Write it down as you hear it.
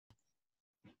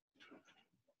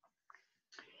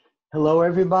Hello,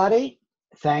 everybody.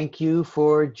 Thank you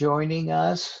for joining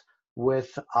us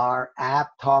with our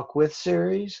App Talk With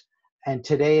series. And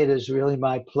today it is really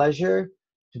my pleasure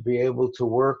to be able to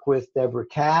work with Debra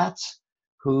Katz,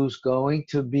 who's going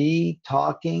to be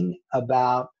talking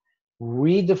about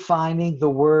redefining the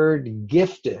word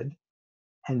gifted.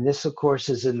 And this, of course,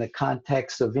 is in the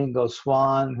context of Ingo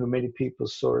Swann, who many people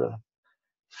sort of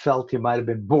felt he might have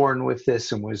been born with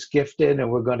this and was gifted. And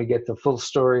we're going to get the full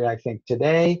story, I think,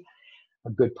 today. A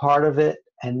good part of it.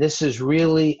 And this is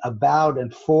really about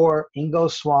and for Ingo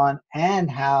Swann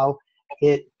and how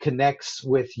it connects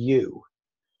with you.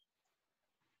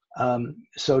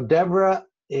 So Debra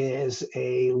is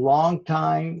a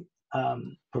longtime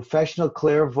professional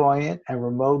clairvoyant and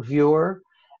remote viewer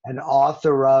and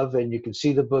author of, and you can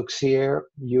see the books here,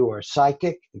 You Are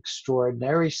Psychic,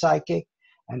 Extraordinary Psychic,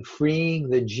 and Freeing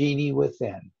the Genie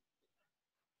Within.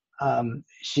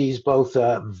 She's both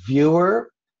a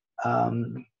viewer,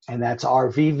 and that's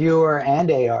RV viewer and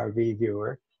ARV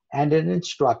viewer, and an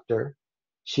instructor.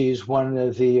 She's one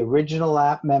of the original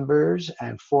app members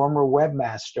and former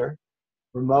webmaster,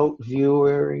 remote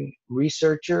viewing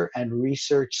researcher, and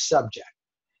research subject.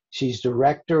 She's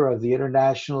director of the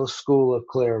International School of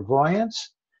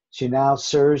Clairvoyance. She now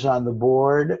serves on the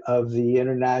board of the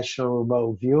International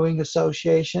Remote Viewing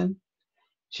Association.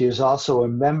 She is also a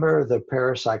member of the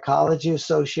Parapsychology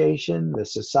Association, the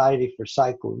Society for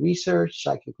Psychic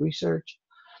Research,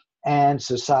 and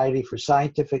Society for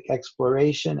Scientific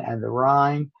Exploration, and the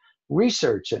Rhine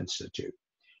Research Institute.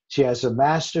 She has a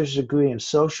master's degree in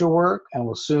social work and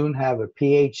will soon have a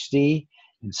Ph.D.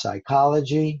 in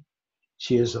psychology.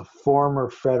 She is a former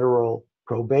federal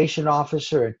probation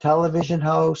officer and television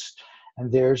host,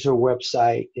 and there's her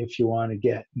website if you want to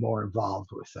get more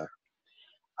involved with her.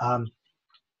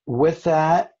 With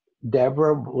that,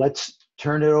 Debra, let's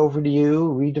turn it over to you,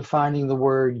 redefining the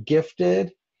word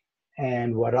gifted.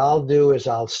 And what I'll do is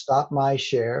I'll stop my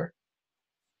share.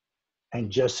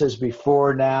 And just as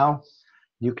before now,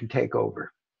 you can take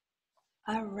over.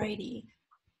 All righty.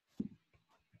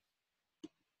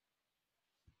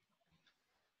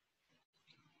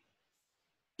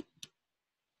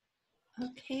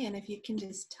 Okay, and if you can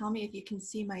just tell me if you can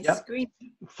see my screen.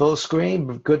 Full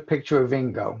screen, good picture of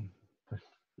Ingo.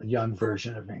 A young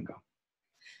version of Ingo.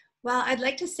 Well, I'd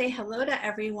like to say hello to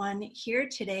everyone here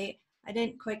today. I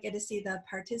didn't quite get to see the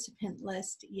participant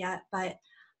list yet, but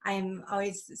I'm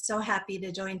always so happy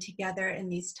to join together in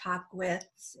these talk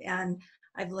withs, and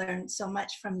I've learned so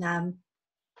much from them.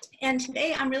 And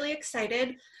today I'm really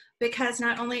excited because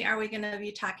not only are we going to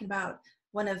be talking about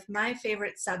one of my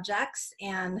favorite subjects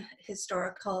and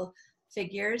historical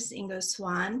figures, Ingo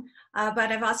Swann,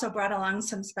 but I've also brought along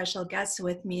some special guests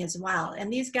with me as well.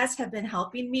 And these guests have been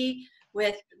helping me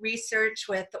with research,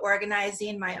 with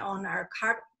organizing my own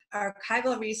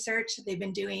archival research. They've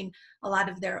been doing a lot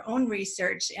of their own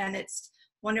research, and it's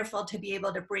wonderful to be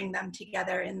able to bring them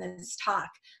together in this talk.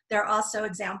 There are also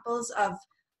examples of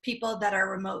people that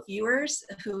are remote viewers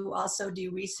who also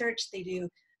do research. They do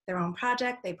their own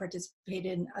project, they participate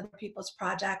in other people's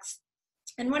projects.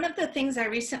 And one of the things I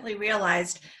recently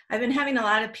realized, I've been having a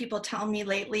lot of people tell me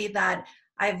lately that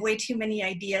I have way too many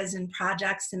ideas and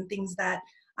projects and things that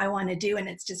I want to do, and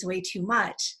it's just way too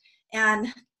much.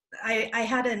 And I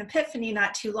had an epiphany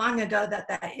not too long ago that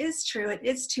that is true. It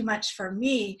is too much for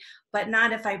me, but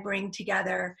not if I bring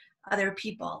together other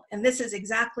people. And this is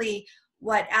exactly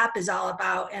what app is all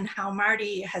about, and how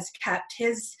Marty has kept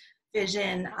his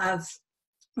vision of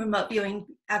remote viewing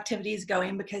activities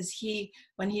going, because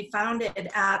when he founded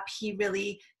app, he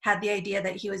really had the idea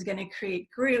that he was going to create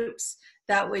groups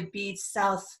that would be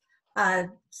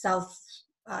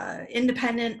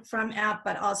independent from app,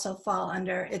 but also fall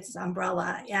under its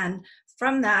umbrella. And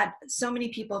from that, so many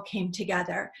people came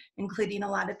together, including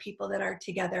a lot of people that are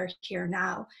together here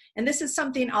now. And this is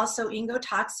something also Ingo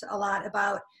talks a lot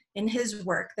about in his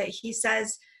work, that he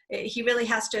says he really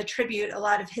has to attribute a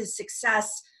lot of his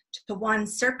success to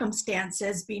one's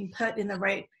circumstances, being put in the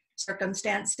right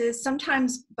circumstances,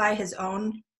 sometimes by his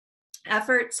own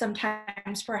effort,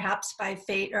 sometimes perhaps by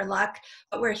fate or luck,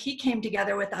 but where he came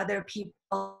together with other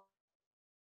people,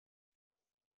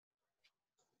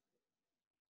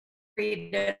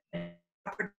 created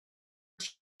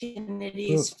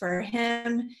opportunities for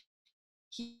him.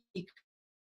 He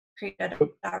created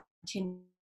opportunities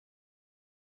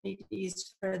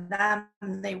for them.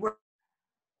 They were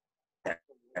there.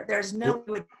 There's no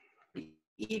way would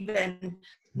even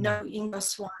know Ingo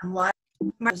Swann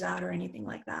was out or anything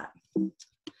like that,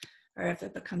 or if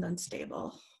it becomes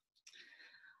unstable.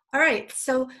 All right,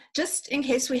 so just in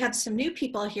case we have some new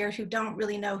people here who don't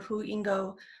really know who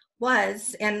Ingo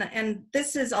was, and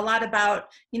this is a lot about,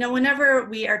 you know, whenever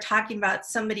we are talking about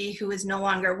somebody who is no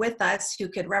longer with us, who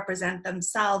could represent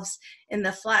themselves in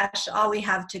the flesh, all we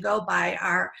have to go by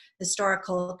are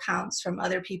historical accounts from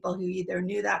other people who either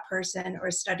knew that person or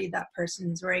studied that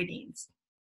person's writings.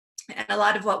 And a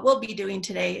lot of what we'll be doing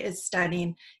today is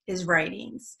studying his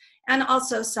writings, and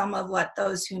also some of what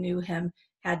those who knew him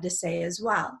had to say as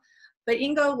well. But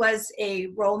Ingo was a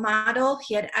role model.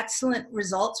 He had excellent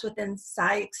results within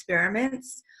psi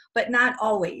experiments, but not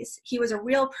always. He was a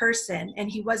real person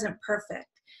and he wasn't perfect.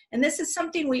 And this is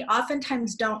something we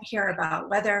oftentimes don't hear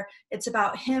about, whether it's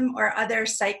about him or other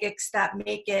psychics that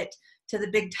make it to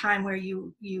the big time where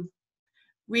you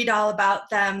read all about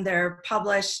them. They're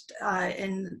published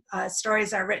in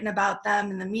stories are written about them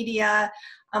in the media.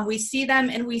 We see them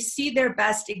and we see their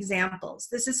best examples.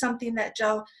 This is something that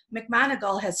Joe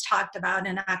McMoneagle has talked about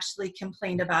and actually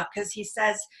complained about, because he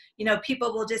says, you know,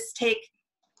 people will just take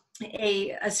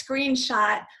a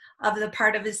screenshot of the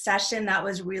part of his session that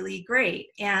was really great,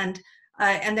 and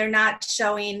they're not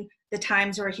showing the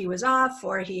times where he was off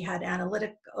or he had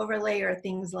analytic overlay or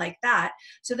things like that.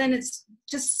 So then it's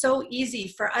just so easy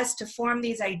for us to form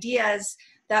these ideas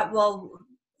that will,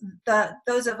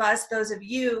 those of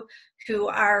you who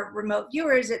are remote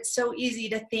viewers, it's so easy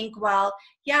to think, well,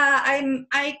 yeah,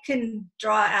 I can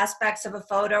draw aspects of a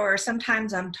photo, or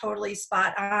sometimes I'm totally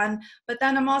spot on, but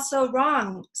then I'm also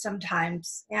wrong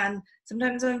sometimes, and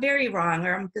sometimes I'm very wrong,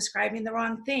 or I'm describing the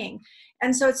wrong thing.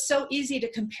 And so it's so easy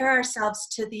to compare ourselves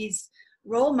to these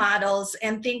role models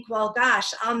and think, well,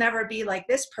 gosh, I'll never be like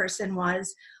this person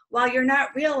was, while you're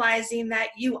not realizing that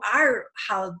you are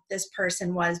how this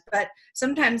person was. But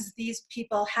sometimes these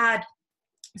people had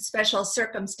special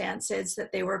circumstances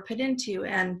that they were put into,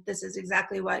 and this is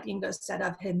exactly what Ingo said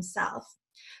of himself.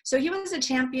 So he was a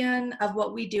champion of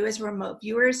what we do as remote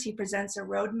viewers. He presents a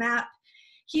roadmap.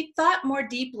 He thought more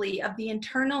deeply of the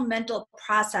internal mental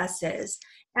processes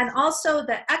and also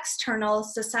the external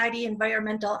society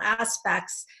environmental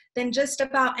aspects than just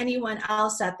about anyone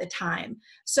else at the time.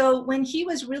 So when he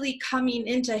was really coming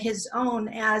into his own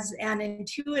as an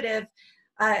intuitive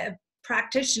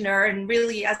practitioner, and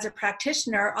really as a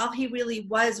practitioner, all he really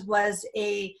was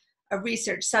a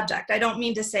research subject. I don't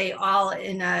mean to say all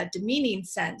in a demeaning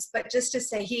sense, but just to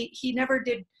say he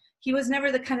was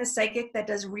never the kind of psychic that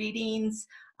does readings.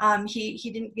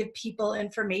 He didn't give people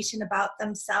information about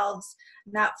themselves,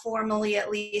 not formally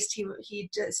at least. He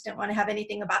just didn't want to have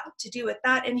anything to do with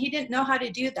that, and he didn't know how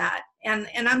to do that. And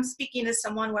I'm speaking as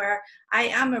someone where I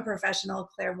am a professional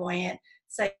clairvoyant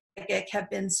psychic, have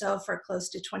been so for close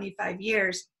to 25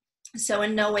 years. So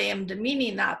in no way I'm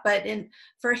demeaning that, but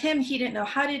for him, he didn't know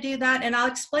how to do that. And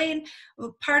I'll explain,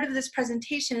 part of this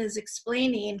presentation is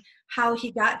explaining how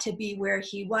he got to be where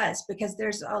he was, because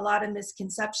there's a lot of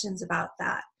misconceptions about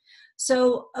that.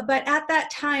 So, but at that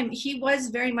time, he was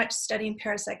very much studying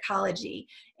parapsychology,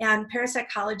 and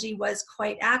parapsychology was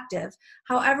quite active.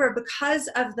 However, because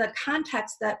of the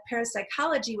context that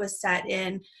parapsychology was set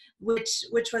in, which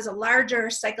was a larger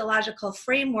psychological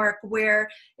framework where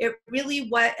it really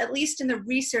was, at least in the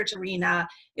research arena,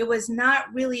 it was not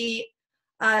really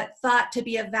thought to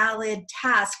be a valid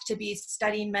task to be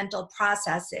studying mental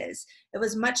processes. It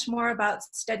was much more about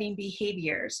studying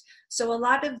behaviors. So a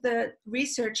lot of the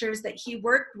researchers that he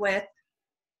worked with,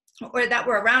 or that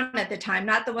were around at the time,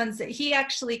 not the ones that he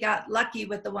actually got lucky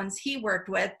with, the ones he worked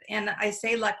with. And I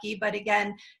say lucky, but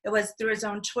again, it was through his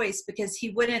own choice, because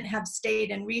he wouldn't have stayed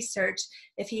in research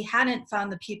if he hadn't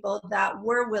found the people that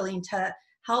were willing to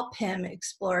help him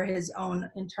explore his own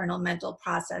internal mental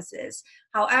processes.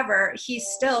 However, he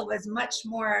still was much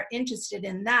more interested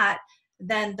in that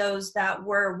than those that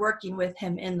were working with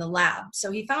him in the lab.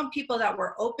 So he found people that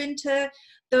were open to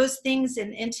those things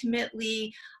and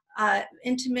intimately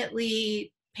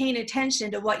paying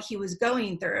attention to what he was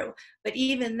going through. But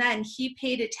even then, he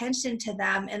paid attention to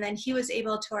them, and then he was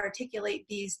able to articulate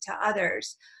these to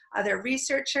other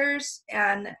researchers,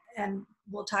 and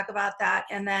we'll talk about that,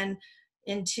 and then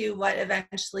into what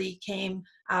eventually came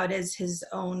out as his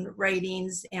own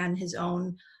writings and his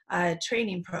own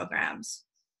training programs.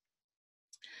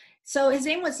 So his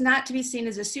aim was not to be seen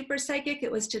as a super psychic.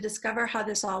 It was to discover how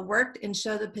this all worked and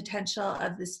show the potential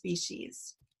of the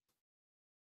species.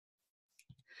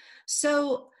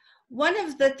 So one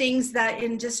of the things that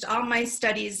in just all my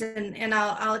studies, and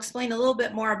I'll explain a little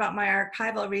bit more about my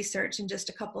archival research in just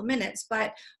a couple of minutes,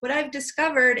 but what I've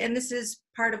discovered, and this is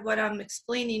part of what I'm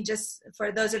explaining just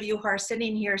for those of you who are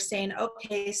sitting here saying,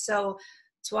 okay, so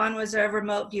Swann was a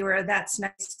remote viewer, that's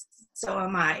nice, so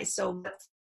am I, so what's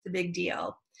the big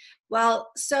deal?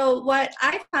 Well, so what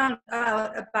I found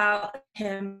out about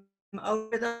him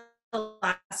over the the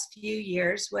last few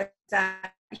years was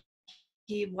that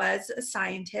he was a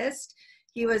scientist.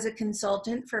 He was a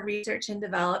consultant for research and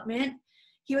development.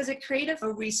 He was a creative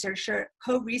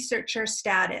co-researcher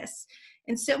status.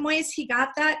 In some ways, he got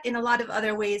that. In a lot of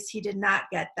other ways, he did not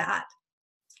get that.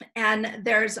 And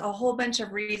there's a whole bunch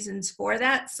of reasons for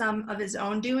that, some of his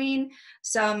own doing,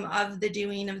 some of the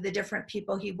doing of the different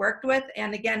people he worked with,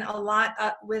 and again, a lot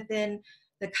within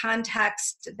the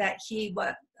context that he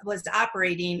was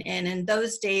operating in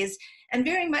those days, and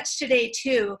very much today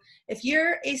too. If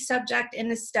you're a subject in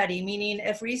a study, meaning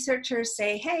if researchers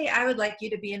say, hey, I would like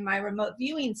you to be in my remote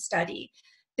viewing study,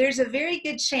 there's a very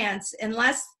good chance,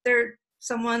 unless they're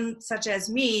someone such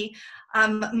as me,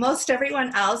 most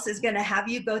everyone else is going to have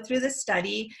you go through the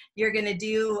study. You're going to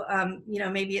do,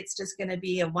 maybe it's just going to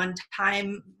be a one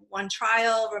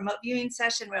trial remote viewing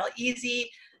session, real easy.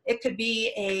 It could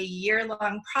be a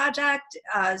year-long project,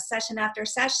 session after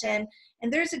session,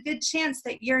 and there's a good chance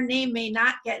that your name may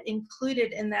not get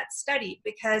included in that study,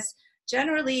 because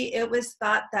generally it was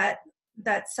thought that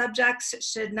subjects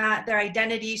should not, their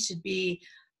identity should be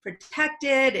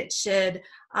protected. It should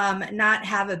not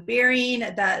have a bearing.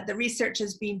 The research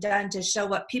is being done to show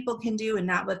what people can do and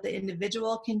not what the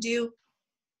individual can do.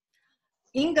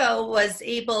 Ingo was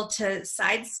able to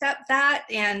sidestep that,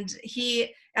 and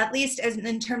he, at least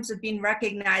in terms of being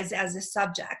recognized as a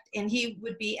subject, and he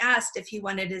would be asked if he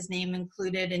wanted his name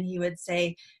included, and he would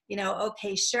say,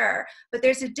 okay, sure. But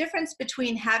there's a difference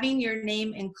between having your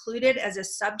name included as a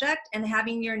subject and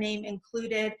having your name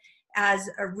included as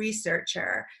a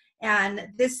researcher. And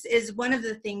this is one of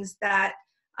the things that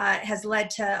has led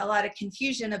to a lot of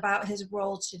confusion about his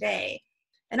role today,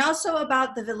 and also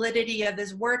about the validity of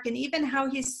his work and even how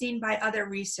he's seen by other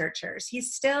researchers.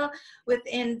 He's still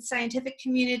within scientific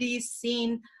communities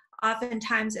seen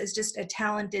oftentimes as just a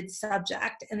talented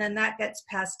subject, and then that gets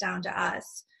passed down to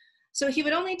us. So he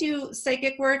would only do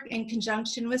psychic work in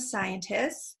conjunction with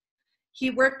scientists. He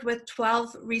worked with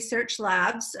 12 research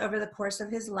labs over the course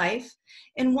of his life.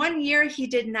 In 1 year, he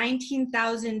did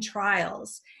 19,000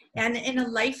 trials. And in a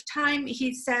lifetime,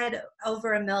 he said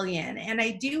over 1 million. And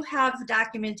I do have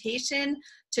documentation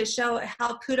to show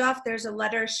Hal Kudoff. There's a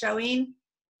letter showing,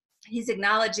 he's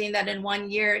acknowledging that in 1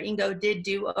 year, Ingo did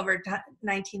do over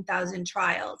 19,000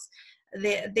 trials.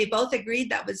 They both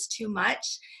agreed that was too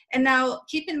much. And now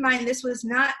keep in mind, this was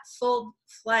not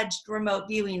full-fledged remote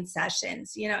viewing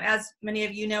sessions. As many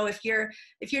of you know, if you're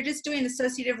just doing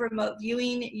associative remote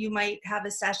viewing, you might have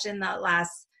a session that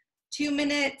lasts 2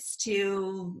 minutes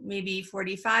to maybe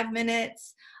 45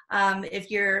 minutes. If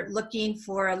you're looking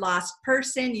for a lost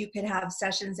person, you could have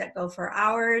sessions that go for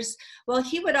hours. Well,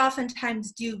 he would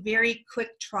oftentimes do very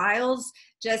quick trials,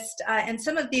 and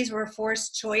some of these were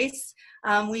forced choice.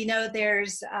 We know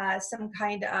there's some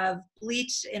kind of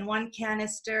bleach in one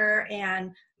canister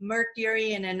and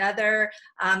mercury in another.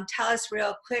 Tell us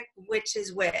real quick which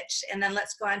is which, and then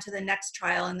let's go on to the next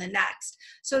trial and the next.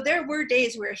 So there were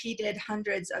days where he did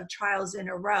hundreds of trials in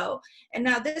a row. And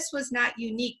now this was not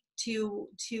unique to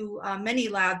many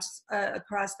labs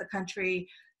across the country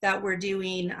that were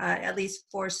doing at least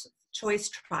forced choice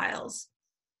trials.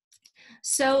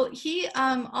 So he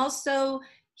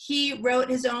he wrote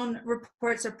his own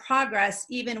reports of progress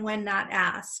even when not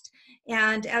asked.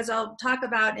 And as I'll talk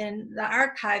about in the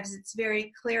archives, it's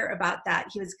very clear about that.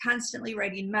 He was constantly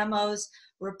writing memos,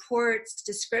 reports,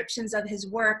 descriptions of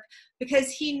his work, because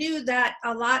he knew that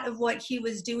a lot of what he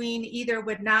was doing either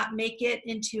would not make it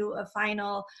into a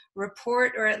final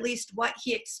report, or at least what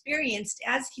he experienced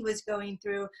as he was going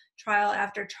through trial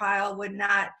after trial would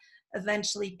not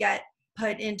eventually get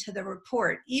put into the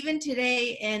report. Even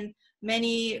today, in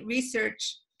many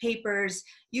research papers,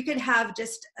 you could have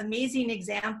just amazing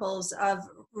examples of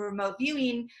remote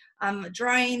viewing,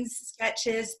 drawings,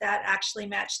 sketches that actually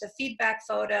match the feedback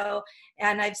photo.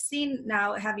 And I've seen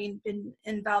now, having been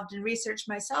involved in research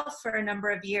myself for a number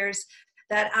of years,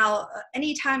 that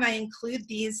anytime I include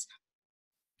these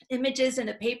images in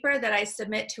a paper that I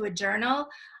submit to a journal,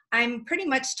 I'm pretty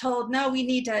much told, no, we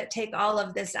need to take all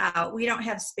of this out. We don't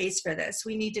have space for this.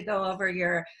 We need to go over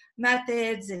your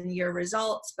methods and your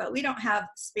results, but we don't have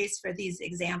space for these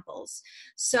examples.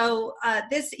 So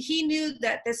he knew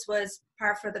that this was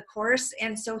par for the course,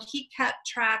 and so he kept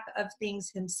track of things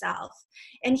himself.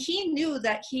 And he knew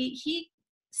that he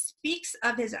speaks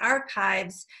of his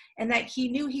archives, and that he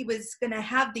knew he was going to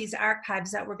have these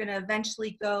archives that were going to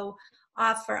eventually go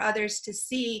off for others to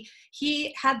see.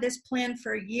 He had this plan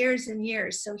for years and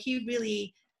years, so he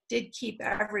really did keep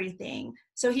everything.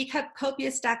 So he kept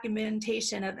copious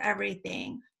documentation of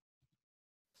everything.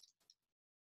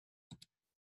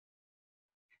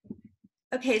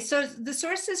 Okay, so the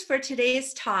sources for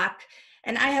today's talk,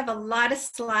 and I have a lot of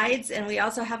slides, and we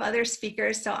also have other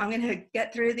speakers, so I'm going to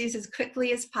get through these as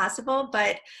quickly as possible,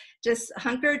 but just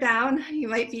hunker down. You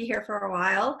might be here for a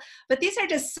while. But these are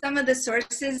just some of the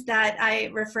sources that I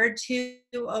referred to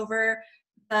over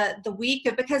the week,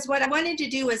 because what I wanted to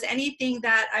do was anything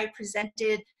that I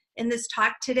presented in this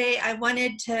talk today, I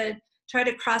wanted to try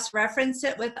to cross-reference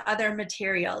it with other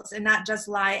materials and not just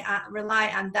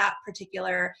rely on that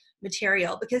particular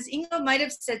material, because Ingo might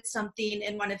have said something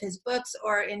in one of his books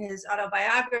or in his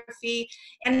autobiography,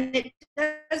 and it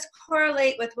does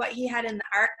correlate with what he had in the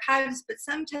archives, but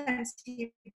sometimes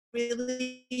he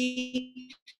really,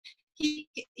 he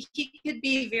could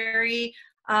be very,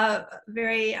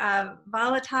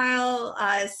 volatile,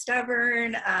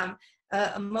 stubborn,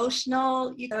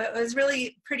 emotional. You know, it was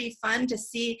really pretty fun to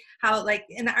see how, like,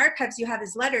 in the archives you have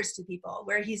his letters to people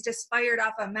where he's just fired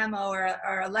off a memo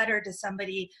or a letter to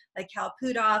somebody like Cal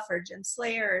Pudoff or Jim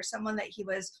Slayer or someone that he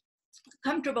was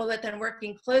comfortable with and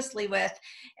working closely with.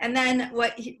 And then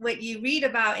what you read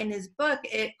about in his book,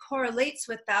 it correlates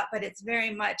with that, but it's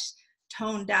very much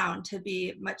toned down to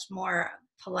be much more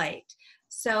polite.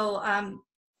 So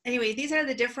anyway, these are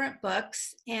the different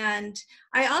books. And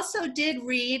I also did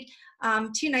read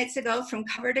 2 nights ago, From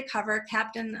Cover to Cover,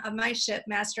 Captain of My Ship,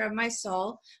 Master of My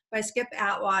Soul by Skip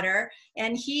Atwater.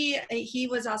 And he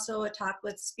was also a talk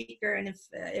with speaker, and if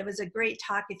it was a great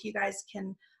talk, if you guys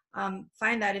can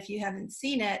find that if you haven't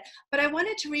seen it. But I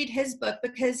wanted to read his book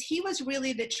because he was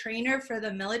really the trainer for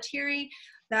the military,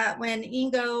 that when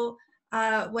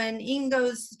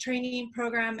Ingo's training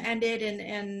program ended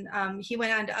and he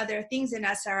went on to other things in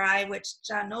SRI, which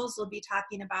John Knowles will be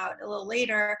talking about a little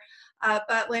later.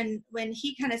 But when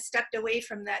he kind of stepped away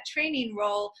from that training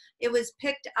role, it was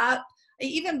picked up.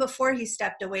 Even before he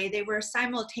stepped away, they were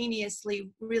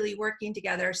simultaneously really working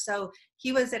together. So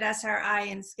he was at SRI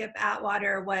and Skip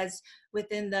Atwater was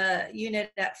within the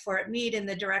unit at Fort Meade and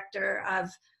the director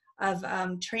of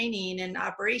training and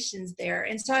operations there.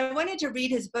 And so I wanted to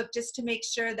read his book just to make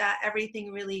sure that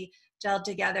everything really gelled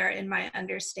together in my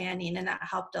understanding, and that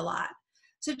helped a lot.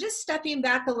 So just stepping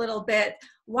back a little bit,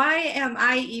 why am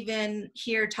I even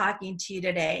here talking to you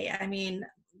today? I mean,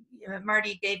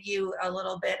 Marty gave you a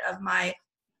little bit of my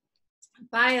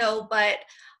bio, but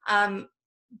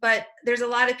there's a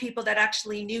lot of people that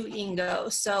actually knew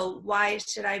Ingo, so why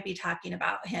should I be talking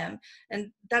about him?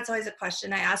 And that's always a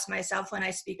question I ask myself when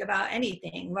I speak about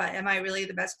anything. What, am I really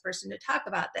the best person to talk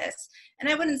about this? And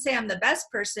I wouldn't say I'm the best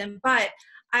person, but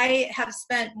I have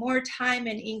spent more time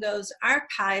in Ingo's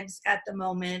archives at the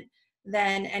moment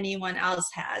than anyone else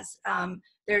has.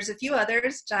 There's a few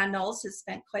others. John Knowles has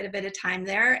spent quite a bit of time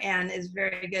there and is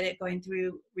very good at going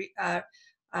through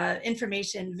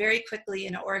information very quickly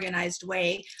in an organized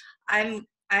way. I'm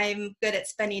good at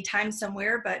spending time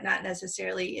somewhere, but not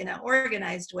necessarily in an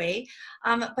organized way.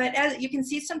 But as you can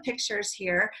see some pictures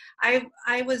here,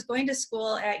 I was going to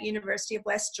school at University of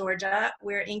West Georgia,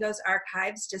 where Ingo's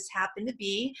archives just happened to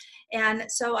be. And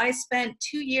so I spent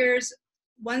 2 years,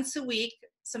 once a week,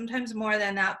 sometimes more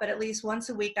than that, but at least once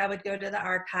a week I would go to the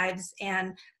archives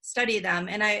and study them.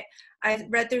 And I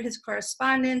read through his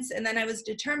correspondence, and then I was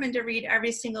determined to read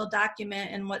every single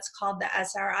document in what's called the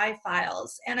SRI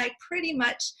files. And I pretty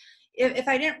much, if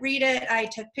I didn't read it, I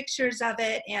took pictures of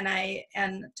it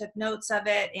and took notes of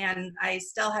it, and I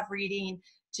still have reading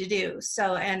to do.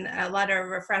 So, and a lot of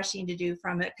refreshing to do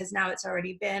from it, because now it's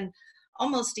already been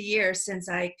almost a year since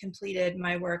I completed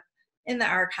my work in the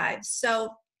archives. So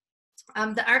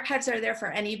the archives are there for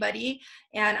anybody,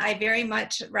 and I very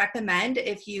much recommend,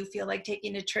 if you feel like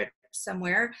taking a trip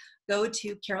somewhere, go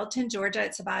to Carrollton, Georgia.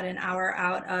 It's about an hour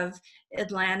out of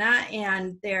Atlanta,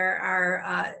 and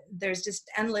there's just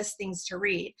endless things to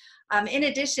read. In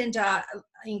addition to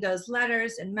Ingo's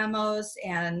letters and memos,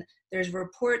 and there's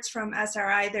reports from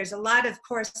SRI, there's a lot of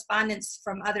correspondence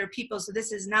from other people. So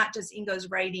this is not just Ingo's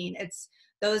writing, it's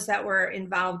those that were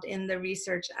involved in the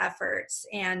research efforts,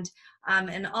 and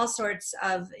all sorts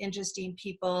of interesting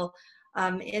people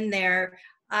in there.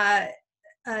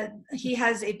 He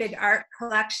has a big art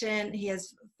collection. He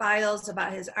has files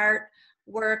about his art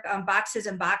work, boxes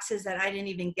and boxes that I didn't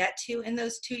even get to in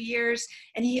those 2 years.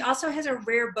 And he also has a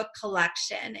rare book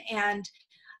collection. And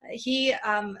he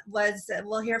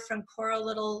we'll hear from Cora a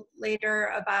little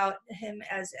later about him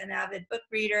as an avid book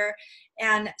reader.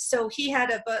 And so he had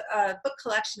a book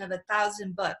collection of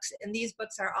 1,000 books, and these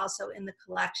books are also in the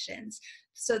collections.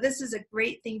 So this is a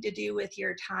great thing to do with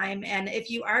your time. And if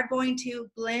you are going to,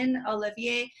 Blynn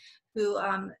Olivier, who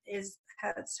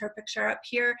has her picture up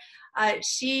here,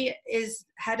 she is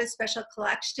head of special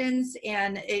collections,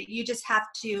 and you just have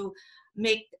to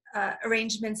make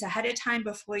arrangements ahead of time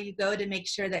before you go to make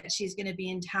sure that she's going to be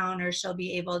in town or she'll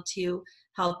be able to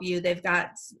help you. They've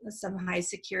got some high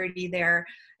security there.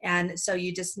 And so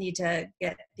you just need to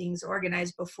get things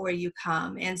organized before you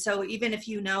come. And so even if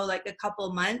you know like a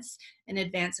couple months in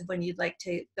advance of when you'd like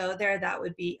to go there, that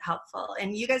would be helpful.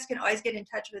 And you guys can always get in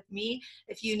touch with me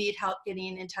if you need help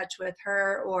getting in touch with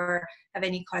her or have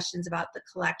any questions about the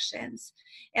collections.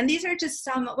 And these are just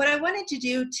some, what I wanted to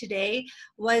do today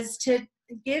was to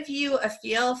give you a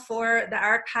feel for the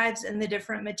archives and the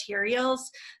different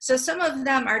materials. So some of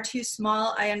them are too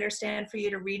small, I understand, for you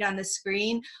to read on the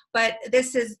screen, but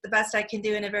this is the best I can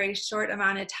do in a very short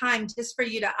amount of time, just for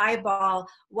you to eyeball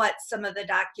what some of the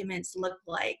documents look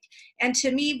like. And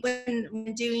to me,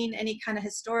 when doing any kind of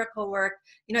historical work,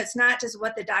 you know, it's not just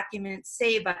what the documents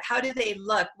say, but how do they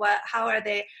look? How are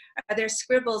there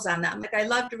scribbles on them? Like I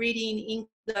loved reading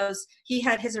Ingos. He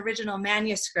had his original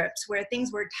manuscripts where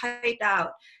things were typed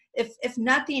out. If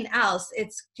nothing else,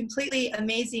 it's completely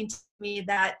amazing to me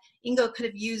that Ingo could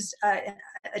have used a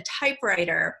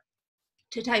typewriter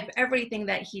to type everything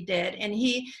that he did, and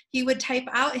he would type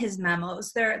out his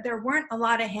memos. There weren't a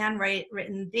lot of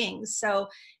handwritten things, so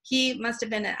he must have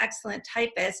been an excellent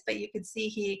typist, but you could see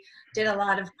he did a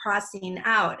lot of crossing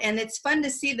out. And it's fun to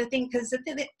see the thing, because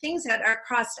the things that are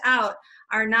crossed out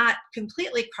are not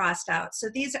completely crossed out. So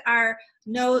these are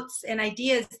notes and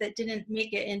ideas that didn't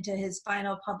make it into his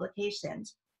final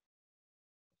publications.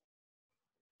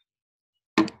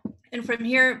 And from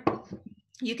here,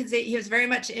 you can see he was very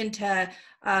much into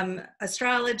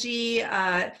astrology,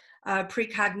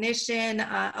 precognition,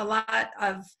 a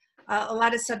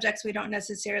lot of subjects we don't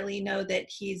necessarily know that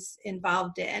he's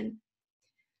involved in.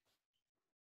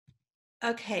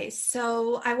 Okay,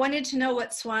 so I wanted to know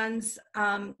what Swann's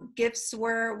gifts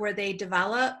were. Were they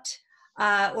developed?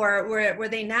 Or were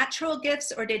they natural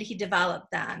gifts, or did he develop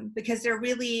them? Because there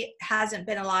really hasn't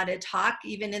been a lot of talk,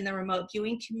 even in the remote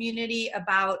viewing community,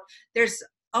 about, there's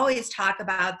always talk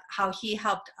about how he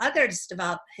helped others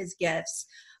develop his gifts.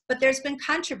 But there's been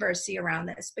controversy around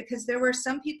this, because there were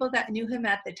some people that knew him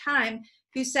at the time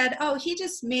who said, oh, he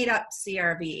just made up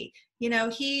CRV. You know,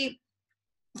 he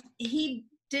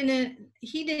didn't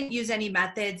use any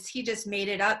methods. He just made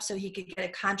it up so he could get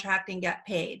a contract and get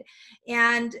paid.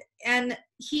 And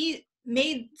he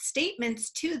made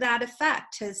statements to that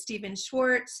effect to Stephen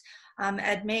Schwartz.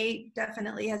 Ed May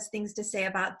definitely has things to say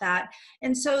about that.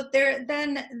 And so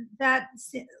then that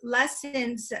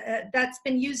lessons, that's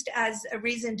been used as a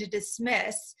reason to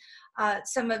dismiss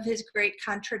some of his great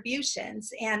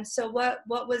contributions. And so what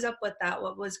was up with that?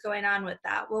 What was going on with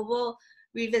that? Well, we'll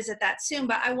revisit that soon,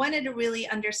 but I wanted to really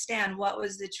understand what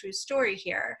was the true story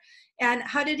here, and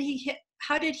how did he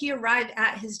arrive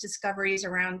at his discoveries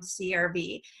around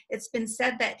CRV? It's been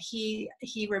said that he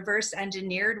reverse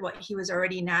engineered what he was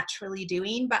already naturally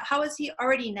doing, but how is he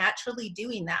already naturally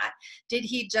doing that? Did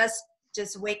he just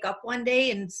wake up one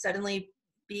day and suddenly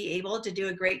be able to do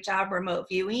a great job remote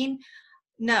viewing?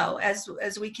 No, as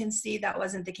we can see, that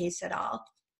wasn't the case at all.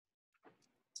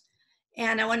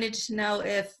 And I wanted to know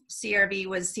if CRV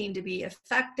was seen to be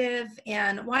effective,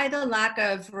 and why the lack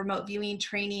of remote viewing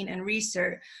training and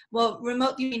research. Well,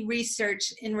 remote viewing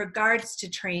research in regards to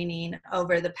training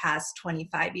over the past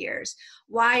 25 years.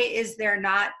 Why is there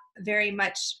not very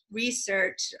much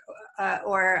research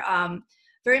or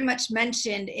very much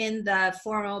mentioned in the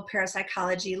formal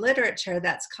parapsychology literature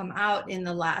that's come out in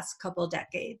the last couple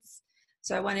decades?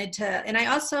 So I wanted to, and I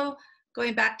also,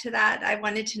 going back to that, I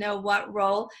wanted to know what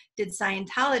role did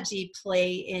Scientology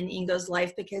play in Ingo's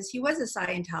life, because he was a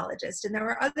Scientologist, and there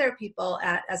were other people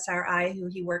at SRI who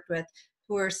he worked with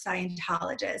who were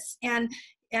Scientologists. And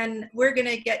we're going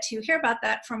to get to hear about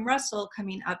that from Russell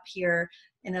coming up here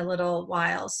in a little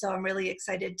while. So I'm really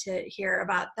excited to hear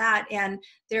about that. And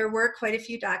there were quite a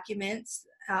few documents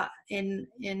in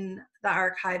the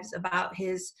archives about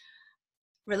his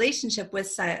relationship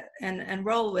with and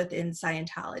role within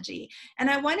Scientology. And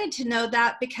I wanted to know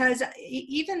that because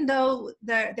even though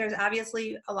there's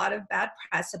obviously a lot of bad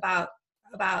press about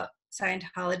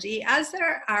Scientology, as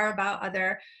there are about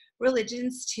other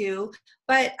religions too,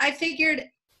 but I figured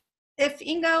if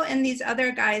Ingo and these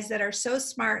other guys that are so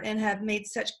smart and have made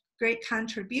such great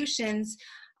contributions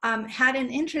had an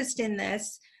interest in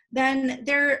this, then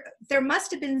there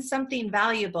must have been something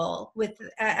valuable with,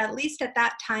 at least at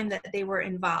that time that they were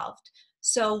involved.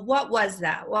 So what was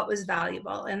that? What was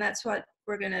valuable? And that's what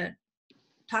we're going to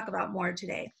talk about more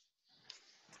today.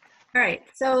 All right,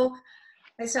 so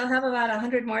I still have about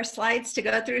 100 more slides to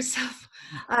go through. So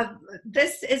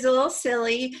this is a little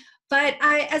silly, but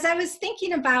as I was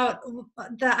thinking about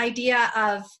the idea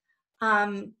of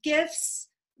gifts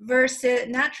versus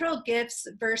natural gifts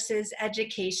versus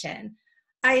education.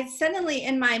 I suddenly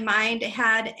in my mind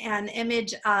had an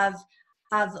image of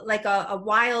like a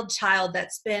wild child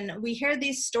that's been, we hear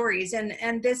these stories,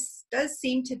 and this does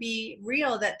seem to be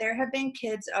real, that there have been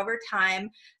kids over time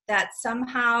that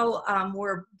somehow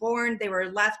were born, they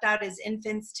were left out as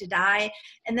infants to die,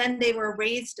 and then they were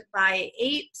raised by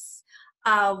apes,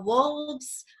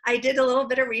 wolves. I did a little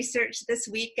bit of research this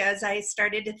week as I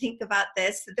started to think about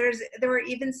this. There were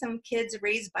even some kids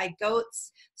raised by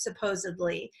goats,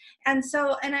 supposedly. And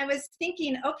I was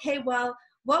thinking, okay, well,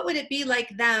 what would it be like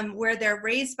them where they're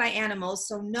raised by animals,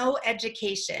 so no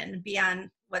education beyond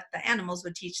what the animals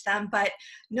would teach them, but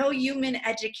no human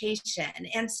education.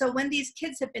 And so when these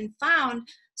kids have been found,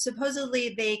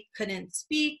 supposedly they couldn't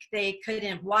speak, they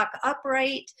couldn't walk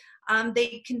upright,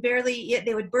 they can barely,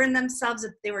 they would burn themselves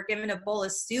if they were given a bowl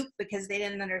of soup because they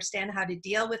didn't understand how to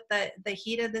deal with the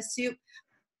heat of the soup.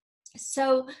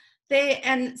 So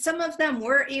and some of them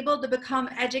were able to become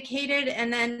educated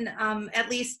and then at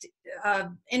least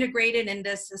integrated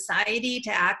into society to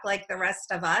act like the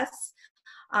rest of us,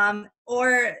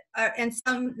 and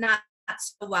some not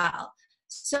so well.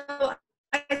 So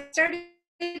I started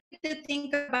to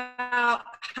think about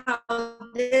how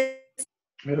this.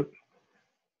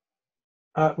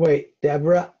 Wait,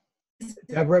 Debra,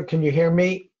 can you hear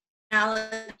me?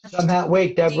 Somehow,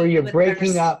 wait, Debra, you're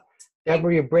breaking up.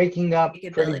 Debra, you're breaking up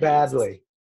pretty badly.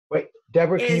 Wait,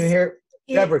 Debra, can you hear?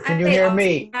 Debra, can you hear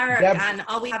me? And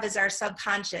all we have is our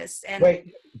subconscious. And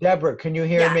wait, Debra, can you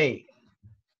hear me?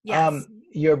 Yes.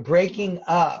 You're breaking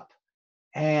up,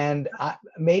 and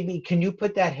maybe can you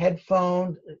put that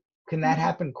headphone? Can that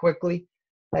happen quickly?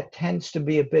 That tends to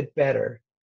be a bit better.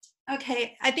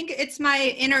 Okay, I think it's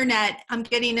my internet. I'm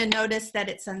getting a notice that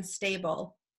it's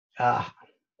unstable.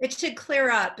 It should clear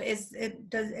up. Is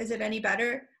it any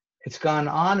better? It's gone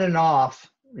on and off.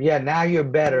 Yeah, now you're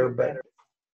better, but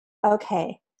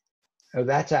okay. Oh,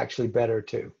 that's actually better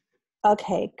too.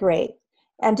 Okay, great.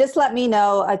 And just let me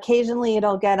know. Occasionally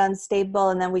it'll get unstable,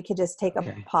 and then we could just take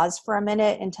a pause for a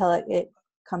minute until it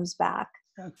comes back.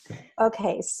 Okay.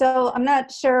 Okay, so I'm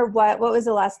not sure what was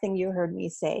the last thing you heard me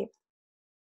say?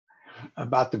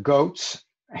 About the goats.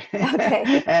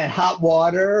 Okay. And hot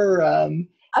water.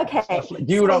 Okay.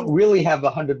 You don't really have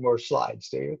 100 more slides,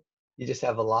 do you? You just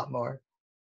have a lot more.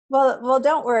 Well,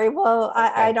 don't worry. Well, okay.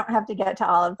 I don't have to get to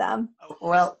all of them.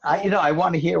 Well, I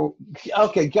want to hear.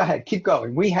 Okay, go ahead. Keep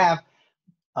going. We have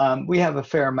a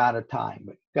fair amount of time,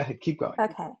 but go ahead. Keep going.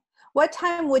 Okay. What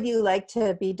time would you like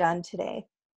to be done today?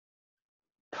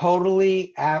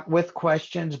 Totally with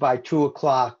questions by 2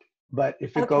 o'clock, but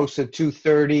if it goes to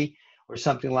 2:30 or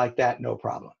something like that, no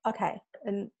problem. Okay.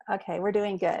 Okay, we're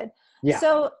doing good. Yeah.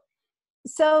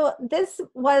 So this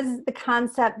was the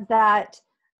concept that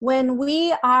when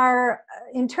we are,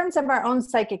 in terms of our own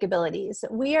psychic abilities,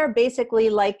 we are basically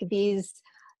like these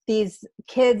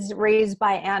kids raised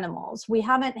by animals. We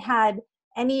haven't had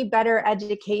any better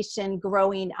education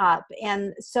growing up.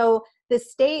 And so the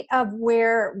state of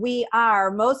where we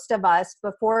are, most of us,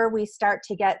 before we start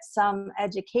to get some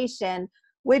education,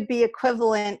 would be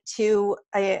equivalent to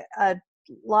a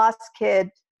lost kid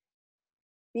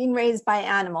being raised by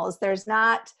animals. There's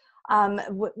not,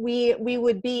 we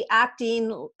would be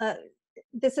acting,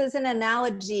 this is an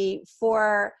analogy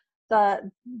for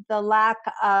the lack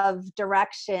of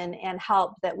direction and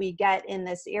help that we get in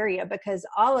this area, because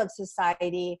all of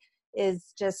society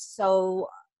is just so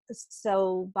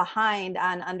behind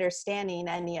on understanding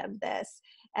any of this.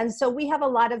 And so we have a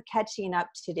lot of catching up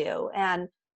to do. And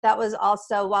that was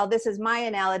also, while this is my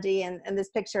analogy, and this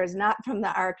picture is not from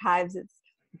the archives, it's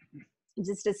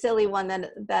just a silly one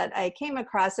that I came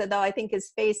across, although I think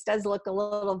his face does look a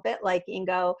little bit like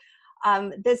Ingo.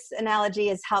 This analogy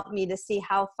has helped me to see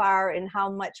how far and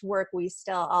how much work we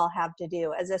still all have to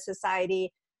do as a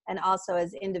society, and also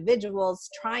as individuals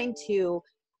trying to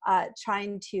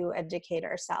educate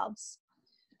ourselves.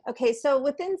 Okay, so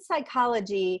within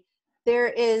psychology, there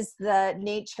is the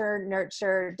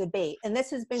nature-nurture debate, and this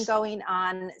has been going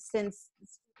on since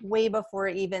way before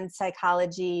even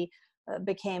psychology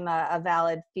became a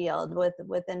valid field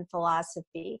within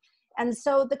philosophy. And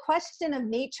so the question of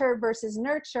nature versus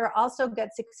nurture also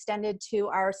gets extended to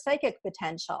our psychic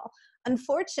potential.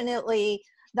 Unfortunately,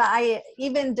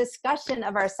 even discussion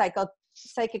of our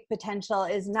psychic potential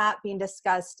is not being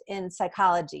discussed in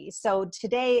psychology. So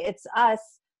today it's us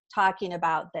talking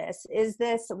about this. Is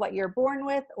this what you're born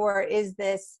with, or is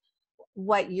this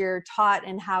what you're taught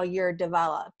and how you're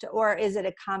developed, or is it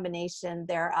a combination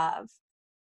thereof?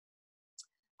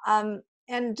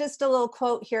 And just a little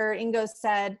quote here, Ingo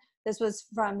said, This was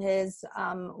from his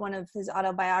one of his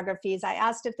autobiographies. I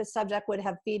asked if the subject would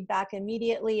have feedback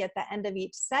immediately at the end of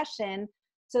each session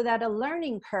so that a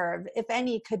learning curve, if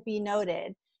any, could be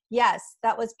noted. Yes,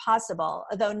 that was possible,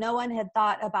 although no one had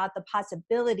thought about the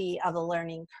possibility of a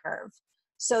learning curve.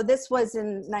 So this was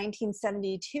in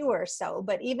 1972 or so,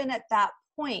 but even at that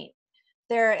point,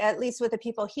 there, at least with the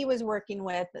people he was working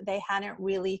with, they hadn't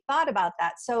really thought about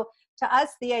that. So to us,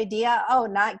 the idea, oh,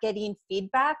 not getting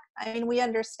feedback, I mean, we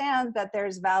understand that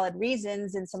there's valid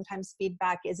reasons and sometimes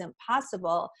feedback isn't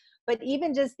possible, but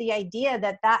even just the idea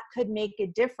that that could make a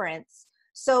difference.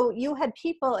 So you had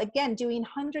people, again, doing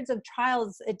hundreds of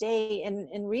trials a day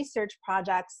in research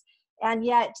projects, and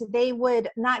yet they would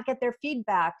not get their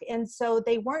feedback. And so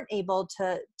they weren't able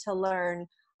to learn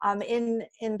in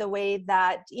the way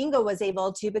that Ingo was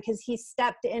able to, because he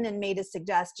stepped in and made a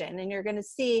suggestion. And you're going to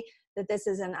see that this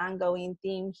is an ongoing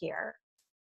theme here.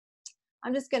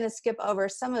 I'm just going to skip over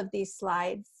some of these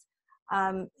slides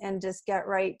and just get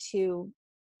right to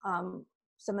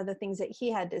some of the things that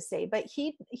he had to say. But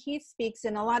he speaks,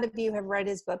 and a lot of you have read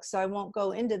his book, so I won't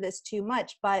go into this too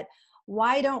much, but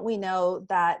why don't we know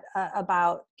that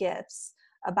about gifts,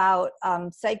 about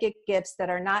psychic gifts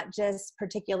that are not just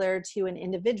particular to an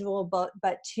individual,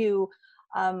 but to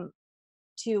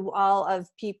all of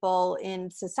people in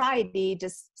society,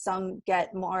 just some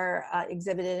get more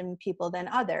exhibited in people than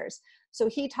others. So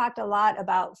he talked a lot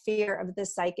about fear of the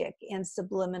psychic and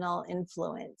subliminal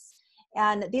influence.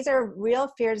 And these are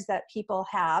real fears that people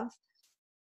have.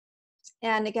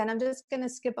 And again, I'm just going to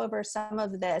skip over some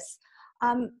of this.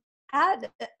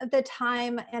 At the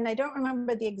time, and I don't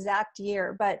remember the exact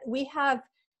year, but we have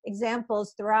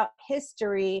examples throughout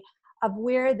history of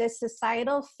where this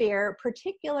societal fear,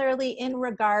 particularly in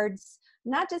regards,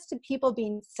 not just to people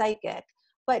being psychic,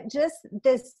 but just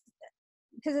this,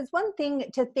 because it's one thing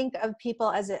to think of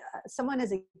people as someone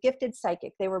as a gifted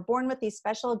psychic. They were born with these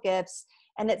special gifts,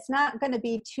 and it's not going to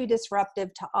be too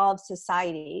disruptive to all of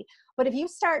society. But if you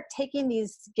start taking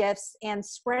these gifts and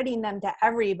spreading them to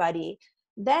everybody,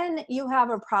 then you have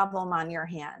a problem on your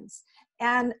hands.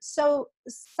 And so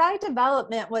psi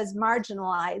development was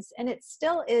marginalized, and it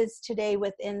still is today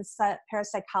within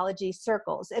parapsychology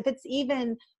circles, if it's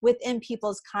even within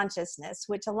people's consciousness,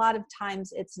 which a lot of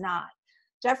times it's not.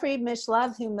 Jeffrey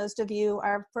Mishlove, who most of you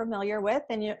are familiar with,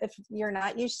 and if you're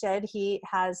not, you should. He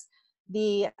has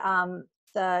the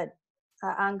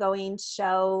ongoing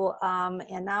show,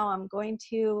 and now I'm going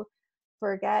to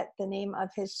forget the name of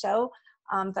his show,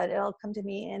 but it'll come to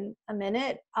me in a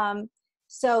minute.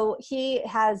 So he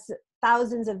has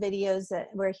thousands of videos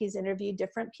where he's interviewed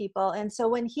different people. And so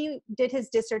when he did his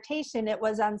dissertation, it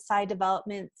was on psi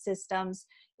development systems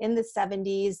in the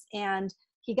 70s. And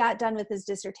he got done with his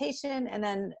dissertation,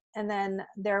 and then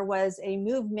there was a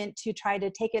movement to try to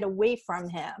take it away from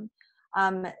him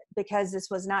because this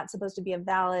was not supposed to be a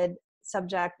valid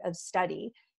subject of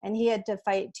study. And he had to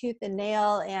fight tooth and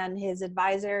nail, and his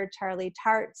advisor, Charlie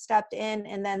Tart, stepped in,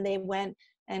 and then they went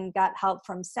and got help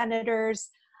from senators.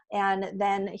 And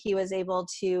then he was able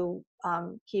to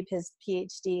keep his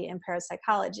Ph.D. in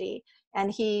parapsychology.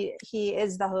 And he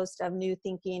is the host of New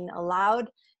Thinking Aloud.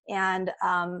 And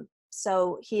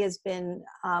so he has been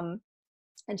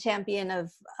a champion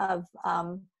of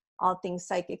all things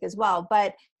psychic as well.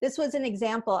 But this was an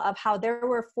example of how there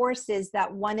were forces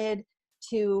that wanted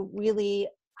to really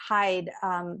hide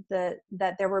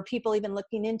that there were people even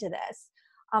looking into this.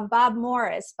 Bob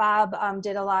Morris. Bob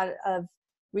did a lot of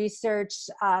research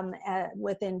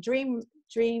within dream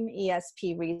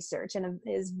ESP research, and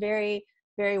is very,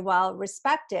 very well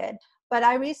respected. But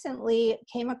I recently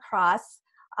came across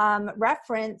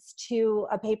reference to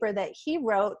a paper that he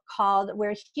wrote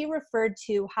where he referred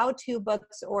to how-to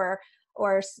books or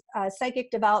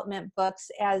psychic development books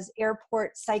as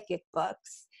airport psychic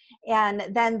books. And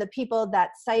then the people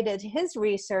that cited his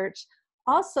research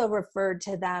also referred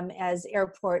to them as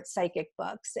airport psychic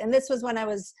books. And this was when I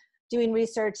was doing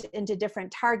research into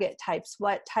different target types,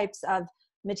 what types of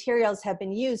materials have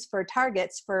been used for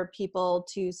targets for people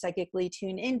to psychically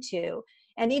tune into.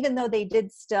 And even though they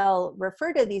did still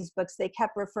refer to these books, they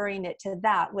kept referring it to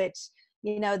that, which,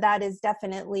 you know, that is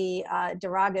definitely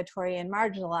derogatory and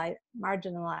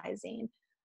marginalizing.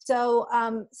 So,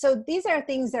 so these are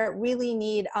things that really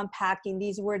need unpacking.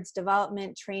 These words: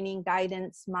 development, training,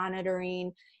 guidance,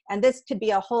 monitoring, and this could be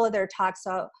a whole other talk.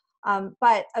 So,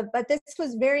 but this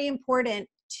was very important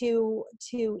to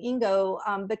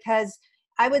Ingo because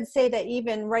I would say that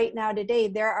even right now today,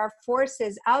 there are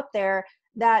forces out there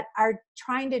that are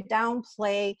trying to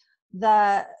downplay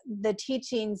the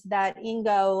teachings that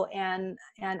Ingo and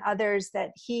others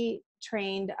that he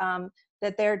trained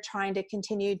that they're trying to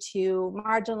continue to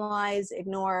marginalize,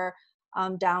 ignore,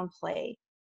 downplay.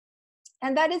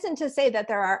 And that isn't to say that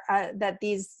there are that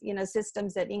these, you know,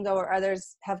 systems that Ingo or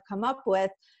others have come up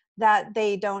with, that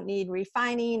they don't need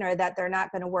refining or that they're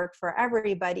not going to work for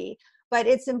everybody. But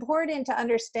it's important to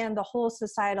understand the whole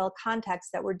societal context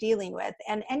that we're dealing with.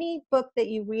 And any book that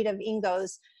you read of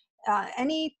Ingo's,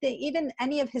 anything, even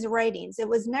any of his writings, it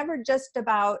was never just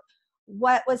about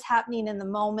what was happening in the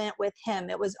moment with him.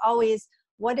 It was always,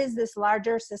 what is this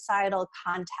larger societal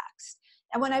context?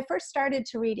 And when I first started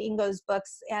to read Ingo's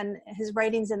books and his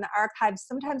writings in the archives,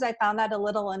 sometimes I found that a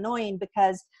little annoying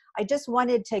because I just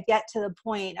wanted to get to the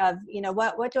point of, you know,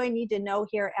 what do I need to know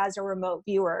here as a remote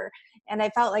viewer? And I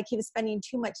felt like he was spending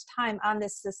too much time on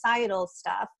this societal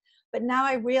stuff. But now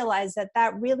I realize that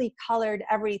that really colored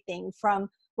everything from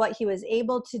what he was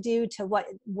able to do to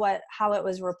how it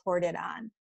was reported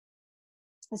on.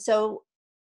 So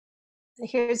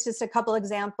here's just a couple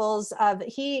examples of,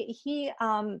 he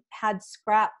had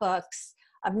scrapbooks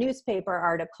of newspaper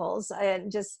articles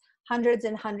and just hundreds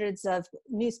and hundreds of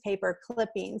newspaper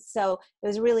clippings. So it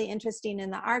was really interesting in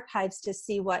the archives to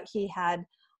see what he had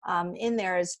in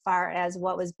there as far as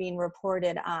what was being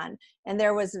reported on. And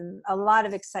there was a lot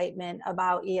of excitement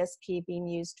about ESP being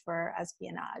used for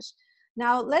espionage.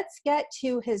 Now let's get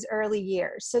to his early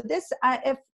years. So this,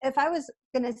 if I was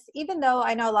gonna, even though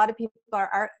I know a lot of people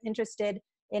are interested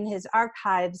in his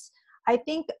archives, I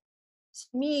think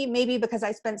to me, maybe because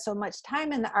I spent so much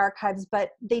time in the archives, but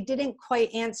they didn't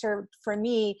quite answer for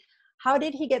me, how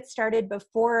did he get started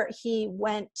before he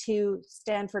went to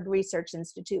Stanford Research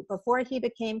Institute? Before he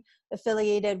became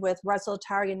affiliated with Russell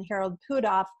Targ and Harold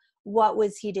Pudoff, what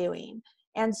was he doing?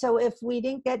 And so if we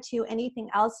didn't get to anything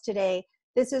else today,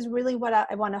 this is really what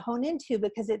I want to hone into,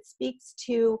 because it speaks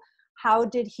to how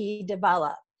did he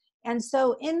develop. And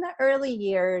so in the early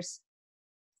years,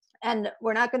 and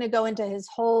we're not going to go into his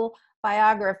whole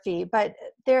biography, but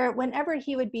whenever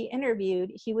he would be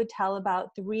interviewed, he would tell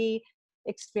about 3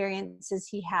 experiences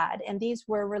he had. And these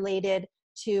were related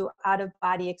to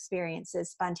out-of-body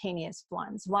experiences, spontaneous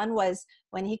ones. One was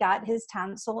when he got his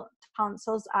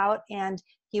tonsils out and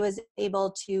he was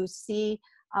able to see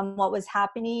what was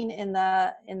happening in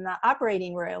the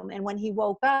operating room. And when he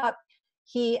woke up,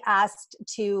 he asked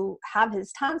to have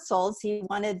his tonsils. He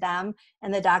wanted them.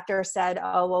 And the doctor said,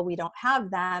 oh, well, we don't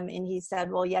have them. And he said,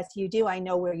 well, yes, you do. I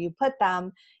know where you put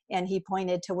them. And he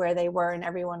pointed to where they were. And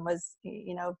everyone was,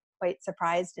 you know, quite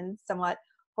surprised and somewhat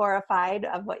horrified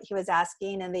of what he was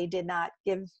asking. And they did not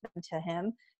give them to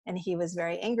him. And he was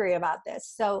very angry about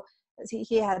this. So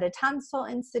he had a tonsil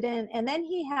incident. And then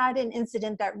he had an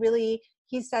incident that really,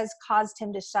 he says, caused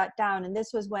him to shut down. And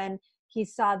this was when he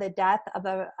saw the death of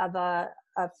a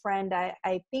friend.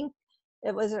 I think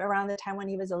it was around the time when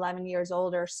he was 11 years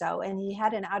old or so. And he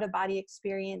had an out-of-body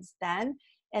experience then.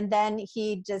 And then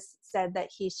he just said that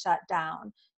he shut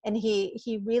down. And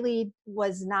he really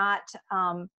was not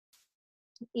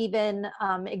even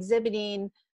exhibiting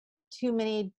too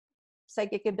many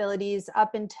psychic abilities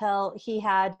up until he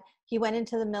went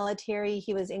into the military.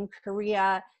 He was in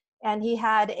Korea, and he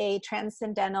had a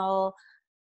transcendental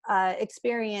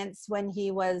experience when he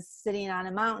was sitting on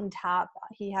a mountaintop.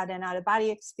 He had an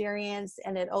out-of-body experience,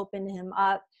 and it opened him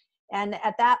up. And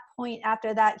at that point,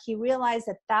 after that, he realized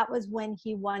that that was when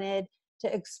he wanted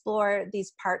to explore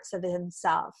these parts of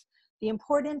himself. The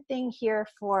important thing here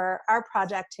for our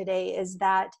project today is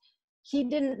that he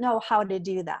didn't know how to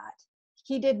do that.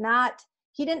 He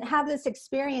didn't have this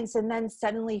experience and then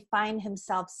suddenly find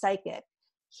himself psychic.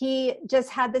 He just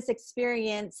had this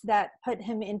experience that put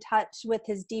him in touch with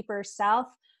his deeper self,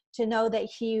 to know that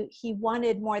he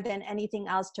wanted more than anything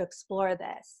else to explore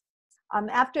this.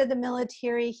 After the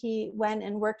military, he went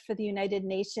and worked for the United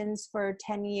Nations for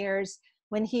 10 years.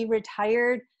 When he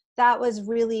retired, that was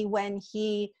really when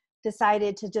he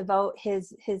decided to devote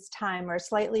his time, or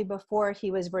slightly before he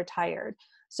was retired.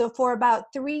 So for about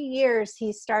 3 years,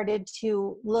 he started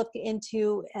to look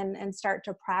into and start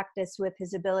to practice with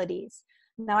his abilities.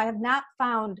 Now, I have not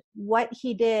found what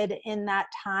he did in that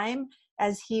time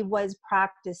as he was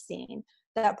practicing.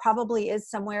 That probably is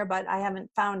somewhere, but I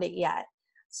haven't found it yet.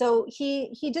 So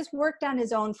he just worked on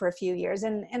his own for a few years.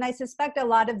 And I suspect a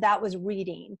lot of that was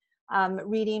reading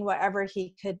whatever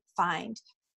he could find.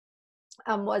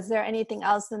 Was there anything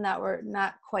else in that we're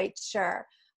not quite sure?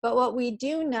 But what we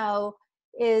do know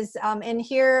is, and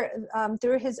here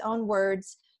through his own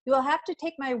words, you will have to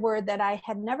take my word that I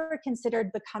had never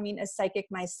considered becoming a psychic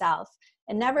myself,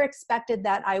 and never expected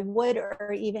that I would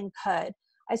or even could.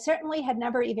 I certainly had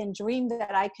never even dreamed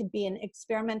that I could be an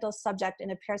experimental subject in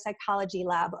a parapsychology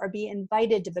lab or be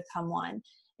invited to become one.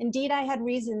 Indeed, I had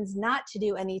reasons not to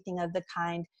do anything of the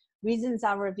kind, reasons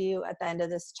I'll review at the end of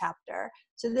this chapter.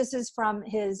 So this is from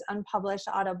his unpublished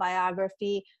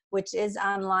autobiography, which is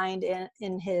online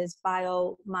in his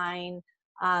BioMind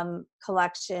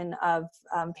collection of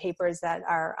papers that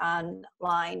are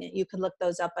online. You could look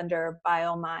those up under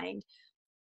BioMind.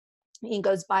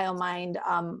 Ingo's BioMind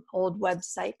old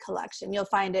website collection. You'll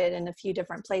find it in a few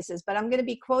different places, but I'm going to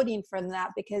be quoting from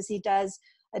that because he does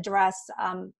address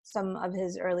some of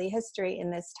his early history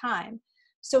in this time.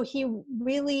 So he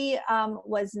really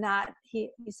was not, he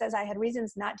says, I had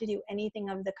reasons not to do anything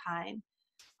of the kind.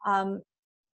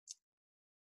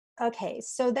 Okay,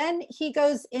 so then he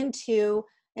goes into,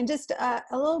 and just a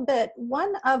little bit,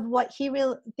 one of what he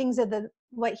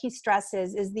what he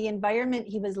stresses is the environment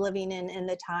he was living in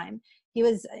the time. He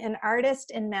was an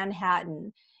artist in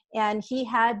Manhattan, and he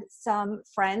had some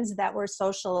friends that were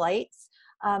socialites,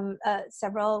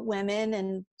 several women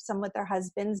and some with their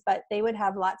husbands, but they would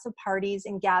have lots of parties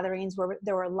and gatherings where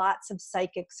there were lots of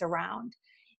psychics around.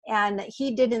 And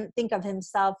he didn't think of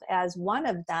himself as one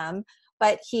of them,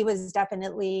 but he was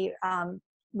definitely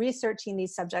researching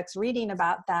these subjects, reading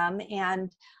about them,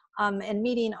 and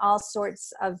meeting all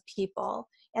sorts of people.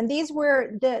 And these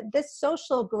were, this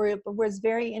social group was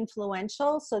very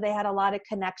influential. So they had a lot of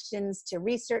connections to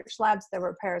research labs. There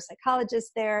were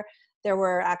parapsychologists there. There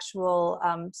were actual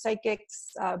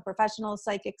psychics, professional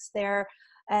psychics there.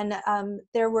 And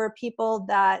there were people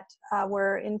that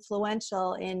were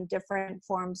influential in different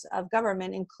forms of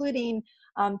government, including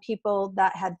people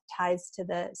that had ties to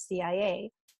the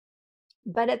CIA.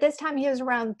 But at this time, he was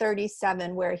around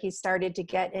 37, where he started to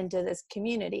get into this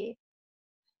community.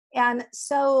 And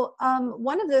so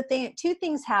two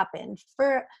things happened.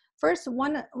 First,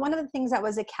 one of the things that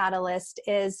was a catalyst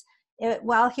is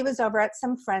while he was over at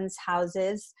some friends'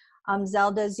 houses,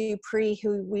 Zelda Zupri,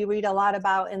 who we read a lot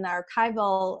about in the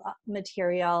archival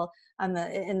material in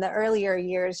the earlier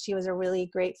years, she was a really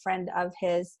great friend of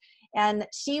his. And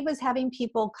she was having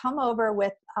people come over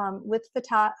with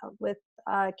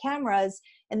cameras,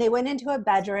 and they went into a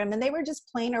bedroom and they were just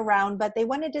playing around, but they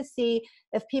wanted to see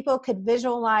if people could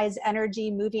visualize energy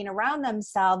moving around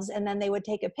themselves, and then they would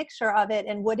take a picture of it,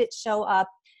 and would it show up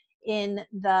in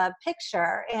the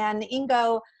picture. And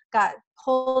Ingo got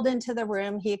pulled into the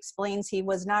room. He explains he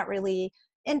was not really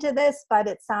into this, but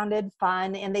it sounded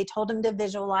fun, and they told him to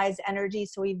visualize energy,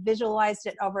 so he visualized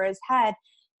it over his head.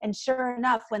 And sure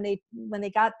enough, when they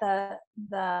got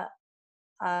the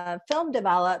film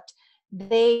developed,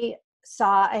 they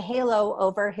saw a halo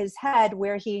over his head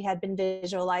where he had been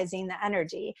visualizing the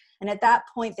energy. And at that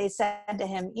point, they said to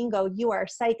him, Ingo, you are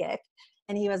psychic.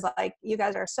 And he was like, you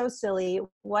guys are so silly.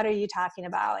 What are you talking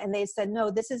about? And they said,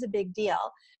 no, this is a big deal.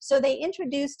 So they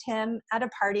introduced him at a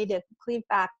party to Cleve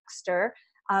Baxter,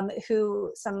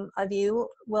 who some of you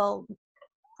will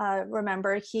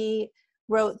remember. He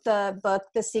wrote the book,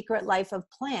 The Secret Life of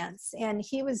Plants. And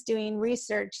he was doing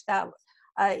research that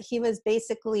he was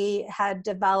basically had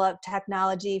developed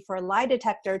technology for lie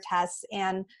detector tests.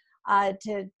 And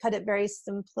to put it very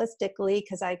simplistically,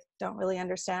 because I don't really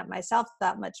understand it myself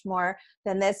that much more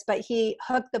than this, but he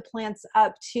hooked the plants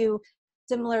up to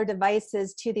similar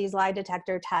devices to these lie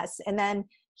detector tests. And then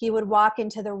he would walk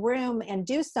into the room and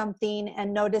do something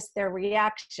and notice their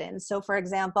reaction. So for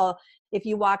example, if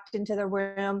you walked into the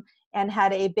room and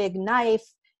had a big knife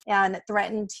and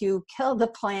threatened to kill the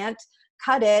plant,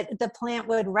 cut it, the plant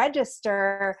would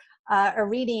register a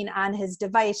reading on his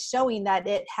device showing that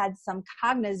it had some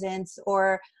cognizance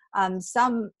or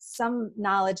some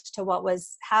knowledge to what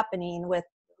was happening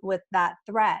with that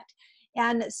threat.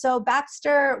 And so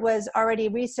Baxter was already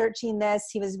researching this.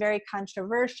 He was very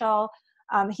controversial.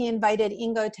 He invited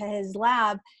Ingo to his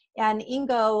lab, and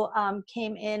Ingo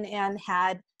came in and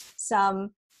had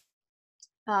some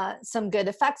good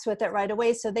effects with it right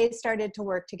away. So they started to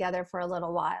work together for a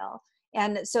little while.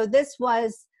 And so this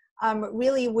was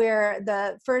really where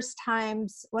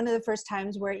one of the first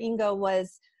times where Ingo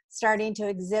was starting to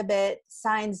exhibit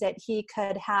signs that he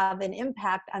could have an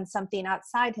impact on something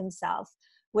outside himself,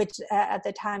 which at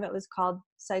the time it was called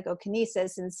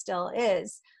psychokinesis and still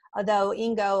is. Although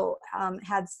Ingo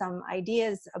had some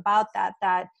ideas about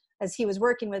that as he was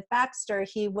working with Baxter,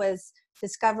 he was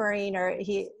discovering, or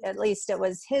at least it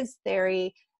was his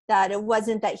theory, that it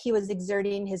wasn't that he was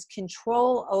exerting his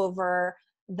control over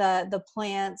the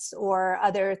plants or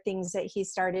other things that he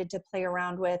started to play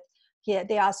around with.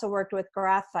 They also worked with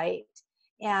graphite.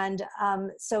 And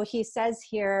so he says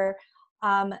here,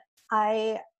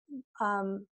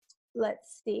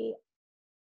 let's see,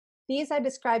 these I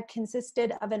described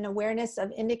consisted of an awareness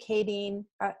of indicating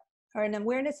or an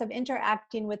awareness of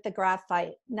interacting with the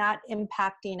graphite, not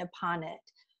impacting upon it.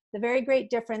 the very great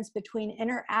difference between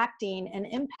interacting and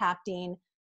impacting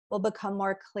will become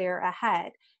more clear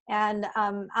ahead. And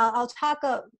I'll talk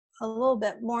a little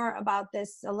bit more about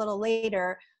this a little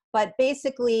later, but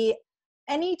basically,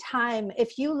 anytime,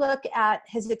 if you look at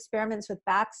his experiments with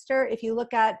Baxter, if you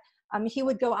look at, he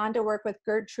would go on to work with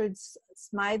Gertrude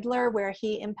Smidler, where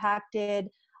he impacted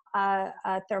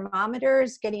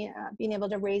thermometers, being able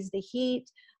to raise the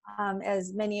heat.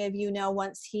 As many of you know,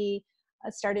 once he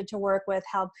started to work with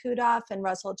Hal Puthoff and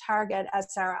Russell Targ at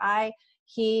SRI,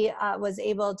 he was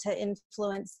able to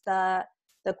influence the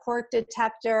quark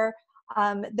detector.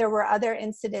 There were other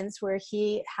incidents where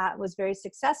he was very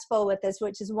successful with this,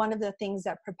 which is one of the things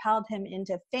that propelled him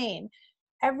into fame.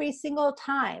 Every single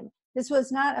time, this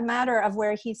was not a matter of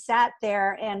where he sat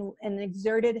there and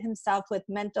exerted himself with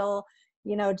mental,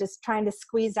 just trying to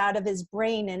squeeze out of his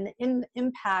brain and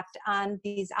impact on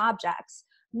these objects.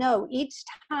 No, each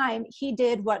time he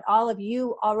did what all of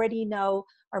you already know,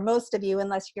 or most of you,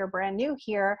 unless you're brand new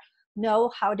here,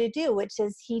 know how to do, which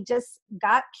is he just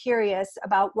got curious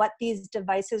about what these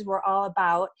devices were all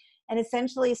about and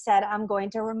essentially said, I'm going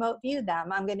to remote view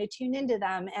them. I'm going to tune into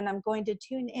them, and I'm going to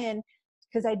tune in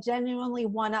because I genuinely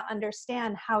want to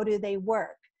understand how do they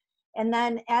work. And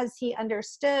then as he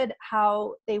understood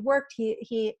how they worked,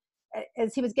 he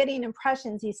as he was getting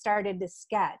impressions, he started to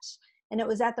sketch. And it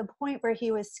was at the point where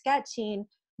he was sketching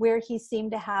where he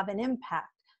seemed to have an impact.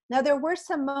 Now, there were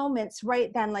some moments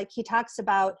right then, like he talks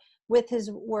about with his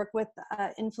work with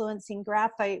influencing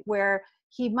graphite, where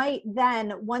he might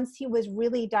then, once he was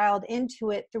really dialed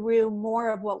into it through more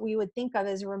of what we would think of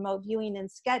as remote viewing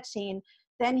and sketching,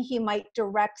 then he might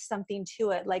direct something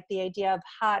to it, like the idea of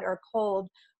hot or cold,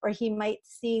 or he might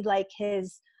see like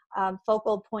his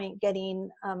focal point getting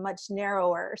much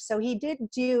narrower. So he did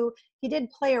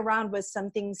play around with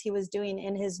some things he was doing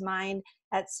in his mind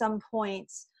at some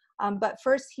points, but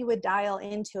first he would dial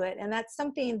into it. And that's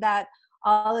something that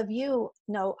all of you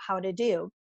know how to do.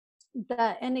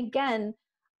 And again,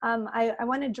 I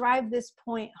want to drive this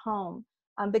point home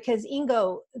because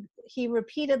Ingo, he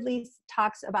repeatedly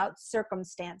talks about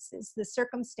circumstances, the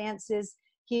circumstances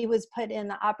he was put in,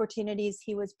 the opportunities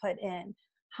he was put in.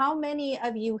 How many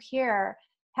of you here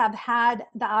have had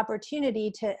the opportunity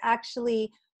to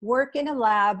actually work in a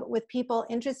lab with people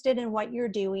interested in what you're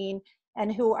doing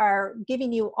and who are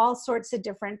giving you all sorts of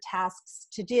different tasks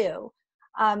to do?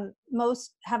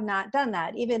 Most have not done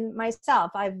that. Even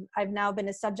myself, I've now been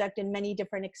a subject in many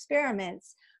different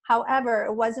experiments. However,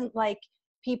 it wasn't like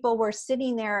people were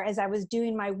sitting there as I was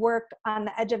doing my work on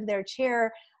the edge of their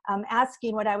chair,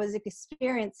 asking what I was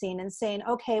experiencing and saying,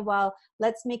 okay, well,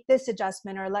 let's make this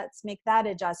adjustment or let's make that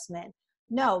adjustment.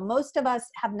 No, most of us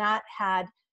have not had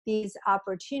these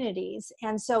opportunities.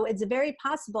 And so it's very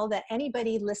possible that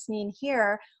anybody listening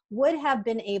here would have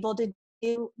been able to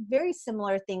do very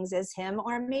similar things as him,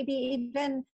 or maybe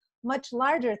even much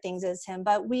larger things as him.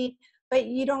 But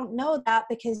you don't know that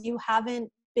because you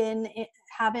haven't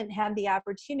had the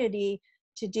opportunity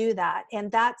to do that. And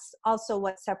that's also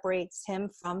what separates him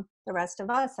from the rest of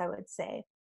us, I would say.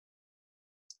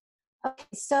 Okay,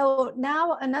 so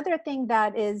now another thing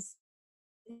that is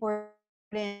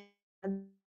important,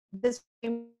 this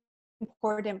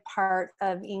important part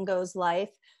of Ingo's life,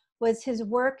 was his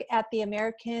work at the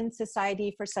American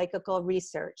Society for Psychical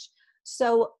Research.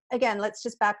 So again, let's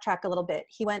just backtrack a little bit.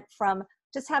 He went from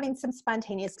just having some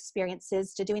spontaneous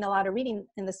experiences to doing a lot of reading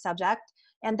in the subject.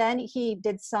 And then he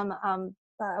did some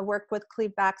work with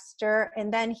Cleve Baxter.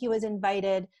 And then he was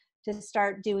invited to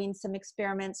start doing some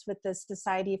experiments with the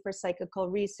Society for Psychical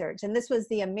Research. And this was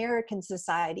the American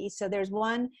Society. So there's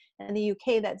one in the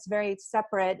UK that's very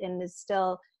separate and is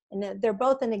still, and they're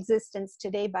both in existence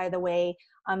today, by the way.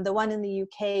 The one in the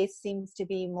UK seems to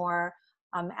be more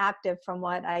active from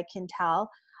what I can tell.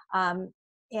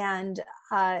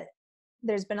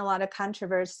 There's been a lot of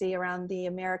controversy around the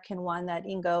American one that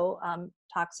Ingo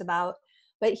talks about,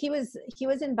 but he was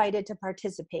invited to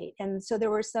participate. And so there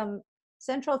were some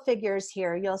central figures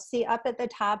here. You'll see up at the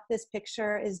top, this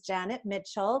picture is Janet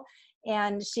Mitchell,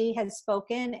 and she has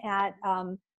spoken at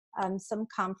some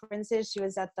conferences. She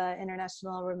was at the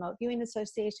International Remote Viewing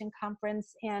Association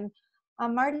conference. And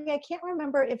Marty, I can't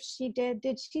remember if she did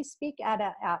she speak at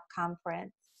a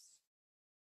conference?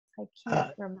 I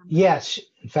can't remember. Yes,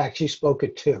 in fact, she spoke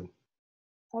at 2.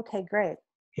 Okay, great.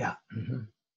 Yeah. Mm-hmm.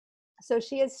 So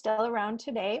she is still around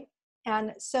today.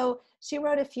 And so she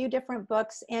wrote a few different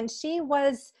books, and she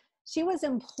was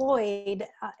employed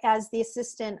as the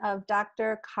assistant of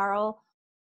Dr. Carl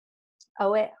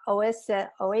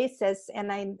Oasis.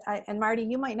 And Marty,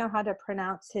 you might know how to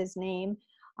pronounce his name.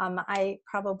 I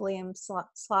probably am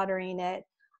slaughtering it.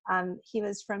 He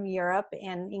was from Europe,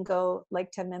 and Ingo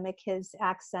liked to mimic his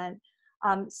accent.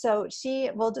 So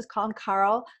we'll just call him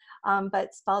Carl,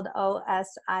 but spelled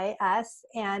O-S-I-S.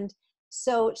 And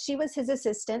so she was his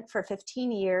assistant for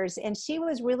 15 years, and she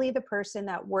was really the person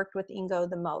that worked with Ingo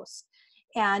the most.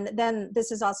 And then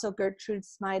this is also Gertrude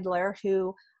Smidler,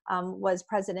 who was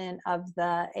president of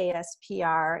the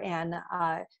ASPR, and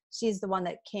she's the one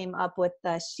that came up with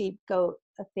the sheep-goat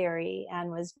theory and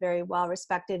was very well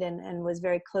respected and was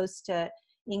very close to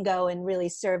Ingo and really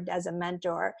served as a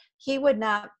mentor. He would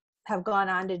not have gone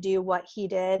on to do what he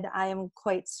did, I am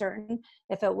quite certain,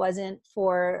 if it wasn't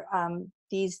for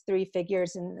these three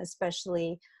figures, and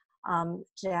especially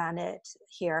Janet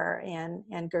here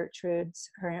and Gertrude's,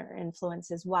 her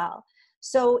influence as well.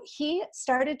 So he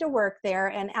started to work there,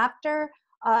 and after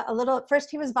at first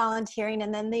he was volunteering,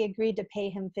 and then they agreed to pay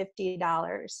him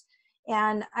 $50.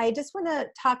 And I just want to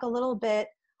talk a little bit,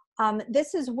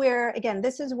 this is where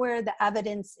the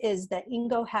evidence is that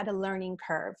Ingo had a learning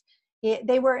curve.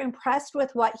 They were impressed with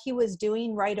what he was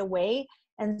doing right away,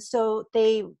 and so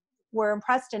they were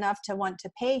impressed enough to want to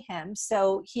pay him.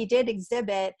 So he did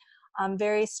exhibit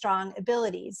very strong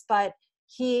abilities, but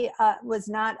he was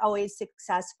not always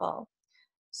successful.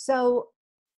 So,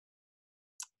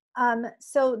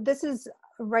 so this is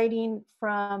writing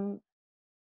from,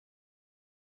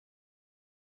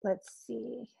 let's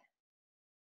see.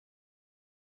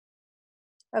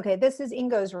 Okay, this is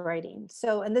Ingo's writing.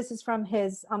 So, and this is from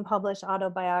his unpublished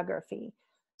autobiography.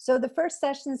 So the first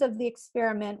sessions of the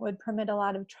experiment would permit a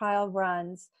lot of trial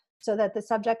runs so that the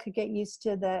subject could get used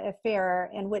to the affair,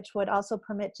 and which would also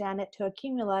permit Janet to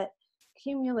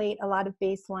accumulate a lot of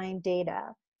baseline data.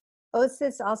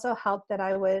 OSIS also helped that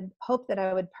I would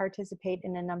participate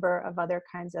in a number of other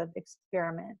kinds of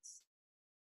experiments.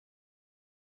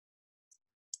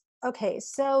 Okay,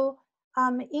 so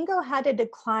Ingo had a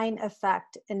decline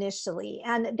effect initially,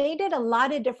 and they did a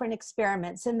lot of different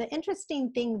experiments. And the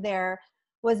interesting thing there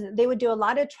was they would do a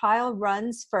lot of trial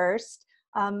runs first,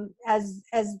 as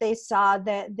they saw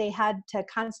that they had to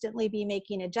constantly be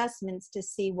making adjustments to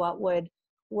see what would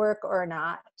work or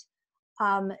not.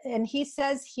 And he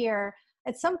says here,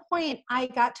 at some point I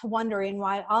got to wondering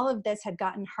why all of this had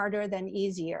gotten harder than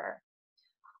easier.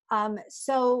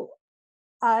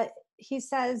 He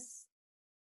says,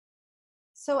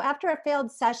 so after a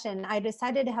failed session, I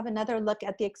decided to have another look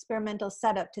at the experimental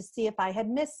setup to see if I had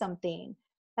missed something.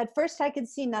 At first I could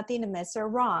see nothing amiss or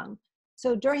wrong.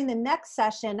 So during the next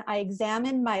session, I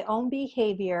examined my own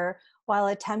behavior while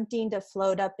attempting to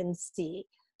float up and see.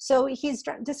 So he's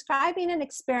describing an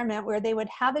experiment where they would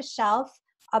have a shelf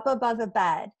up above a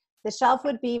bed. The shelf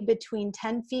would be between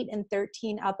 10 feet and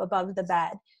 13 up above the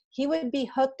bed. He would be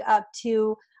hooked up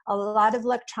to a lot of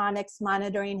electronics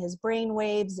monitoring his brain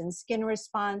waves and skin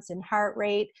response and heart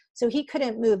rate. So he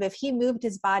couldn't move. If he moved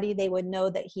his body, they would know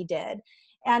that he did.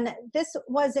 And this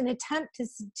was an attempt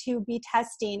to be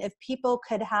testing if people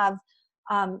could have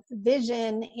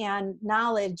vision and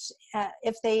knowledge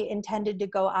if they intended to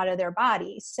go out of their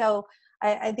body. So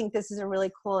I think this is a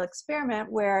really cool experiment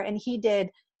and he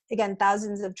did, again,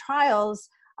 thousands of trials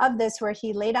of this where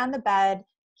he laid on the bed,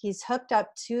 he's hooked up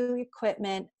to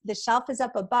equipment, the shelf is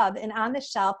up above, and on the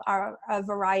shelf are a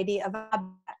variety of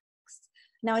objects.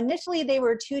 Now, initially they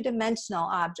were two-dimensional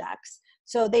objects.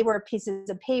 So they were pieces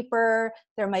of paper.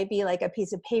 There might be like a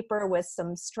piece of paper with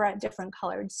some different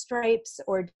colored stripes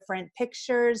or different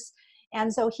pictures.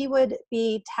 And so he would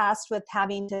be tasked with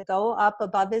having to go up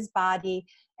above his body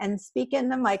and speak in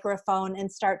the microphone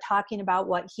and start talking about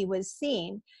what he was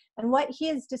seeing. And what he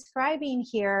is describing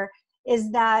here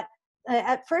is that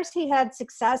at first he had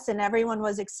success and everyone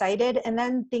was excited, and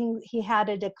then he had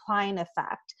a decline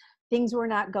effect. Things were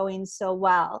not going so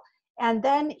well. And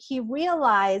then he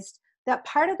realized that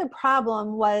part of the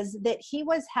problem was that he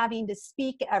was having to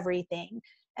speak everything.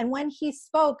 And when he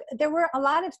spoke, there were a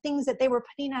lot of things that they were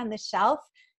putting on the shelf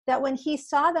that when he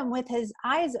saw them with his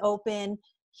eyes open,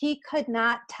 he could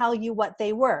not tell you what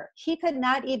they were. He could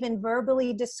not even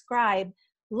verbally describe,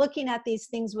 looking at these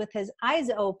things with his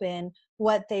eyes open,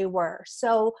 what they were.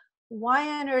 So why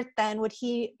on earth then would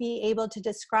he be able to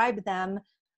describe them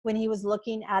when he was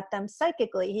looking at them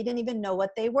psychically? He didn't even know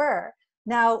what they were.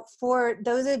 Now, for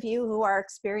those of you who are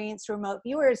experienced remote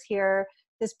viewers here,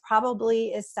 this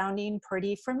probably is sounding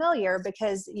pretty familiar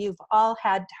because you've all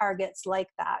had targets like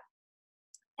that.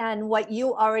 And what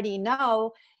you already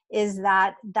know is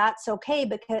that that's okay,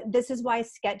 because this is why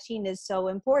sketching is so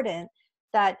important,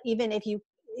 that even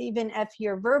if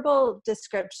your verbal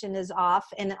description is off,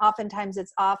 and oftentimes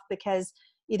it's off because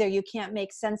either you can't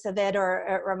make sense of it or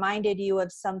it reminded you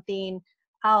of something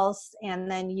else and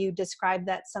then you describe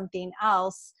that something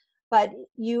else, but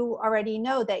you already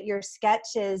know that your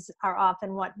sketches are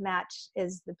often what match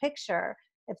is the picture,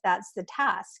 if that's the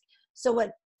task. So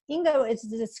what Ingo is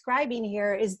describing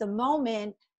here is the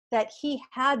moment that he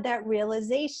had that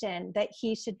realization that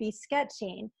he should be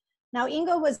sketching. Now,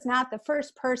 Ingo was not the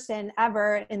first person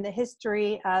ever in the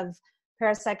history of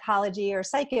parapsychology or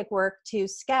psychic work to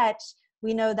sketch.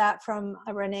 We know that from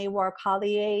René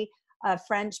Warcallier, a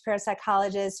French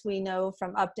parapsychologist. We know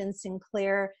from Upton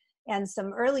Sinclair and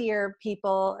some earlier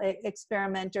people,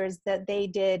 experimenters, that they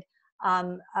did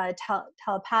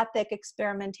telepathic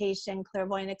experimentation,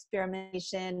 clairvoyant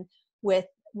experimentation with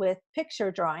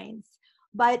picture drawings.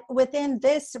 But within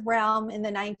this realm in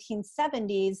the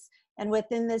 1970s and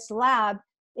within this lab,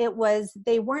 it was,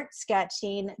 they weren't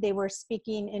sketching, they were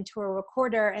speaking into a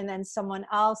recorder, and then someone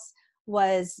else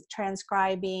was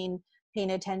transcribing,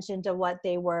 paying attention to what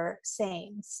they were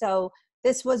saying. So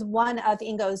this was one of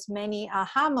Ingo's many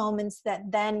aha moments that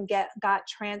then got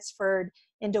transferred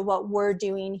into what we're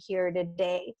doing here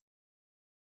today.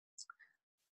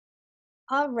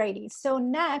 Alrighty, so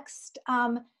next,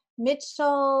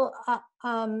 Mitchell,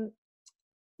 let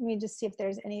me just see if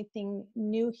there's anything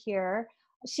new here.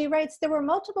 She writes, there were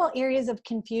multiple areas of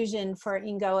confusion for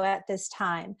Ingo at this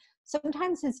time.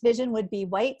 Sometimes his vision would be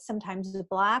white, sometimes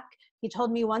black. He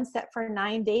told me once that for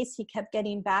 9 days, he kept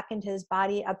getting back into his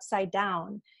body upside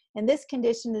down. In this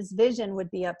condition, his vision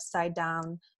would be upside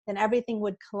down. Then everything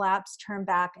would collapse, turn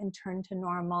back, and turn to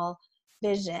normal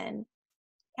vision.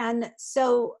 And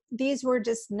so these were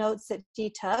just notes that she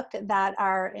took that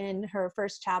are in her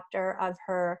first chapter of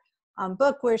her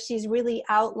book, where she's really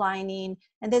outlining,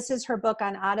 and this is her book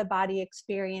on out-of-body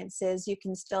experiences. You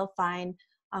can still find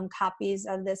copies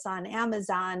of this on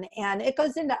Amazon, and it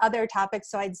goes into other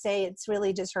topics. So I'd say it's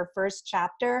really just her first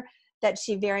chapter that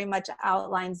she very much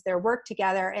outlines their work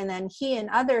together, and then he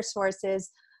and other sources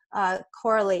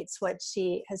correlates what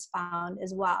she has found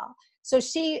as well. So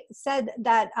she said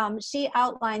that she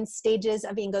outlined stages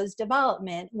of Ingo's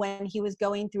development when he was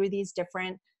going through these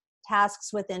different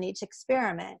tasks within each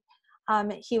experiment.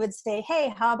 He would say,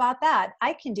 hey, how about that?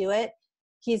 I can do it.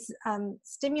 He's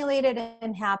stimulated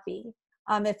and happy.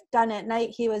 If done at night,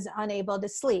 he was unable to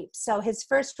sleep. So his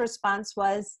first response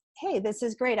was, hey, this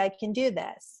is great. I can do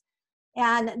this.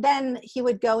 And then he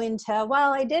would go into,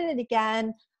 well, I did it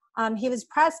again. He was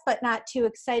pressed, but not too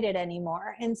excited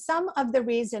anymore. And some of the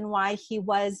reason why he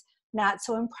was not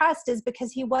so impressed is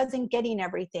because he wasn't getting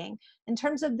everything. In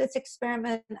terms of this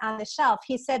experiment on the shelf,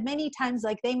 he said many times,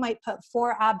 like, they might put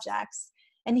 4 objects,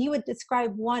 and he would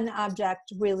describe one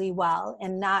object really well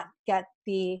and not get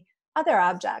the other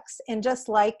objects. And just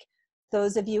like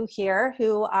those of you here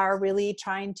who are really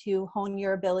trying to hone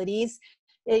your abilities,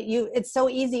 it's so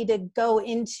easy to go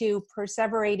into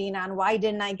perseverating on why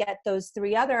didn't I get those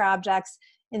 3 other objects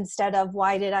instead of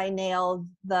why did I nail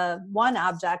the one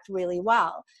object really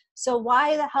well. So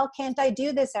why the hell can't I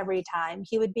do this every time?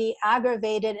 He would be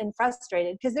aggravated and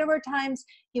frustrated because there were times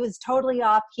he was totally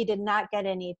off. He did not get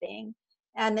anything.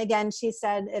 And again, she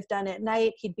said if done at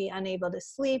night, he'd be unable to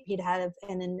sleep. He'd have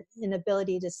an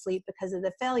inability to sleep because of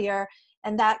the failure,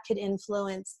 and that could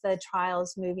influence the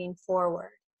trials moving forward.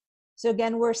 So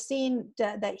again, we're seeing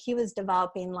that he was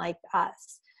developing like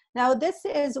us. Now, this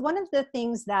is one of the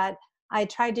things that I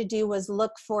tried to do was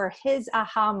look for his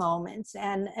aha moments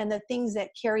and the things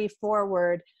that carry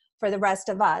forward for the rest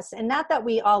of us. And not that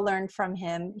we all learned from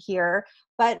him here,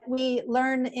 but we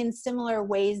learn in similar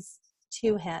ways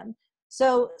to him.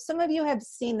 So some of you have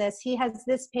seen this. He has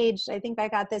this page, I think I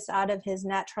got this out of his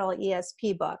Natural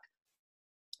ESP book,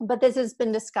 but this has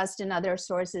been discussed in other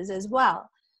sources as well.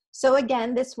 So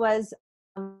again, this was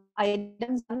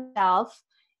items on the shelf,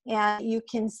 and you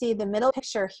can see the middle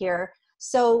picture here.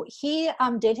 So he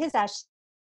did his session,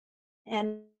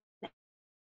 and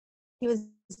he was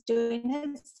doing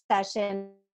his session.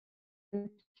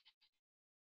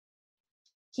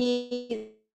 He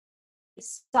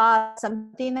saw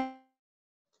something that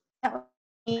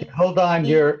Hold on,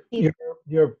 you're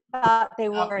thought they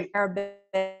were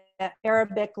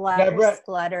Arabic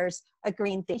letters, a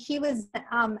green thing. He was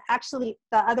actually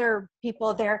the other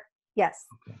people there. Yes.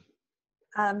 Okay.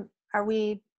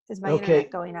 Is my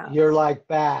internet going out? You're like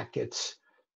back. It's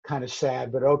kind of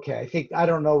sad, but okay. I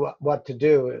don't know what to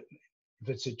do if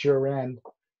it's at your end.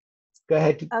 Go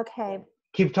ahead. Okay.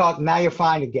 Keep talking. Now you're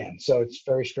fine again. So it's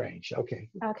very strange. Okay.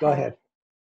 Go ahead.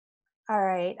 All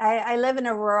right. I live in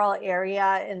a rural area,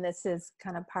 and this is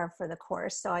kind of par for the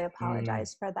course, so I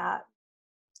apologize for that.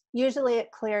 Usually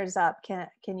it clears up. Can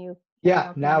you?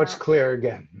 Yeah, now it's clear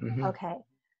again. Okay.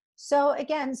 So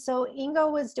again, so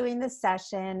Ingo was doing this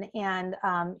session, and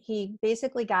he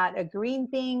basically got a green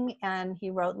thing and he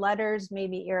wrote letters,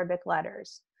 maybe Arabic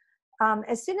letters.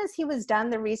 As soon as he was done,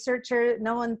 the researcher,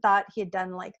 no one thought he had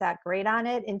done like that great on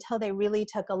it until they really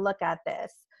took a look at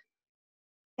this.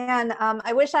 And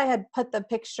I wish I had put the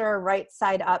picture right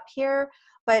side up here,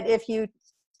 but if you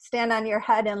stand on your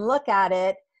head and look at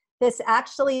it, this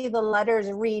actually, the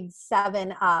letters read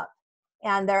 7 up,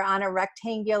 and they're on a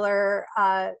rectangular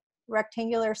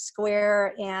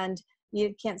square, and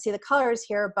you can't see the colors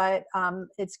here, but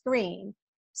it's green.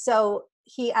 So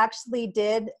he actually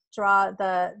did draw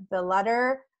the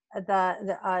letter,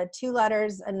 the 2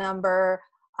 letters, a number,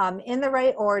 in the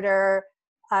right order,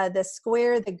 the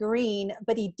square, the green,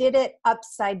 but he did it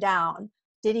upside down.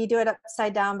 Did he do it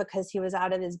upside down because he was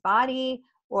out of his body,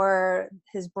 or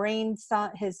his brain,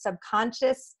 his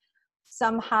subconscious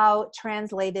somehow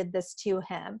translated this to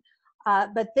him?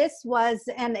 But this was,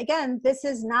 and again, this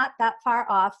is not that far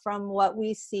off from what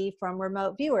we see from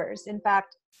remote viewers. In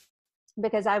fact,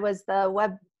 because I was the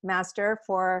webmaster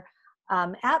for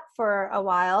app for a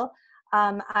while,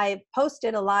 I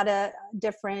posted a lot of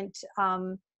different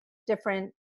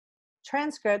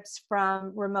transcripts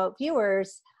from remote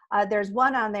viewers. There's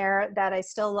one on there that I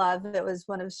still love. It was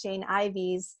one of Shane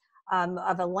Ivy's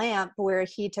of a lamp, where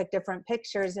he took different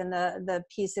pictures and the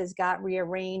pieces got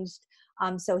rearranged.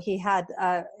 So he had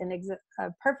a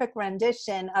perfect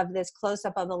rendition of this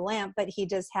close-up of a lamp, but he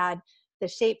just had the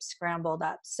shape scrambled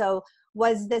up. So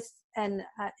was this an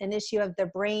issue of the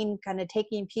brain kind of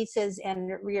taking pieces and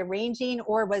rearranging,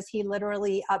 or was he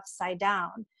literally upside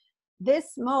down?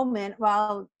 This moment,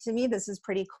 well, to me, this is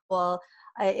pretty cool.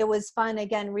 It was fun,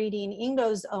 again, reading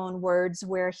Ingo's own words,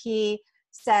 where he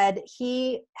said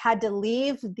he had to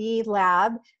leave the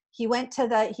lab. He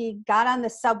got on the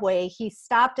subway. He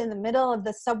stopped in the middle of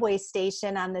the subway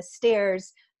station on the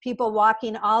stairs, people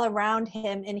walking all around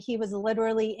him, and he was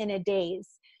literally in a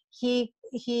daze. He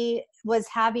was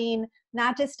having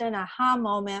not just an aha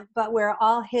moment, but where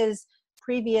all his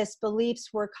previous beliefs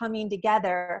were coming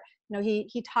together. You know,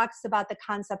 he talks about the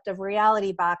concept of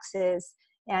reality boxes,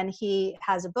 and he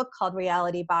has a book called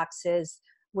Reality Boxes,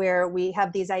 where we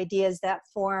have these ideas that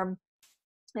form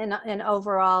an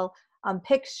overall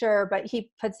picture, but he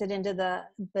puts it into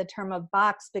the term of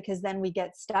box, because then we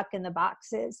get stuck in the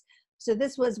boxes. So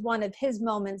this was one of his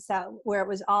moments where it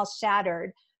was all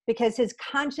shattered, because his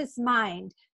conscious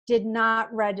mind did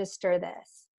not register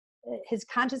this. His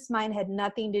conscious mind had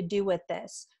nothing to do with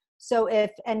this. So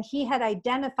and he had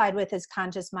identified with his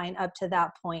conscious mind up to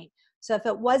that point. So if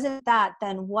it wasn't that,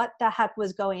 then what the heck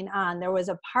was going on? There was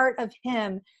a part of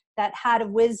him that had a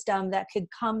wisdom that could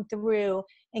come through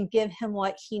and give him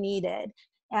what he needed.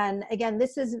 And again,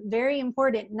 this is very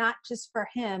important, not just for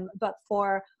him, but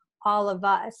for all of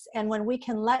us. And when we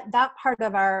can let that part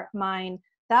of our mind,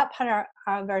 that part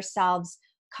of ourselves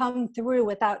come through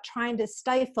without trying to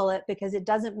stifle it because it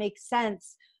doesn't make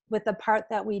sense with the part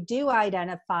that we do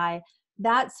identify,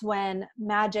 that's when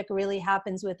magic really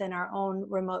happens within our own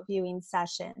remote viewing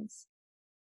sessions.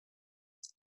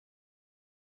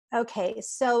 Okay,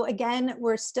 so again,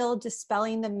 we're still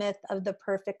dispelling the myth of the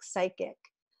perfect psychic.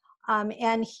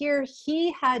 And here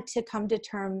he had to come to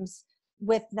terms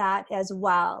with that as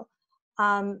well.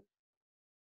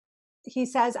 He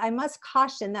says, I must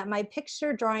caution that my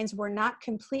picture drawings were not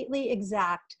completely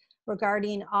exact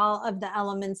regarding all of the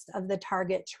elements of the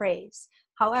target trace.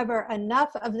 However, enough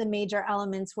of the major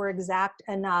elements were exact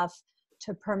enough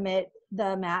to permit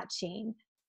the matching.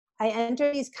 I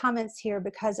enter these comments here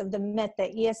because of the myth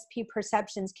that ESP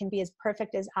perceptions can be as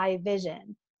perfect as eye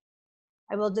vision.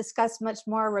 I will discuss much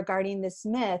more regarding this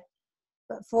myth,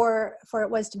 but for it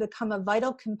was to become a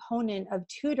vital component of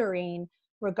tutoring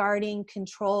regarding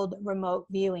controlled remote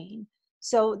viewing.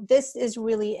 So this is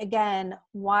really, again,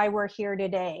 why we're here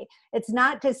today. It's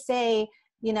not to say,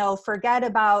 you know, forget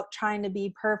about trying to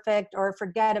be perfect or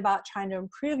forget about trying to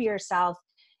improve yourself.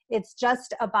 It's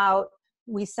just about,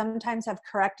 we sometimes have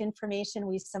correct information,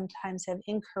 we sometimes have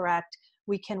incorrect.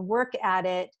 We can work at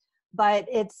it, but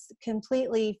it's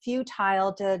completely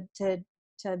futile to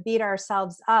beat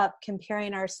ourselves up,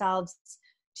 comparing ourselves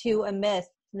to a myth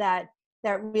that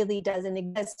really doesn't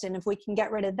exist. And if we can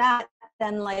get rid of that,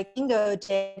 then like Ingo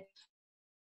did,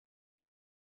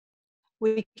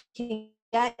 we can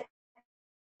get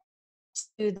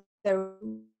to the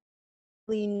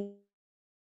really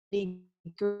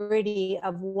nitty-gritty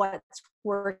of what's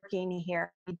working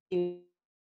here to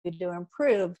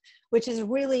improve, which is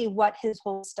really what his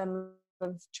whole system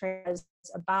of training is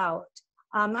about.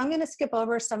 I'm going to skip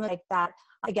over some like that,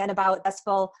 again, about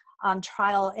successful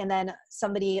trial, and then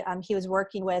somebody he was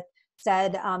working with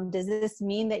said, does this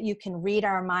mean that you can read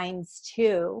our minds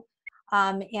too?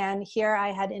 And here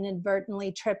I had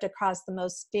inadvertently tripped across the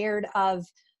most feared of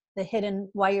the hidden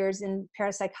wires in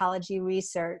parapsychology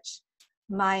research,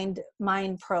 mind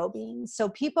probing. So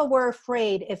people were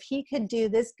afraid if he could do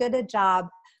this good a job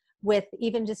with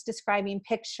even just describing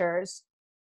pictures,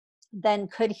 then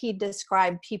could he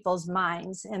describe people's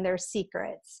minds and their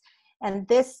secrets? And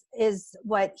this is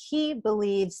what he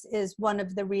believes is one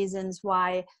of the reasons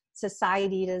why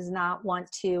society does not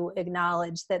want to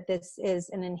acknowledge that this is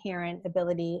an inherent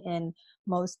ability in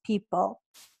most people.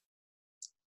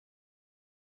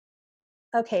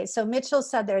 Okay, so Mitchell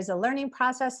said there's a learning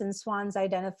process and Swann's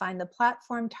identifying the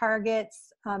platform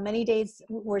targets. Many days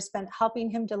were spent helping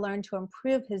him to learn to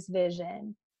improve his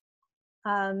vision.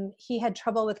 He had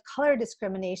trouble with color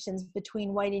discriminations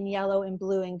between white and yellow and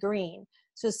blue and green.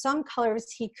 So some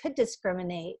colors he could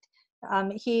discriminate.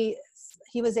 He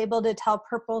was able to tell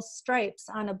purple stripes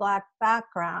on a black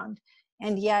background.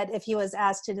 And yet if he was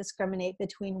asked to discriminate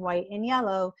between white and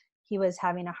yellow, he was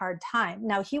having a hard time.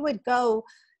 Now he would go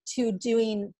to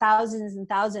doing thousands and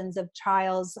thousands of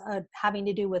trials having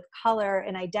to do with color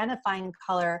and identifying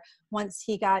color once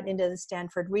he got into the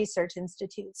Stanford Research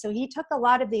Institute. So he took a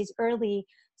lot of these early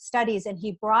studies and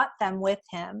he brought them with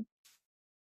him.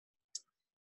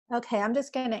 Okay, I'm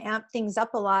just going to amp things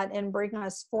up a lot and bring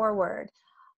us forward.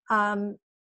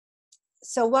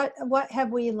 So what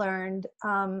have we learned?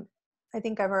 I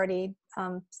think I've already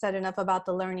said enough about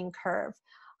the learning curve.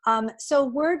 So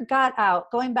word got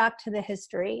out, going back to the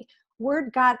history,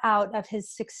 word got out of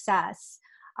his success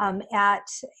at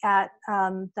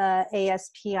the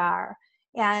ASPR.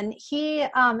 And he,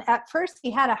 at first,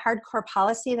 he had a hardcore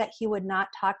policy that he would not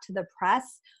talk to the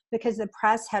press because the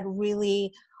press had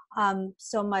really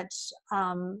so much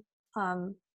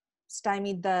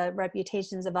stymied the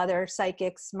reputations of other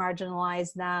psychics,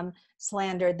 marginalized them,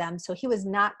 slandered them. So he was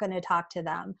not going to talk to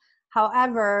them.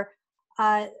 However,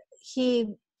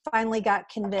 he finally got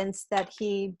convinced that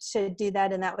he should do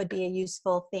that and that would be a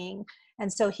useful thing.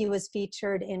 And so he was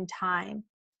featured in Time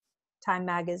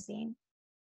magazine.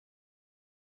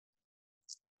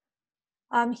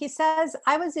 He says,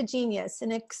 I was a genius,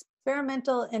 an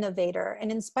experimental innovator,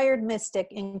 an inspired mystic,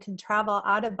 and could travel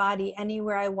out of body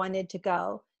anywhere I wanted to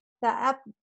go. The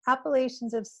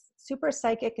appellations of super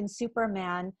psychic and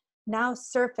superman now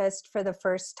surfaced for the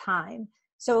first time.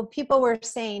 So people were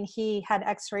saying he had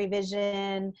X-ray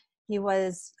vision, he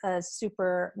was a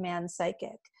Superman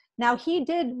psychic. Now he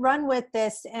did run with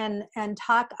this and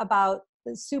talk about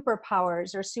the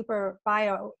superpowers or super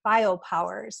bio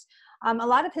powers. A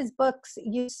lot of his books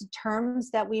use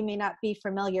terms that we may not be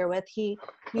familiar with. He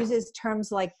uses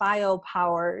terms like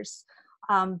biopowers,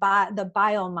 the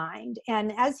bio-mind.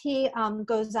 And as he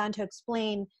goes on to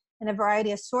explain in a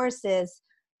variety of sources,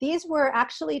 these were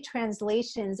actually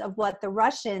translations of what the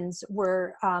Russians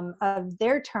were, of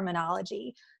their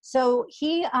terminology. So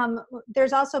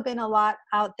there's also been a lot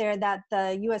out there that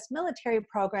the US military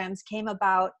programs came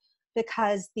about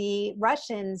because the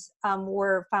Russians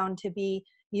were found to be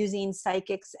using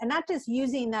psychics, and not just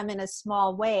using them in a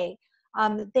small way.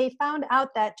 They found out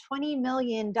that $20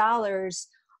 million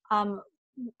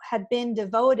had been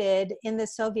devoted in the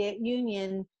Soviet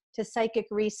Union to psychic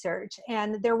research.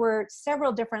 And there were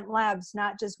several different labs,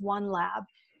 not just one lab.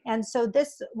 And so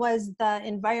this was the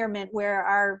environment where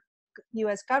our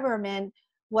US government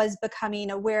was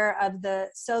becoming aware of the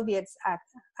Soviets'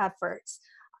 efforts.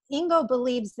 Ingo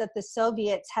believes that the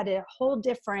Soviets had a whole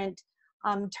different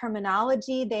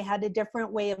terminology. They had a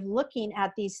different way of looking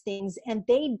at these things, and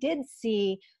they did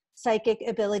see psychic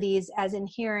abilities as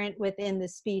inherent within the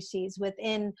species,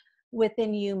 within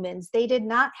humans. They did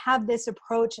not have this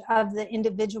approach of the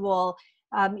individual,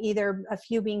 either a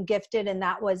few being gifted and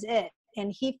that was it.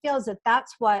 And he feels that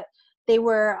that's what they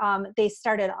were, they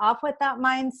started off with that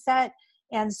mindset.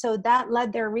 And so that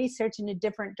led their research in a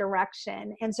different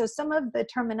direction. And so some of the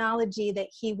terminology that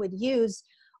he would use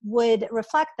would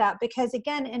reflect that, because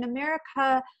again, in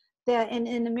America,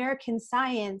 in American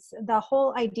science, the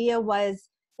whole idea was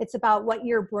it's about what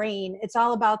your brain, it's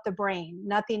all about the brain,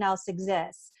 nothing else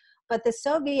exists. But the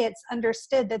Soviets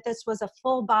understood that this was a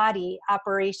full body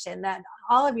operation, that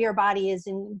all of your body is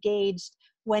engaged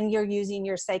when you're using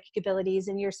your psychic abilities,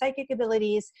 and your psychic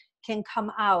abilities can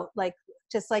come out, like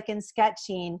just like in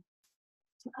sketching,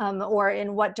 or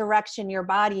in what direction your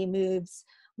body moves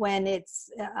when it's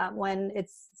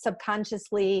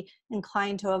subconsciously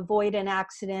inclined to avoid an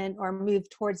accident or move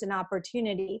towards an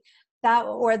opportunity,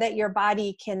 or that your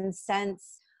body can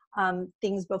sense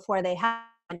things before they happen.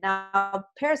 Now,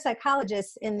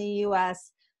 parapsychologists in the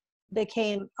US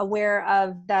became aware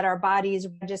of that our bodies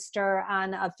register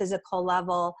on a physical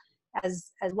level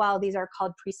as well. These are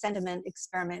called presentiment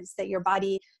experiments, that your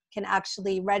body can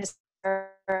actually register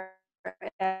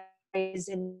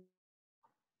in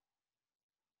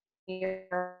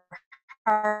your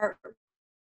heart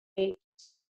rate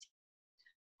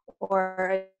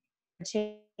or a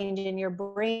change in your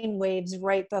brain waves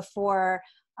right before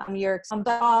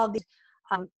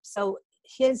so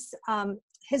his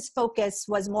focus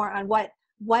was more on what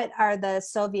are the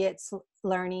Soviets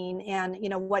learning, and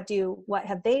what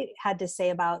have they had to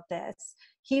say about this.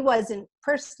 He wasn't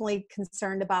personally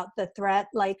concerned about the threat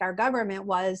like our government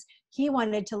was. He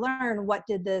wanted to learn what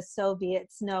did the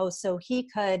Soviets know so he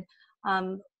could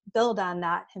build on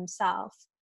that himself.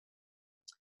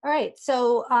 All right,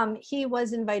 so he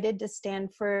was invited to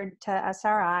Stanford to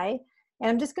SRI, and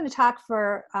I'm just going to talk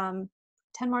for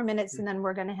 10 more minutes, and then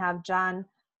we're going to have John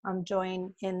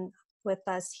join in with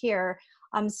us here.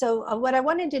 So what I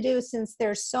wanted to do, since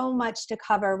there's so much to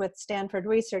cover with Stanford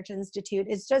Research Institute,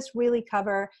 is just really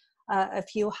cover a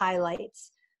few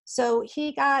highlights. So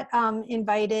he got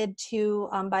invited to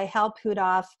by Hal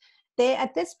Puthoff.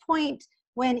 At this point,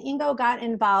 when Ingo got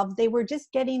involved, they were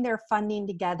just getting their funding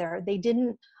together. They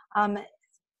didn't,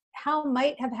 Hal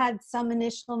might have had some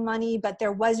initial money, but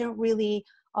there wasn't really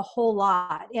a whole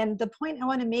lot. And the point I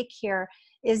want to make here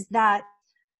is that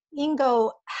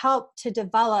Ingo helped to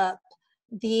develop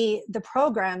the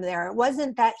program there. It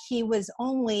wasn't that he was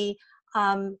only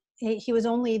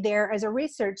there as a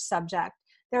research subject.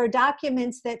 There are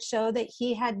documents that show that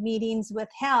he had meetings with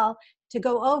Hal to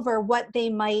go over what they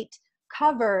might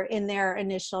cover in their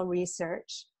initial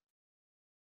research.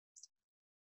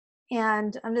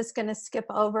 And I'm just going to skip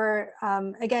over.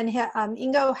 Again,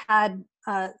 Ingo had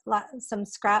some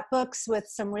scrapbooks with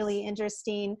some really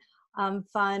interesting,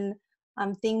 fun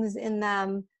things in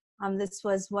them. This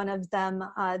was one of them.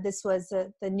 This was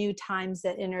the New Times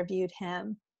that interviewed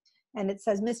him. And it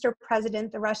says, "Mr.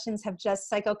 President, the Russians have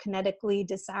just psychokinetically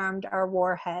disarmed our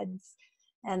warheads."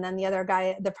 And then the other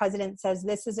guy, the president, says,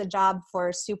 "This is a job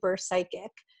for super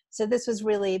psychic." So this was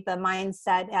really the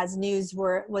mindset as news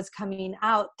was coming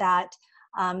out that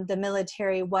the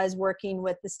military was working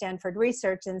with the Stanford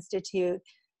Research Institute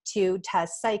to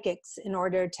test psychics in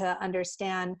order to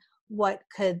understand what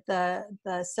could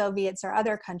the Soviets or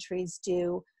other countries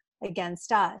do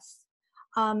against us.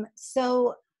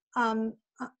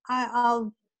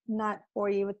 I'll not bore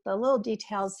you with the little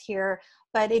details here,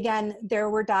 but again, there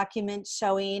were documents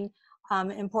showing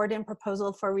important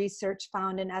proposal for research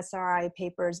found in SRI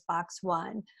papers, box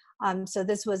 1. So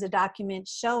this was a document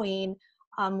showing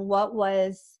what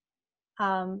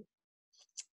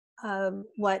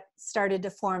started to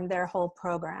form their whole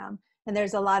program. And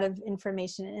there's a lot of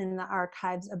information in the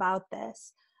archives about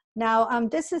this. Now,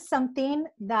 this is something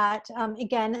that,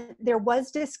 again, there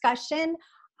was discussion.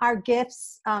 Are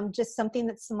gifts just something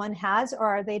that someone has, or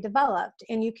are they developed?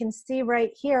 And you can see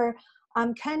right here,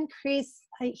 Ken Kreese,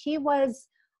 he was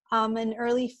an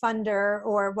early funder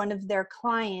or one of their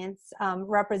clients,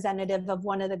 representative of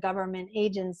one of the government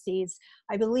agencies.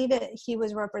 I believe he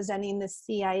was representing the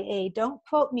CIA. Don't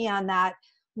quote me on that.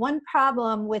 One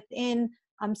problem within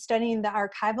studying the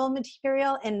archival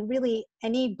material and really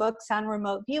any books on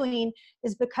remote viewing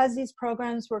is because these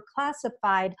programs were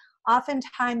classified,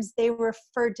 oftentimes they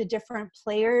referred to different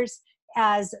players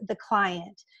as the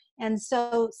client. And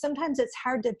so sometimes it's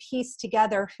hard to piece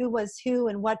together who was who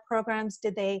and what programs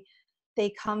did they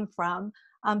come from.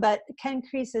 But Ken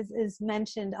Kreese is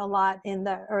mentioned a lot in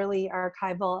the early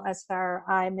archival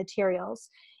SRI materials.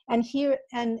 And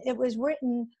it was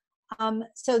written,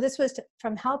 so this was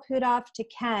from Hal Puthoff to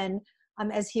Ken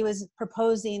as he was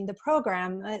proposing the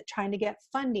program, trying to get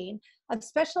funding. Of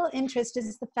special interest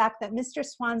is the fact that Mr.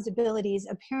 Swann's abilities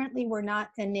apparently were not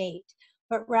innate,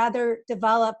 but rather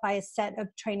developed by a set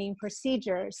of training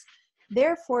procedures.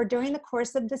 Therefore, during the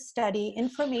course of the study,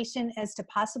 information as to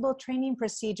possible training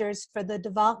procedures for the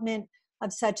development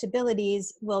of such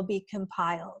abilities will be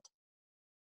compiled.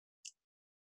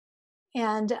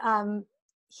 And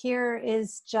here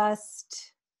is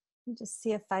just, let me just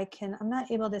see if I can, I'm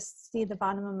not able to see the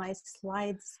bottom of my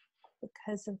slides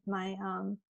because of my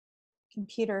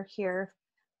computer here,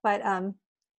 but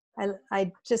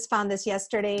I just found this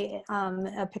yesterday,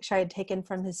 a picture I had taken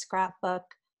from his scrapbook.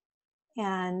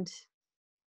 And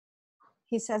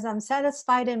he says, "I'm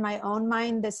satisfied in my own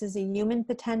mind this is a human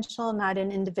potential, not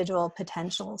an individual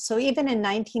potential." So even in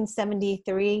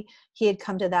 1973, he had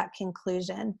come to that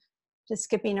conclusion. Just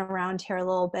skipping around here a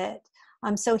little bit.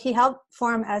 So he helped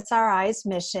form SRI's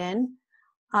mission.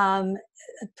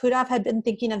 Pudov had been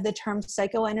thinking of the term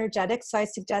psychoenergetics, so I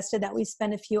suggested that we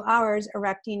spend a few hours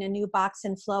erecting a new box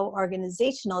and flow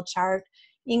organizational chart.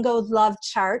 Ingo loved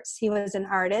charts. He was an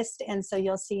artist, and so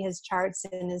you'll see his charts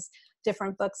in his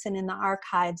different books and in the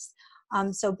archives.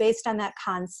 So based on that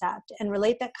concept, and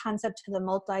relate that concept to the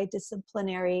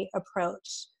multidisciplinary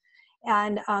approach.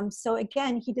 And so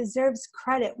again, he deserves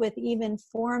credit with even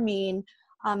forming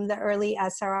the early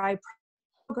SRI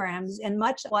programs and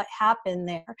much of what happened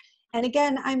there. And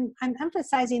again, I'm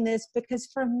emphasizing this because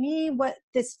for me, what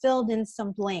this filled in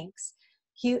some blanks.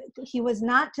 He was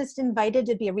not just invited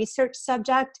to be a research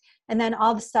subject, and then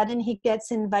all of a sudden he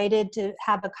gets invited to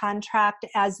have a contract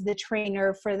as the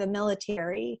trainer for the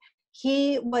military.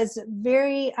 He was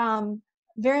very,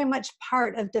 very much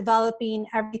part of developing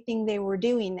everything they were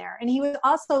doing there. And he was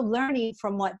also learning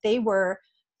from what they were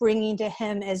bringing to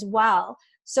him as well.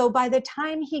 So by the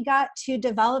time he got to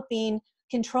developing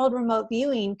controlled remote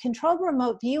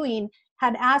viewing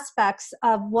had aspects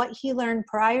of what he learned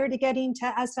prior to getting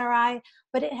to SRI,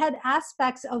 but it had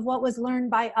aspects of what was learned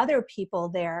by other people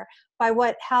there, by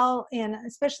what Hal and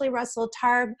especially Russell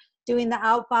Targ doing the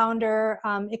outbounder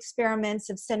experiments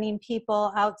of sending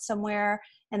people out somewhere,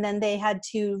 and then they had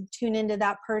to tune into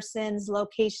that person's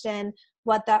location,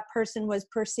 what that person was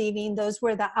perceiving. Those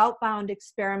were the outbound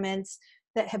experiments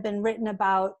that have been written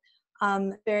about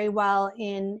very well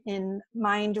in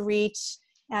Mind Reach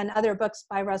and other books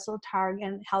by Russell Targ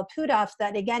and Hal Pudov,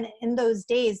 that again, in those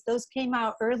days, those came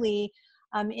out early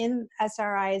in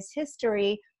SRI's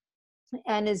history,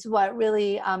 and is what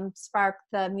really sparked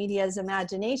the media's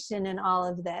imagination in all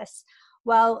of this.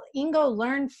 Well, Ingo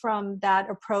learned from that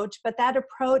approach, but that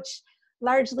approach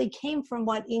largely came from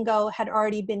what Ingo had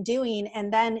already been doing,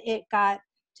 and then it got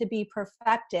to be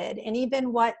perfected. And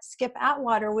even what Skip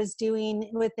Atwater was doing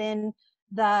within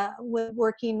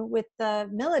working with the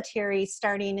military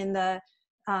starting in the,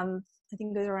 I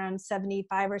think it was around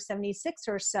 75 or 76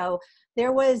 or so,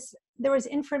 there was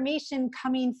information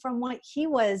coming from what he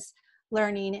was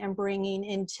learning and bringing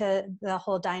into the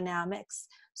whole dynamics.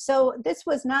 So this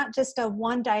was not just a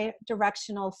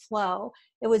one-directional flow.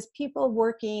 It was people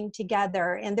working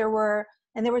together, and there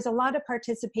was a lot of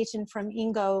participation from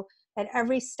Ingo at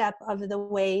every step of the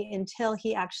way until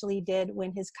he actually did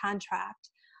win his contract.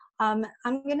 I'm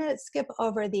going to skip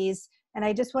over these, and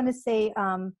I just want to say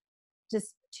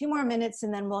just 2 more minutes,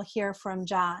 and then we'll hear from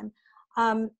John.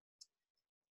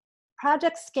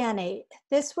 Project Scanate.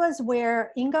 This was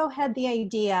where Ingo had the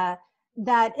idea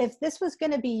that if this was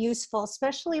going to be useful,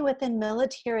 especially within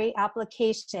military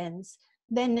applications,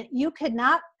 then you could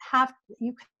not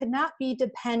be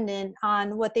dependent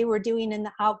on what they were doing in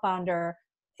the outbounder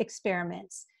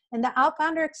experiments. In the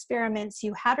outbounder experiments,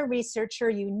 you had a researcher,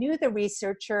 you knew the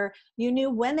researcher, you knew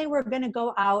when they were going to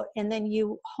go out, and then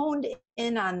you honed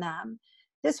in on them.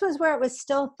 This was where it was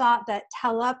still thought that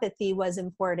telepathy was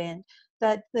important,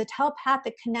 that the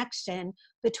telepathic connection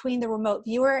between the remote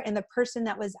viewer and the person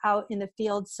that was out in the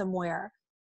field somewhere.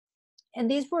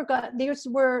 And these were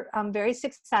very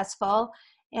successful.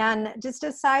 And just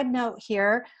a side note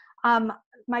here,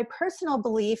 my personal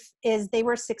belief is they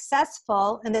were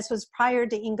successful, and this was prior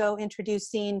to Ingo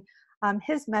introducing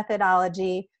his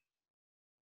methodology,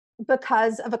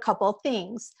 because of a couple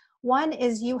things. One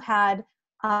is you had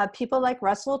people like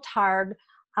Russell Targ,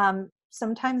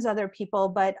 sometimes other people,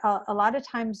 but a lot of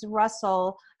times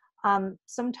Russell,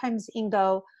 sometimes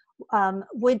Ingo,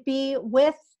 would be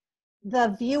with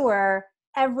the viewer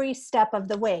every step of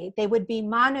the way. They would be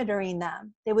monitoring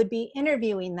them. They would be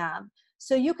interviewing them.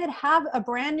 So you could have a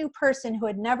brand new person who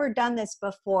had never done this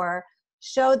before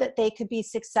show that they could be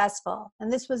successful.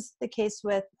 And this was the case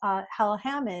with Helle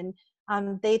Hammond.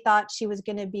 They thought she was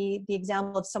going to be the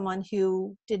example of someone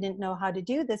who didn't know how to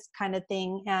do this kind of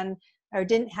thing or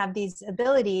didn't have these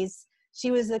abilities.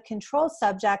 She was a control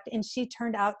subject, and she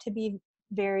turned out to be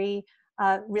very,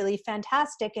 really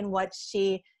fantastic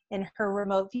in her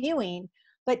remote viewing.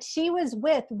 But she was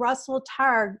with Russell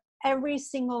Targ every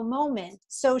single moment.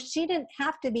 So she didn't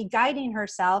have to be guiding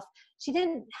herself. She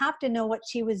didn't have to know what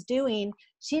she was doing.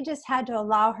 She just had to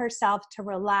allow herself to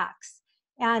relax.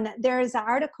 And there is an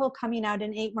article coming out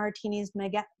in 8 Martinis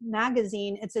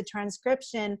magazine. It's a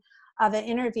transcription of an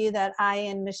interview that I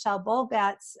and Michelle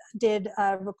Bolgatz did,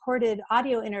 a recorded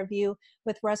audio interview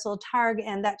with Russell Targ,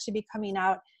 and that should be coming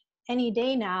out any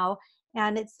day now.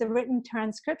 And it's the written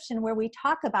transcription where we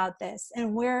talk about this,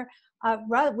 and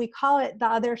we call it the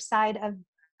other side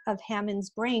of Hammond's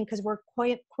brain, because we're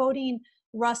quoting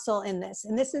Russell in this.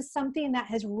 And this is something that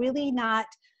has really not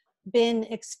been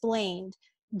explained,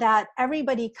 that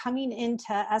everybody coming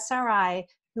into SRI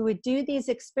who would do these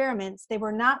experiments, they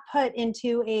were not put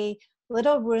into a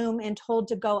little room and told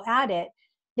to go at it.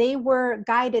 They were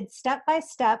guided step by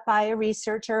step by a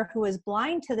researcher who was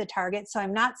blind to the target. So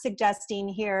I'm not suggesting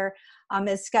here,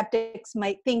 as skeptics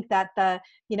might think, that that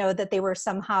they were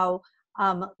somehow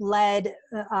led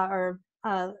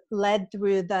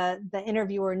through the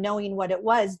interviewer knowing what it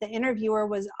was. The interviewer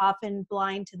was often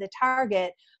blind to the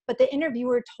target, but the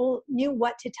interviewer knew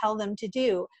what to tell them to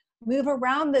do. Move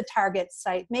around the target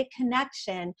site, make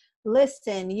connection,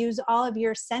 listen, use all of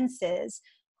your senses.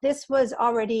 This was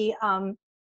already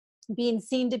being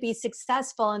seen to be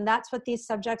successful, and that's what these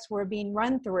subjects were being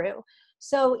run through.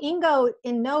 So Ingo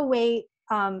in no way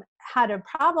had a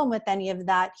problem with any of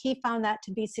that. He found that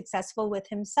to be successful with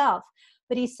himself.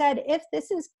 But he said, if this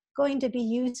is going to be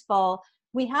useful,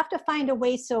 we have to find a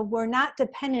way so we're not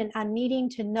dependent on needing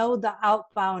to know the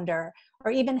outbounder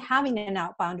or even having an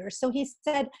outbounder. So he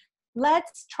said,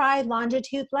 let's try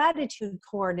longitude, latitude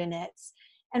coordinates.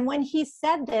 And when he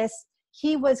said this,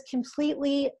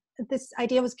 this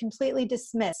idea was completely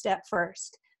dismissed at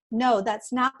first. No,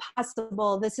 that's not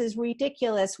possible. This is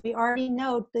ridiculous. We already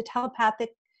know the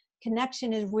telepathic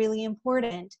connection is really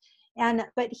important.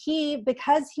 But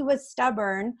because he was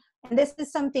stubborn, and this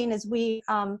is something as we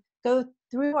go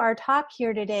through our talk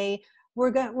here today,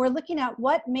 we're looking at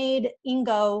what made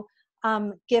Ingo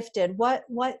gifted. What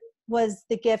was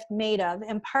the gift made of?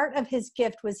 And part of his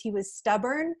gift was he was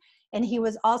stubborn, and he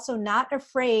was also not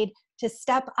afraid to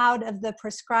step out of the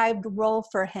prescribed role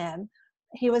for him.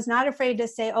 He was not afraid to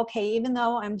say, okay, even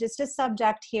though I'm just a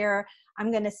subject here,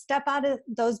 I'm going to step out of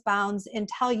those bounds and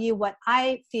tell you what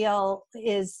I feel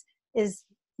is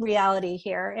reality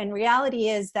here. And reality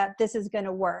is that this is going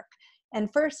to work.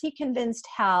 And first he convinced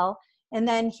Hal, and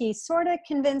then he sort of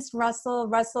convinced Russell.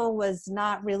 Russell was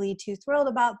not really too thrilled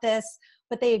about this,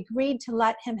 but they agreed to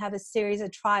let him have a series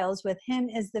of trials with him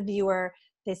as the viewer.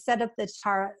 They set up the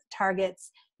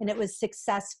targets, and it was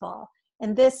successful.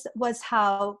 And this was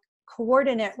how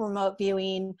coordinate remote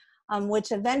viewing,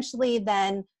 which eventually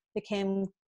then became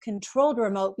controlled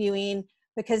remote viewing,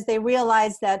 because they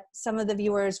realized that some of the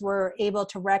viewers were able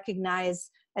to recognize,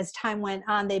 as time went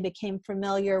on, they became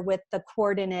familiar with the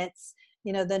coordinates,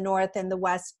 the north and the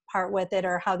west part with it,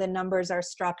 or how the numbers are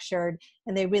structured,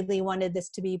 and they really wanted this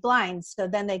to be blind. So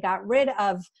then they got rid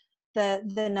of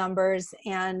the numbers,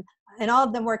 and all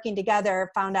of them working together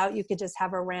found out you could just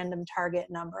have a random target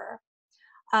number.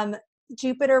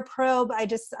 Jupiter probe, I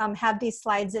just have these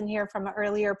slides in here from an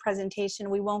earlier presentation.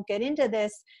 We won't get into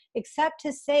this except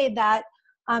to say that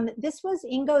this was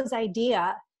Ingo's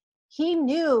idea. He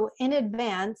knew in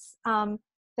advance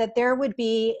that there would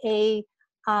be a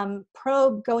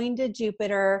probe going to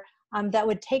Jupiter that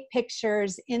would take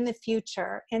pictures in the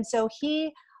future. And so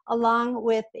he, along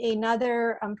with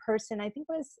another person, I think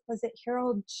was it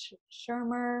Harold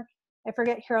Shermer? I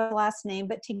forget Harold's last name,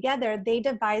 but together they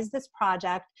devised this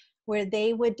project where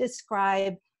they would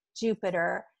describe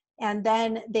Jupiter. And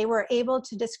then they were able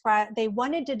to they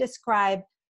wanted to describe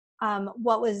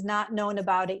what was not known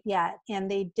about it yet. And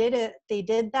they did it. They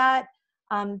did that.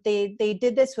 They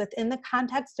did this within the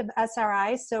context of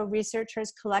SRI. So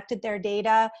researchers collected their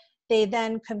data. They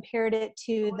then compared it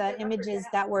to the images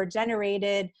that were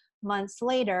generated months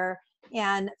later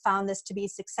and found this to be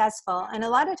successful. And a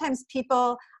lot of times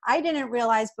I didn't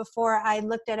realize before I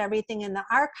looked at everything in the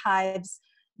archives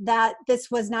that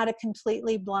this was not a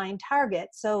completely blind target.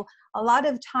 So a lot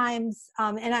of times,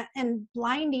 and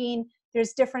blinding,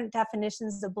 there's different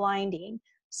definitions of blinding.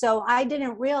 So I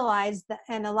didn't realize that,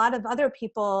 and a lot of other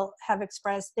people have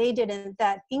expressed they didn't,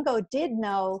 that Ingo did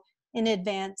know in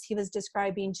advance he was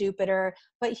describing Jupiter,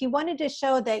 but he wanted to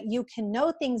show that you can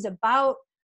know things about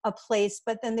a place,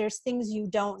 but then there's things you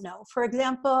don't know. For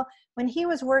example, when he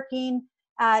was working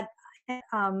at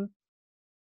the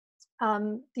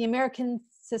American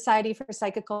Society for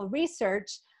Psychical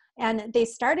Research, and they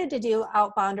started to do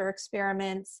outbounder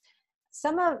experiments,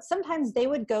 sometimes they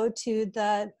would go to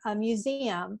the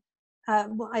museum.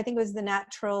 I think it was the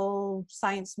Natural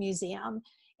Science Museum.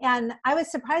 And I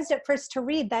was surprised at first to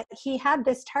read that he had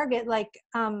this target like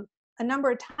a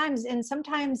number of times, and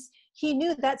sometimes he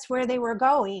knew that's where they were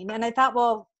going. And I thought,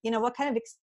 well, what kind of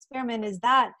experiment is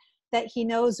that he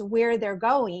knows where they're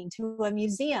going to a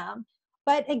museum?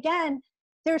 But again,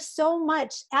 there's so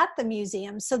much at the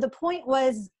museum. So the point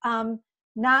was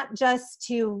not just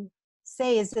to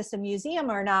say, is this a museum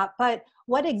or not, but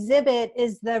what exhibit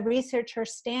is the researcher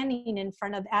standing in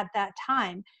front of at that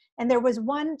time? And there was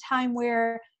one time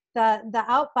where the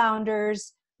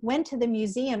outbounders went to the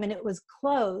museum and it was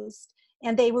closed,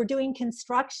 and they were doing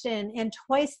construction, and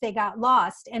twice they got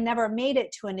lost and never made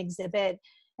it to an exhibit.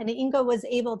 And Ingo was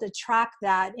able to track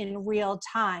that in real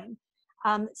time.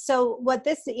 So what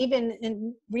this, even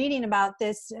in reading about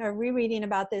this or rereading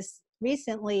about this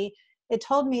recently, it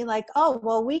told me like, oh,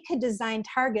 well, we could design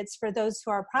targets for those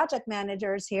who are project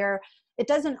managers here. It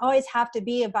doesn't always have to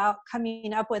be about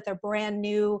coming up with a brand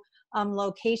new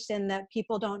location that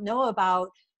people don't know about.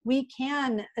 We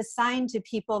can assign to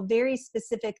people very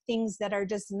specific things that are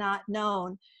just not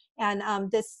known.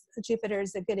 And this Jupiter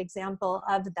is a good example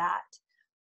of that.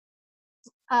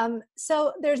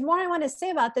 So there's more I want to say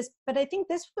about this, but I think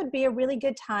this would be a really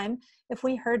good time if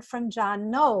we heard from John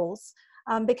Knowles,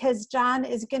 because John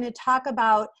is going to talk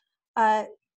about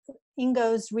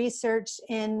Ingo's research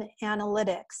in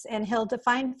analytics, and he'll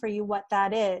define for you what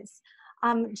that is.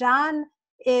 John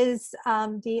is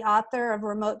the author of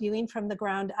Remote Viewing from the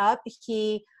Ground Up.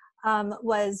 He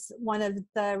was one of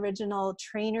the original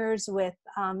trainers with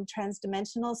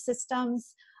transdimensional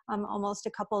systems almost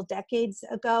a couple decades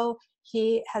ago.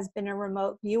 He has been a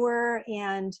remote viewer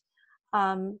and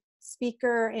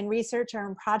speaker and researcher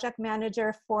and project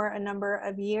manager for a number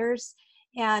of years.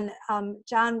 And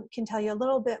John can tell you a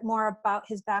little bit more about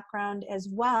his background as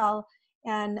well.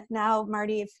 And now,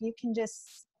 Marty, if you can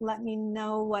just let me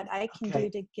know what I can do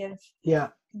to give. Yeah,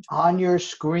 control. On your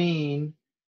screen,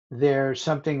 there's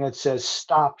something that says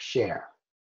stop share.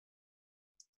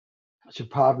 It should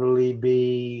probably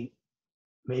be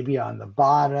maybe on the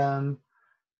bottom,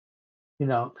 you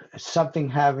know, something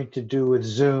having to do with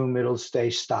Zoom, it'll stay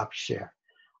stop share.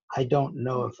 I don't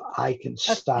know if I can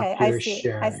stop your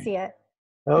sharing. I see it.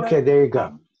 Okay, there you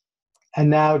go. And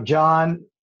now, John,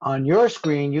 on your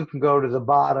screen, you can go to the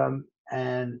bottom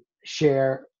and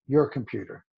share your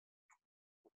computer.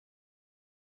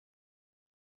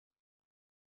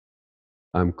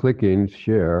 I'm clicking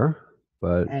share,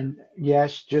 but... And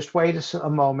yes, just wait a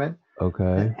moment.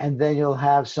 Okay. And then you'll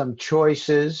have some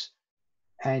choices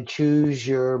and choose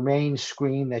your main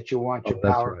screen that you want your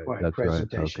PowerPoint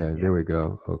presentation. Okay, there we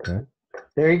go. Okay.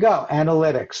 There you go.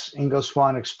 Analytics, Ingo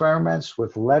Swann experiments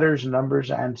with letters,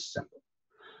 numbers, and symbols.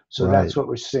 So that's what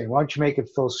we're seeing. Why don't you make it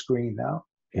full screen now?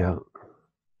 Yeah.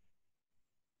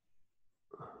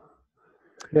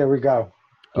 There we go.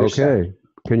 Okay.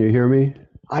 Can you hear me?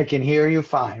 I can hear you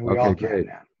fine. We all can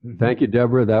now. Thank you,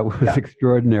 Deborah. That was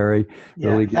extraordinary.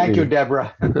 Really thank you,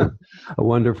 Deborah. A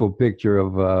wonderful picture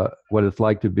of what it's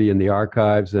like to be in the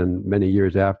archives and many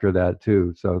years after that,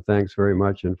 too. So thanks very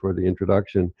much and for the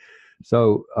introduction.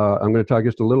 So I'm going to talk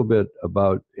just a little bit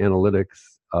about analytics,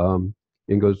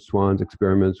 Ingo Swann's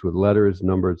experiments with letters,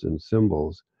 numbers, and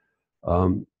symbols.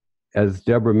 As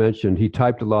Deborah mentioned, he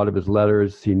typed a lot of his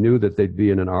letters. He knew that they'd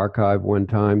be in an archive one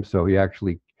time, so he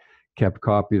actually kept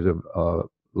copies of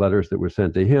letters that were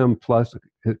sent to him, plus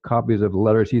copies of the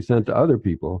letters he sent to other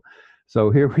people.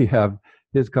 So here we have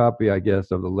his copy, I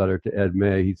guess, of the letter to Ed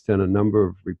May. He sent a number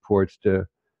of reports to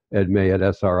Ed May at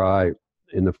SRI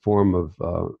in the form of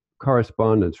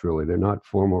correspondence, really. They're not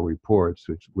formal reports,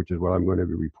 which is what I'm going to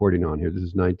be reporting on here. This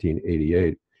is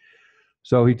 1988.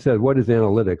 So he said, what is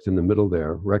analytics in the middle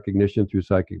there? Recognition through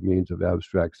psychic means of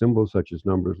abstract symbols such as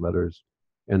numbers, letters,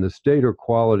 and the state or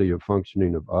quality of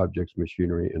functioning of objects,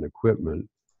 machinery, and equipment.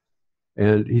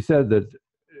 And he said that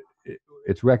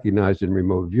it's recognized in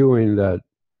remote viewing that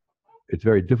it's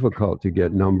very difficult to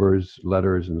get numbers,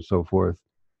 letters, and so forth.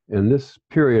 And this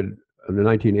period of the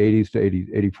 1980s to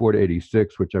 84 to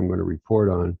 86, which I'm going to report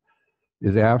on,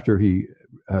 is after he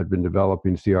had been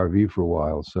developing CRV for a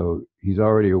while. So he's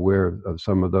already aware of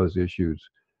some of those issues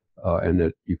and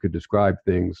that you could describe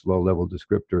things, low-level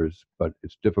descriptors, but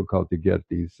it's difficult to get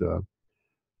these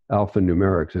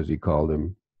alphanumerics, as he called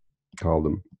them.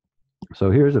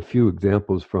 So here's a few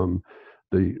examples from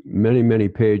the many, many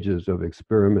pages of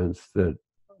experiments that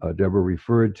Deborah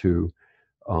referred to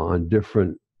on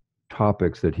different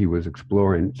topics that he was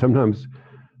exploring, sometimes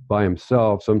by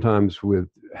himself, sometimes with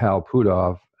Hal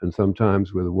Puthoff, and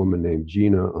sometimes with a woman named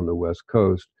Gina on the West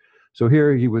Coast. So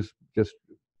here he was just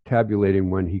tabulating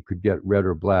when he could get red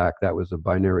or black. That was a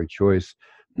binary choice.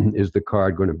 Is the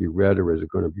card going to be red or is it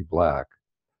going to be black?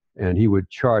 And he would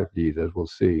chart these, as we'll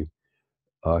see.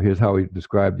 Here's how he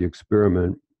described the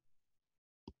experiment.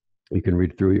 You can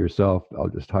read through it yourself. I'll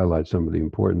just highlight some of the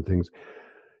important things.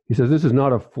 He says, this is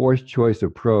not a forced choice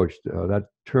approach. That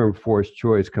term forced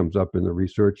choice comes up in the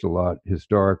research a lot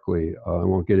historically. I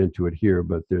won't get into it here,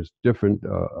 but there's different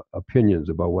opinions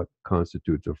about what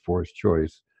constitutes a forced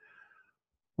choice.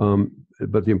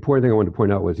 But the important thing I wanted to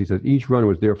point out was, he says, each run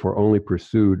was therefore only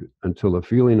pursued until a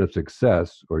feeling of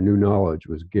success or new knowledge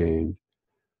was gained.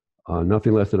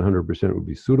 Nothing less than 100% would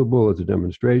be suitable as a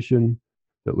demonstration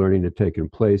that learning had taken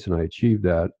place, and I achieved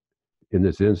that in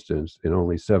this instance in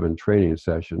only 7 training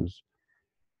sessions.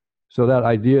 So that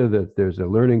idea that there's a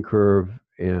learning curve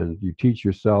and you teach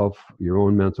yourself your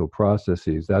own mental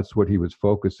processes. That's what he was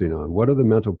focusing on. What are the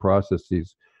mental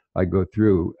processes I go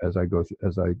through as I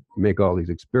make all these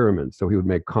experiments? So he would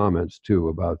make comments too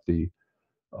about the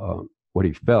what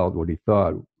he felt, what he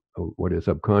thought, what his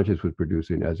subconscious was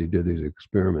producing as he did these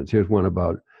experiments. Here's one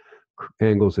about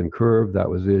angles and curve. That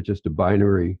was it, just a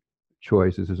binary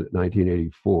choice. This is at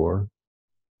 1984.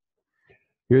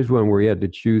 Here's one where he had to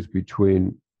choose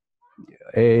between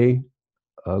A,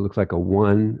 looks like a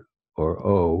 1, or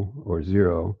O, or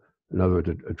 0. In other words,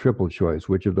 a triple choice.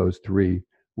 Which of those three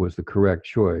was the correct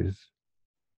choice?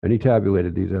 And he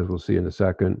tabulated these, as we'll see in a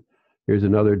second. Here's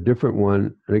another different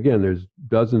one. And again, there's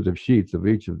dozens of sheets of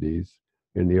each of these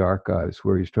in the archives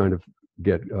where he's trying to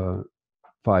get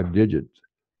 5 digits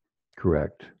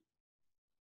correct.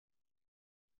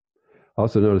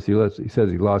 Also notice he says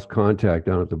he lost contact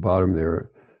down at the bottom there.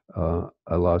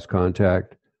 I lost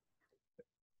contact.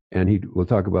 And we'll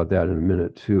talk about that in a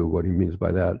minute too, what he means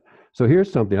by that. So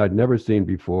here's something I'd never seen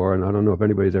before, and I don't know if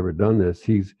anybody's ever done this.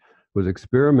 He was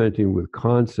experimenting with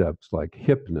concepts like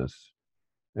hipness.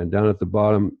 And down at the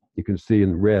bottom, you can see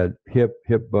in red, hip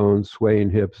bones, swaying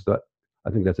hips. I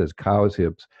think that says cow's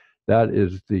hips. That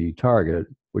is the target,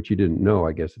 which he didn't know,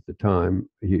 I guess, at the time.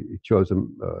 He chose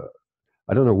them.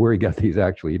 I don't know where he got these,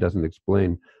 actually. He doesn't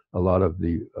explain a lot of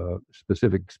the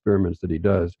specific experiments that he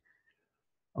does.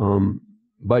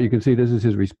 But you can see this is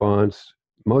his response.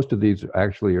 Most of these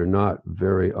actually are not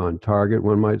very on target,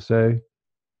 one might say.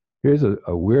 Here's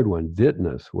a weird one,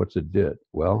 ditness. What's a dit?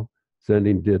 Well,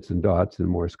 sending dits and dots in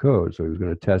Morse code. So he was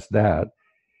going to test that.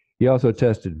 He also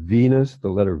tested Venus, the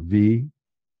letter V,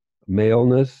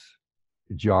 maleness,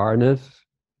 jarness,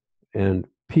 and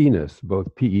penis,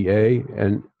 both P-E-A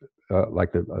and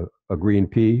like a green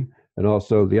pea, and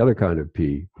also the other kind of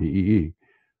P, P-E-E.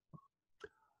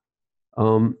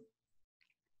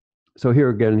 So here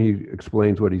again, he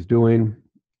explains what he's doing.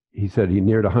 He said he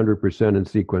neared 100% in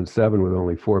sequence 7 with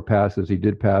only 4 passes. He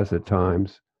did pass at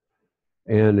times.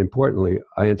 And importantly,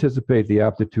 I anticipate the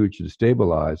aptitude should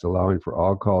stabilize, allowing for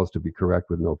all calls to be correct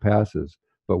with no passes.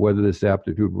 But whether this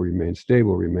aptitude will remain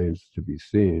stable remains to be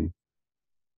seen.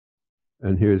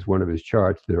 And here's one of his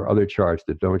charts. There are other charts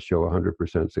that don't show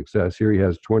 100% success. Here he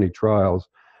has 20 trials.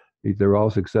 They're all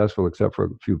successful except for a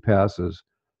few passes.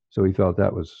 So he felt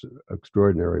that was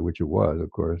extraordinary, which it was, of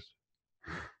course.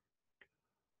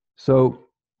 So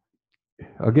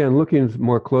again, looking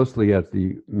more closely at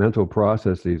the mental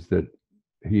processes that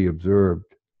he observed,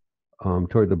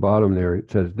 toward the bottom there,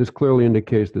 it says, this clearly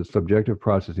indicates that subjective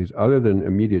processes other than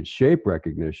immediate shape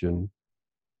recognition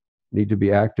need to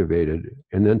be activated,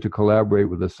 and then to collaborate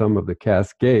with the sum of the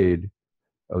cascade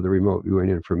of the remote viewing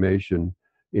information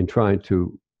in trying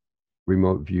to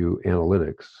remote view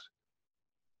analytics.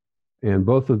 And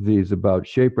both of these about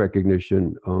shape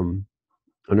recognition, an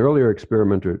earlier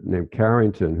experimenter named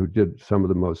Carrington, who did some of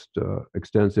the most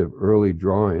extensive early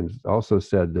drawings, also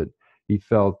said that he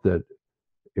felt that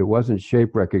it wasn't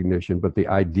shape recognition, but the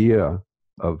idea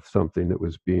of something that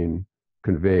was being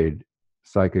conveyed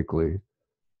psychically.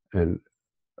 And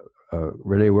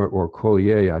Rene or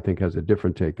Collier, I think, has a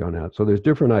different take on that. So there's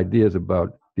different ideas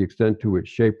about the extent to which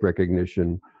shape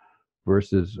recognition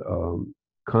versus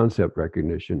concept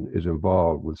recognition is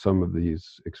involved with some of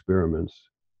these experiments.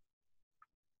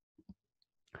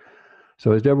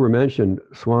 So as Debra mentioned,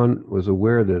 Swann was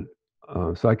aware that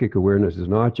psychic awareness is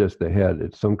not just the head,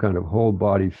 it's some kind of whole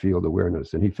body field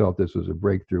awareness. And he felt this was a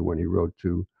breakthrough when he wrote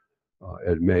to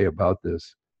Ed May about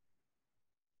this.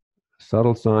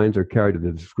 Subtle signs are carried to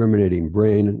the discriminating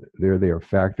brain. There they are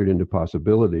factored into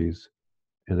possibilities,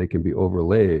 and they can be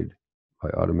overlaid by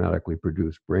automatically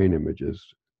produced brain images.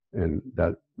 And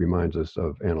that reminds us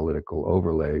of analytical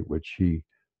overlay, which he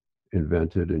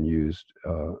invented and used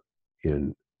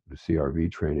in the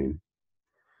CRV training.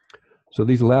 So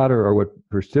these latter are what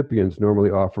percipients normally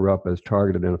offer up as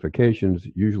target identifications,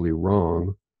 usually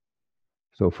wrong.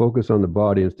 So focus on the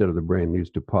body instead of the brain leads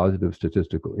to positive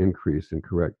statistical increase in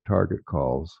correct target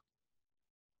calls.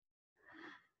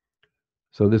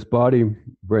 So this body,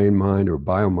 brain, mind, or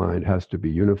biomind has to be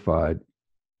unified.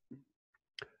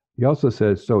 He also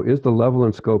says, so is the level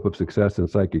and scope of success in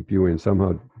psychic viewing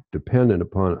somehow dependent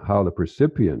upon how the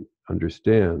percipient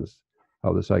understands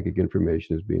how the psychic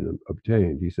information is being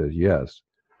obtained? He says, yes.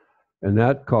 And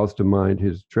that calls to mind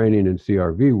his training in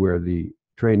CRV, where the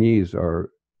trainees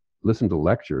listen to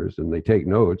lectures and they take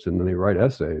notes and then they write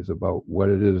essays about what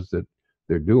it is that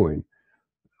they're doing,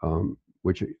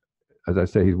 which, as I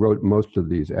say, he wrote most of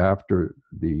these after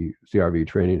the CRV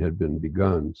training had been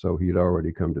begun, so he had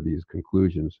already come to these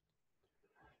conclusions.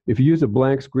 If you use a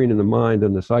blank screen in the mind,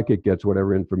 then the psychic gets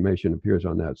whatever information appears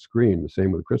on that screen, the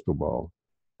same with a crystal ball.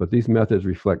 But these methods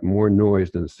reflect more noise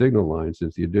than signal lines,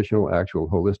 since the additional actual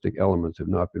holistic elements have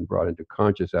not been brought into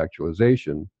conscious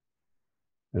actualization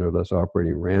and are thus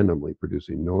operating randomly,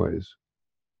 producing noise.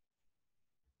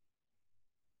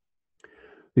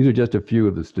 These are just a few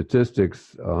of the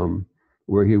statistics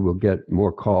where he will get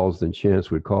more calls than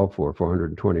chance would call for,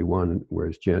 421,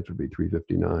 whereas chance would be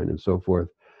 359, and so forth.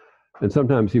 And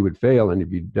sometimes he would fail and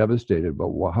he'd be devastated, but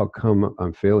well, how come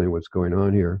I'm failing? What's going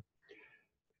on here?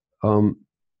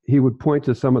 He would point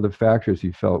to some of the factors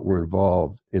he felt were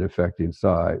involved in affecting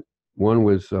psi. One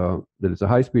was that it's a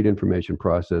high-speed information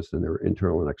process, and there are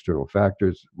internal and external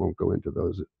factors. Won't go into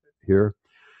those here.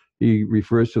 He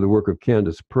refers to the work of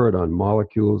Candace Pert on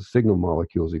molecules, signal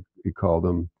molecules, he called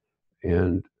them,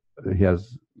 and he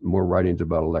has more writings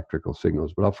about electrical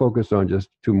signals, but I'll focus on just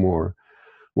two more.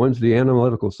 One's the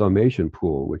analytical summation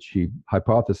pool, which he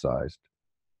hypothesized.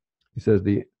 He says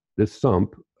this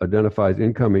sump identifies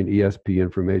incoming ESP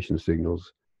information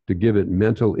signals to give it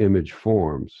mental image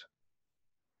forms.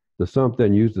 The sump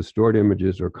then uses the stored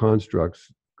images or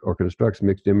constructs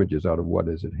mixed images out of what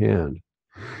is at hand.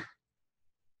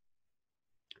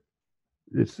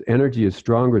 Its energy is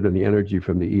stronger than the energy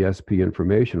from the ESP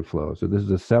information flow. So this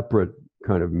is a separate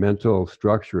kind of mental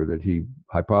structure that he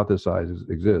hypothesizes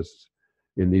exists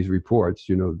in these reports.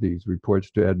 You know, these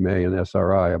reports to Ed May and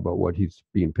SRI about what he's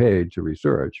being paid to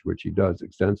research, which he does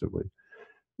extensively.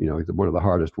 You know, he's one of the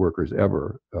hardest workers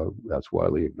ever. That's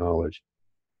widely acknowledged.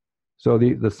 So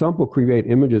the sump will create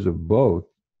images of both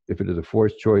if it is a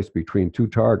forced choice between two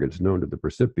targets known to the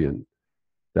percipient.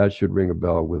 That should ring a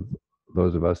bell with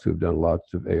those of us who've done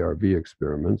lots of ARV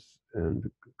experiments and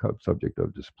subject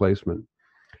of displacement.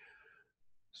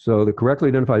 So the correctly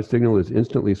identified signal is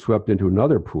instantly swept into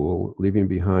another pool, leaving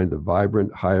behind the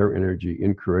vibrant, higher energy,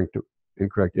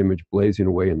 incorrect image blazing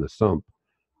away in the sump.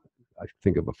 I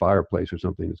think of a fireplace or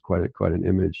something. It's quite an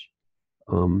image.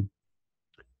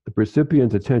 The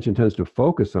recipient's attention tends to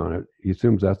focus on it. He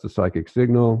assumes that's the psychic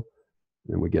signal,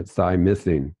 and we get psi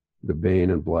missing, the bane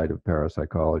and blight of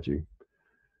parapsychology.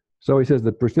 So he says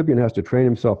the recipient has to train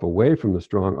himself away from the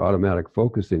strong automatic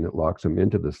focusing that locks him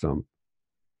into the sump.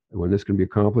 And when this can be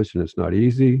accomplished, and it's not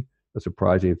easy, a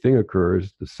surprising thing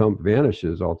occurs. The sump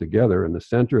vanishes altogether, and the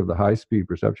center of the high-speed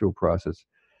perceptual process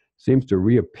seems to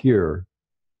reappear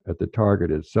at the target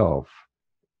itself.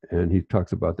 And he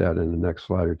talks about that in the next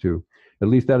slide or two. At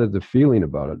least that is the feeling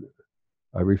about it.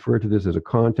 I refer to this as a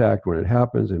contact when it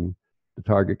happens, and the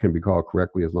target can be called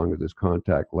correctly as long as this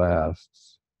contact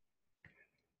lasts.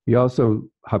 He also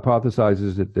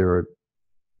hypothesizes that there are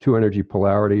two energy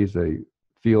polarities, a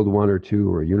field 1 or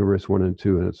 2, or a universe 1 and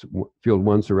 2, and it's field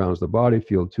 1 surrounds the body,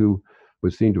 field 2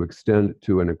 was seen to extend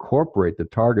to and incorporate the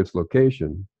target's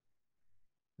location,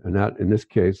 and that in this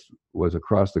case was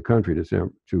across the country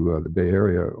to the Bay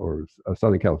Area or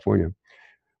Southern California.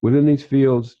 Within these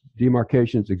fields,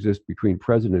 demarcations exist between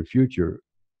present and future.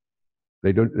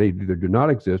 They either do not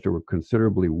exist or were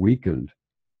considerably weakened,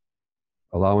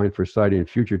 allowing for sighting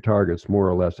future targets more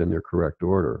or less in their correct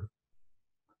order.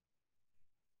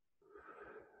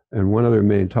 And one other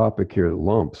main topic here,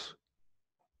 lumps.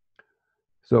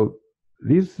 So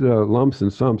these lumps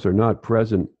and sumps are not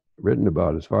written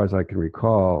about, as far as I can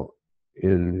recall,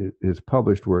 in his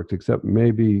published works, except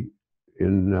maybe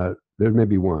there may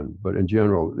be one, but in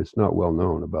general, it's not well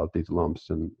known about these lumps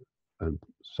and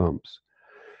sumps.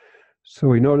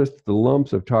 So he noticed the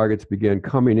lumps of targets began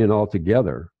coming in all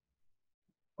together.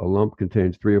 A lump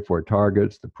contains 3 or 4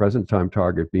 targets, the present time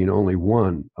target being only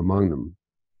one among them.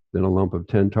 Then a lump of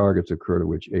 10 targets occurred, of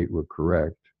which 8 were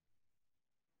correct.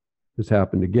 This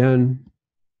happened again.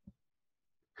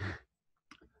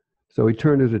 So he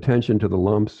turned his attention to the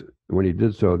lumps, and when he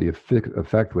did so, the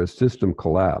effect was system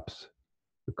collapse.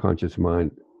 The conscious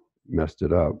mind messed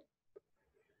it up.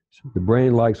 The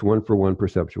brain likes one-for-one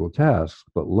perceptual tasks,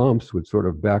 but lumps would sort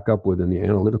of back up within the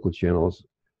analytical channels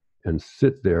and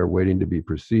sit there waiting to be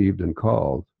perceived and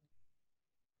called.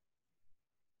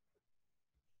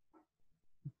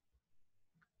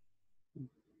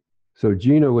 So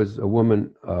Gina was a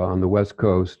woman on the West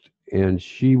Coast, and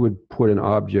she would put an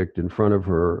object in front of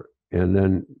her, and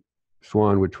then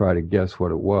Swann would try to guess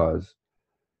what it was.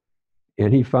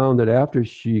 And he found that after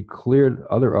she cleared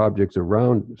other objects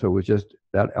around, so it was just,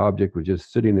 that object was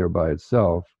just sitting there by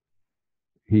itself,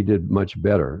 he did much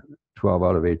better, 12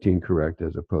 out of 18 correct,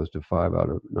 as opposed to 5 out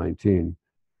of 19.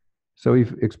 So he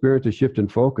experienced a shift in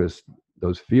focus,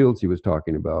 those fields he was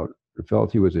talking about, and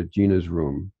felt he was at Gina's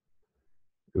room.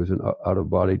 It was an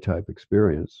out-of-body type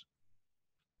experience.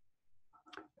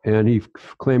 And he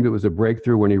claimed it was a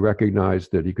breakthrough when he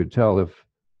recognized that he could tell if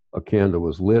a candle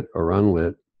was lit or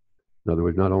unlit. In other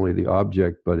words, not only the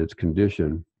object, but its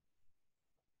condition.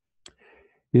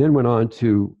 He then went on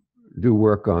to do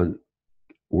work on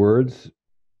words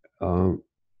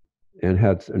and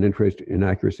had an interest in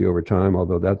accuracy over time,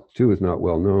 although that too is not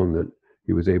well known, that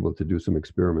he was able to do some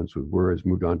experiments with words,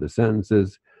 moved on to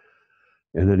sentences,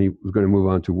 and then he was going to move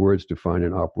on to words to find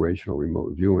an operational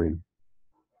remote viewing.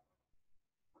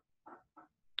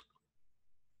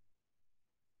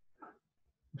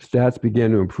 Stats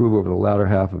began to improve over the latter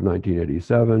half of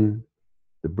 1987.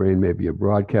 The brain may be a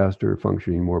broadcaster,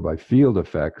 functioning more by field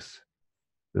effects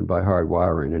than by hard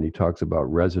wiring. And he talks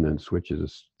about resonance, which is a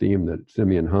theme that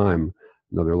Simeon Heim,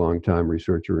 another longtime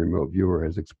researcher, remote viewer,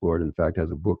 has explored. In fact,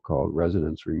 has a book called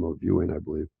Resonance Remote Viewing, I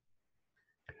believe.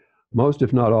 Most,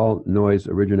 if not all, noise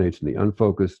originates in the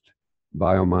unfocused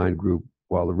biomind group,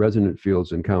 while the resonant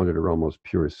fields encountered are almost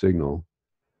pure signal.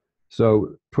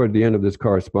 So toward the end of this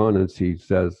correspondence, he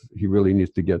says he really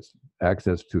needs to get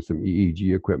access to some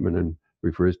EEG equipment and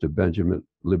refers to Benjamin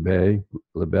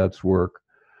Libet's work.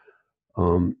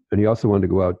 And he also wanted to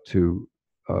go out to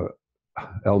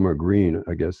Elmer Green,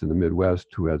 I guess, in the Midwest,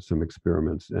 who had some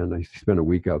experiments. And I spent a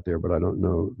week out there, but I don't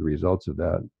know the results of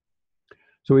that.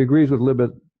 So he agrees with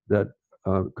Libet that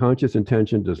conscious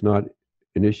intention does not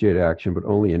initiate action, but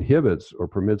only inhibits or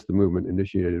permits the movement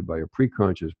initiated by a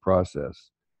preconscious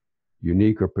process,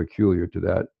 unique or peculiar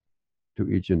to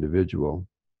each individual.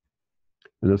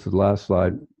 And this is the last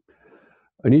slide.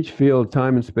 In each field,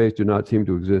 time and space do not seem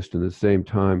to exist in the same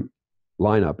time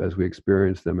lineup as we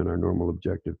experience them in our normal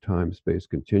objective time-space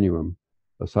continuum.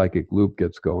 A psychic loop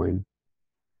gets going.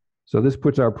 So this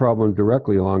puts our problem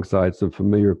directly alongside some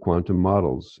familiar quantum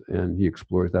models, and he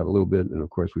explores that a little bit. And of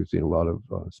course, we've seen a lot of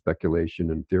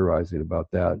speculation and theorizing about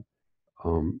that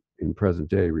in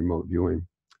present-day remote viewing.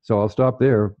 So I'll stop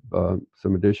there.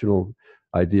 Some additional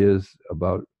ideas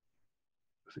about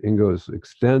Ingo's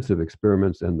extensive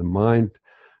experiments and the mind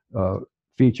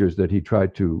features that he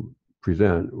tried to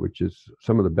present, which is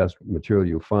some of the best material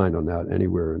you'll find on that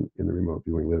anywhere in the remote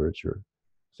viewing literature.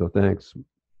 So thanks.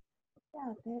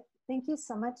 Yeah, thank you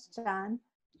so much, John.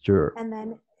 Sure. And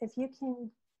then if you can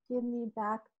give me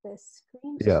back the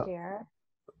screen share.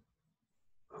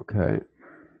 Okay.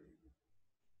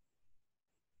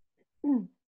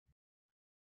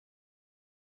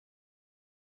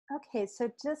 Okay, so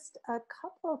just a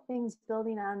couple of things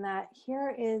building on that.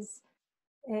 Here is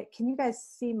it. Can you guys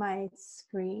see my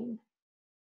screen?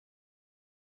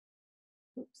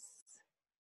 Oops.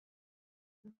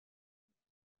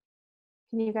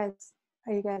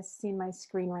 Are you guys seeing my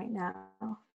screen right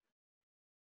now?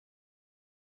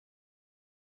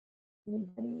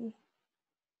 Anybody?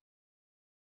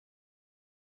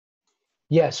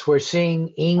 Yes, we're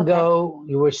seeing Ingo.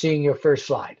 Okay. We're seeing your first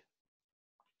slide.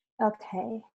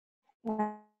 Okay.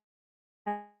 And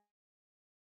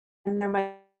there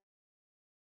might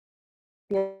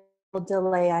be a little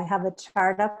delay. I have a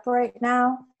chart up right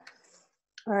now.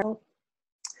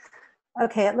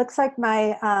 Okay, it looks like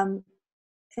my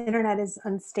internet is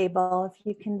unstable. If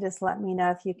you can just let me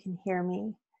know if you can hear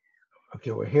me.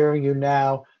 Okay, we're hearing you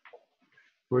now.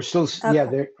 We're still, okay. Yeah,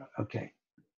 there, okay.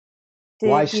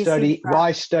 Why study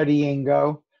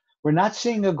Ingo? We're not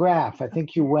seeing a graph. I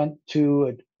think you went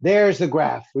to, there's the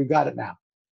graph. We got it now.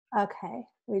 Okay,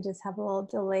 we just have a little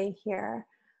delay here.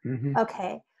 Mm-hmm.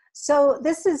 Okay, so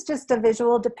this is just a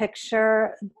visual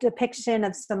depiction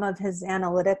of some of his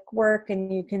analytic work,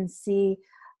 and you can see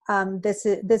this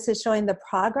is showing the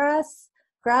progress.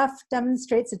 Graph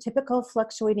demonstrates a typical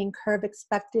fluctuating curve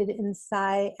expected in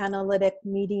psi analytic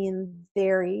median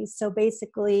theory. So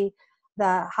basically,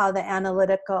 how the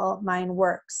analytical mind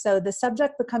works. So the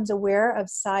subject becomes aware of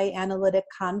psi analytic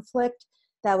conflict.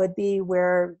 That would be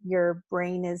where your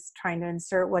brain is trying to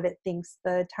insert what it thinks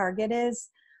the target is.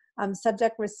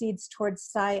 Subject recedes towards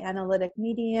psi analytic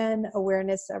median,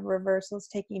 awareness of reversals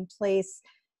taking place,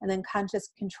 and then conscious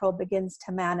control begins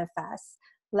to manifest.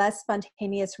 Less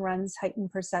spontaneous runs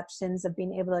heightened perceptions of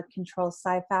being able to control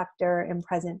psi factor in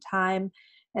present time,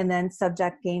 and then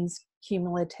subject gains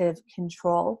cumulative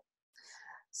control.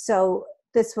 So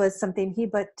this was something he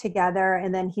put together,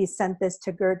 and then he sent this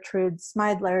to Gertrude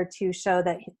Smidler to show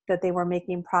that they were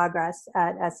making progress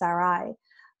at SRI.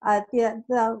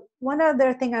 The one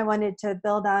other thing I wanted to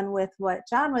build on with what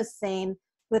John was saying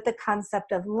with the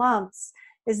concept of lumps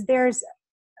is there's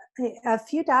a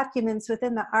few documents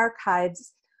within the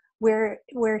archives where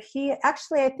he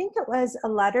actually, I think it was a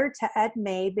letter to Ed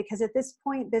May, because at this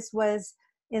point this was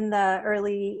in the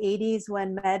early 80s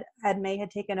when Ed May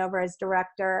had taken over as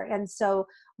director. And so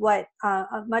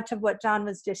much of what John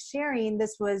was just sharing,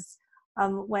 this was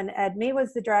when Ed May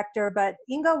was the director, but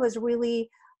Ingo was really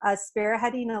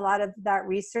spearheading a lot of that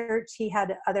research. He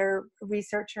had other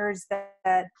researchers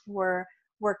that were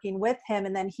working with him,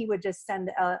 and then he would just send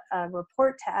a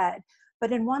report to Ed.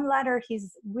 But in one letter,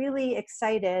 he's really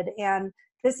excited, and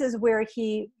this is where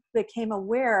he became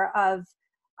aware of,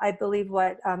 I believe,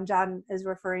 what John is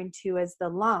referring to as the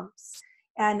lumps.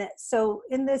 And so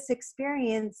in this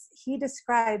experience, he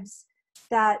describes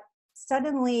that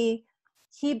suddenly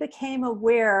he became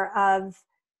aware of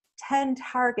 10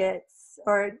 targets,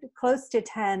 or close to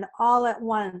 10, all at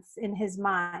once in his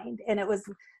mind. And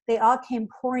they all came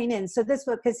pouring in. So this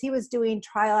was because he was doing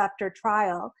trial after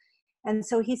trial. And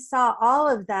so he saw all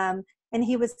of them, and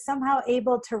he was somehow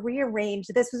able to rearrange.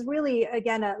 This was really,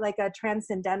 again, like a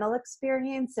transcendental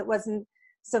experience. It wasn't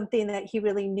something that he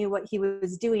really knew what he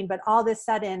was doing, but all of a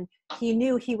sudden he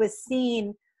knew he was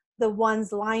seeing the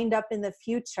ones lined up in the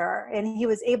future, and he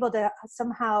was able to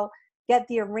somehow get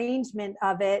the arrangement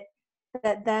of it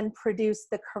that then produced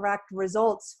the correct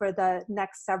results for the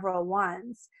next several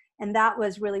ones. And that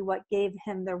was really what gave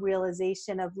him the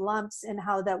realization of lumps, and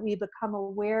how that we become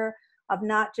aware of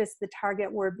not just the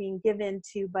target we're being given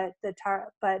to, but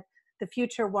the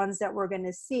future ones that we're going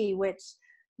to see, which,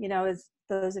 you know, as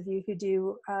those of you who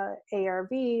do ARV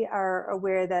are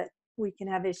aware that we can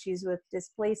have issues with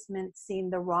displacement, seeing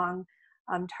the wrong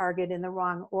target in the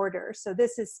wrong order. So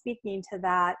this is speaking to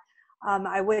that.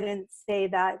 I wouldn't say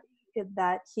that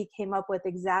he came up with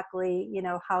exactly, you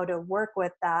know, how to work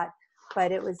with that,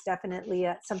 but it was definitely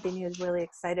something he was really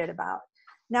excited about.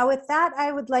 Now with that,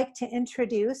 I would like to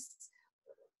introduce,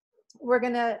 we're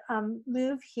going to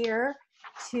move here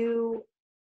to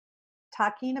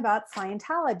talking about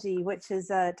Scientology, which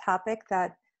is a topic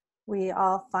that we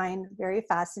all find very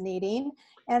fascinating.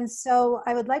 And so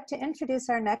I would like to introduce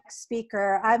our next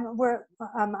speaker.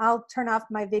 I'll turn off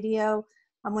my video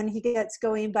when he gets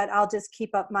going, but I'll just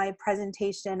keep up my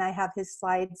presentation. I have his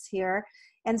slides here.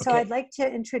 And so Okay. I'd like to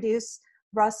introduce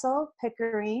Russell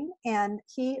Pickering. And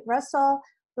Russell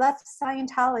left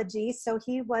Scientology, so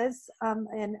he was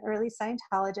an early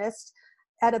Scientologist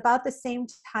at about the same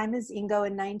time as Ingo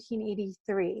in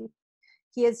 1983.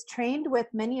 He has trained with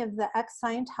many of the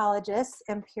ex-Scientologists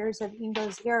and peers of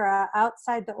Ingo's era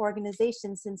outside the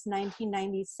organization since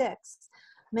 1996.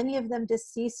 Many of them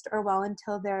deceased or well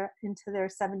into their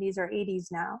 70s or 80s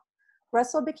now.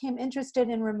 Russell became interested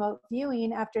in remote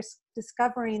viewing after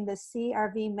discovering the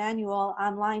CRV manual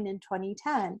online in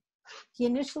 2010. He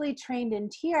initially trained in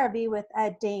TRV with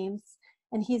Ed Dames,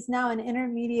 and he's now an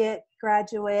intermediate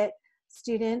graduate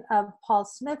student of Paul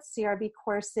Smith's CRV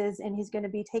courses, and he's going to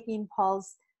be taking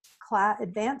Paul's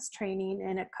advanced training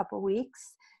in a couple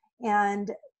weeks.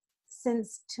 And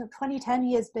since 2010,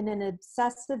 he has been an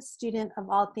obsessive student of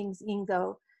all things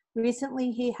Ingo.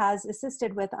 Recently, he has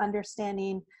assisted with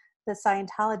understanding the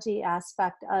Scientology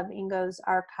aspect of Ingo's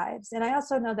archives. And I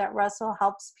also know that Russell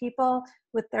helps people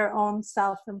with their own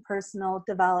self and personal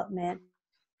development,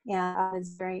 and I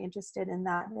was very interested in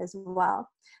that as well.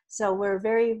 So we're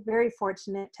very, very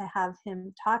fortunate to have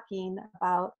him talking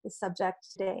about the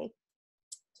subject today.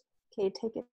 Okay,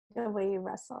 take it away,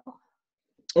 Russell.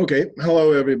 Okay,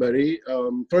 hello everybody.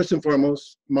 First and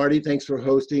foremost, Marty, thanks for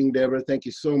hosting. Debra, thank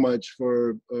you so much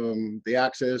for the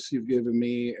access you've given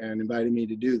me and inviting me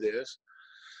to do this.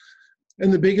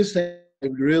 And the biggest thing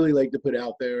I'd really like to put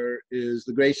out there is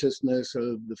the graciousness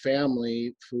of the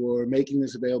family for making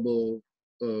this available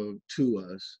to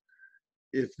us.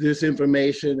 If this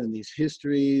information and these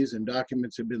histories and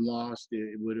documents had been lost,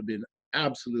 it would have been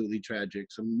absolutely tragic.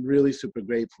 So I'm really super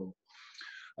grateful.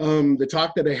 The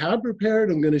talk that I had prepared,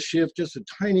 I'm going to shift just a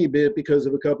tiny bit because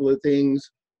of a couple of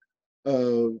things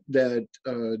that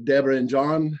Debra and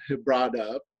John have brought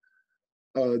up.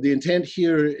 The intent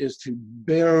here is to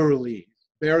barely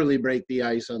break the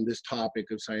ice on this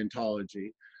topic of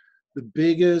Scientology. The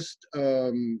biggest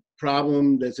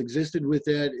problem that's existed with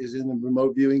that is in the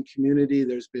remote viewing community.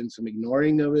 There's been some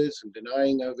ignoring of it, some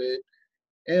denying of it,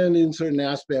 and in certain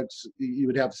aspects, you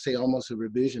would have to say almost a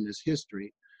revisionist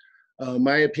history.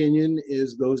 My opinion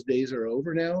is those days are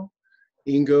over now.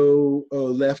 Ingo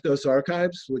left us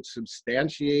archives which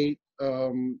substantiate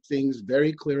things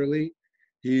very clearly.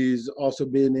 He's also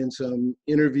been in some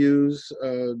interviews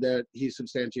that he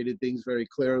substantiated things very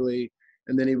clearly.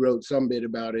 And then he wrote some bit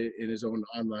about it in his own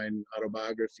online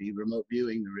autobiography, Remote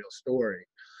Viewing, The Real Story.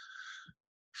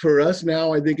 For us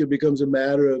now, I think it becomes a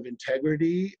matter of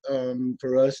integrity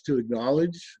for us to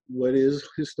acknowledge what is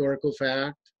historical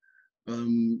fact.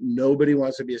 Nobody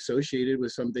wants to be associated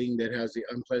with something that has the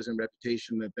unpleasant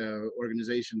reputation that the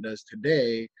organization does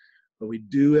today, but we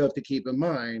do have to keep in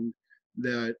mind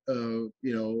that,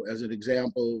 you know, as an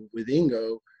example with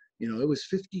Ingo, you know, it was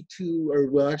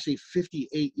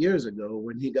 58 years ago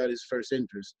when he got his first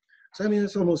interest. So, I mean,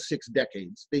 it's almost 6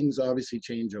 decades. Things obviously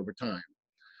change over time.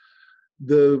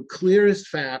 The clearest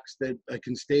facts that I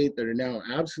can state that are now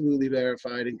absolutely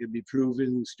verified and can be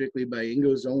proven strictly by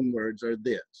Ingo's own words are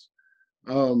this.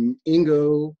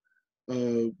 Ingo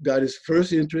got his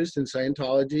first interest in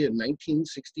Scientology in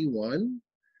 1961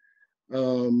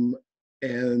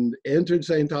 and entered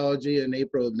Scientology in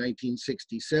April of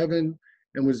 1967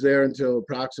 and was there until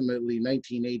approximately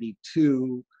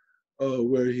 1982,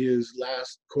 where his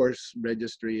last course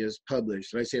registry is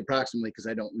published. And I say approximately because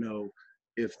I don't know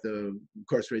if the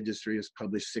course registry is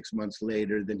published 6 months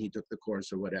later than he took the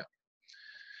course or whatever.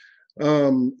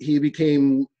 He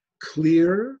became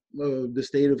clear, the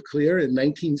state of clear, in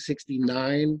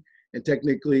 1969, and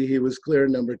technically he was clear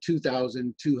number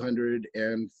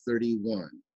 2,231.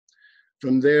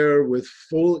 From there, with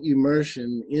full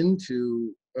immersion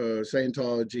into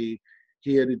Scientology,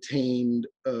 he had attained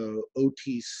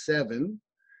OT7.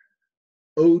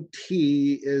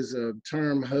 OT is a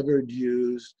term Hubbard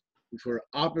used for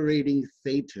operating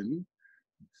thetan.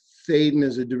 Thetan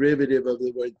is a derivative of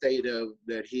the word theta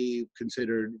that he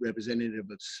considered representative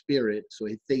of spirit. So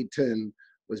a thetan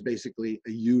was basically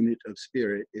a unit of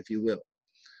spirit, if you will.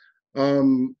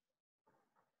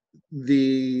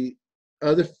 The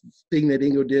other thing that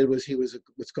Ingo did was he was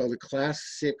what's called a class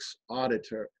 6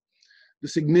 auditor. The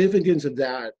significance of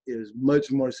that is much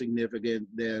more significant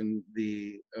than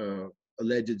the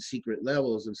alleged secret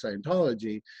levels of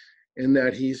Scientology, in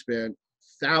that he spent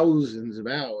thousands of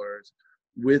hours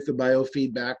with the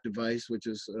biofeedback device, which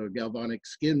is a galvanic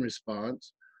skin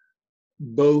response,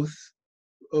 both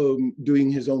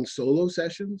doing his own solo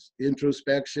sessions,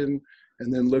 introspection,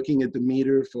 and then looking at the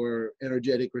meter for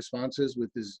energetic responses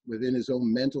within his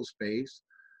own mental space.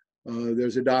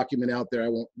 There's a document out there, I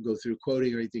won't go through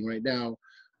quoting or anything right now,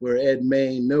 where Ed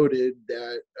May noted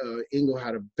that Ingo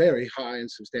had a very high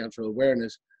and substantial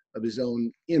awareness of his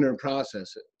own inner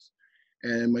processes.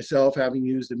 And myself, having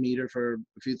used a meter for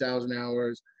a few thousand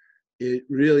hours, it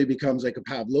really becomes like a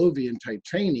Pavlovian type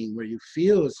training where you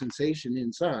feel a sensation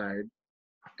inside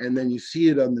and then you see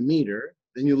it on the meter,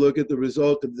 then you look at the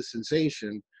result of the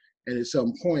sensation, and at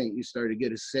some point you start to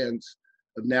get a sense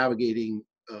of navigating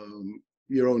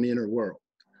your own inner world.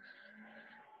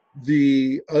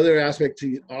 The other aspect to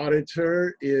the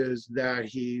auditor is that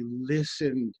he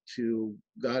listened to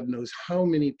God knows how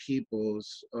many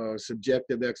people's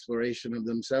subjective exploration of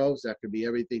themselves. That could be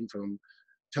everything from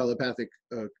telepathic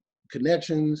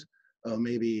connections,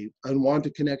 maybe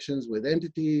unwanted connections with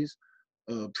entities,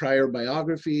 prior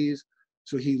biographies.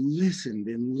 So he listened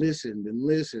and listened and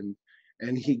listened,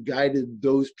 and he guided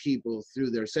those people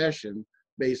through their session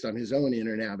based on his own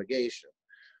inner navigation.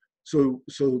 So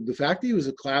the fact that he was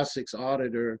a class 6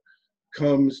 auditor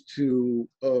comes to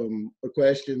a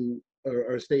question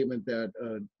or a statement that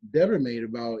Debra made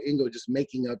about Ingo just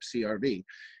making up CRV.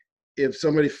 If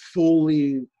somebody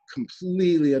fully,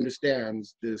 completely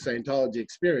understands the Scientology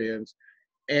experience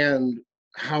and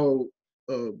how,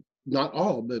 not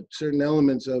all, but certain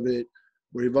elements of it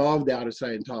were evolved out of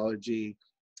Scientology,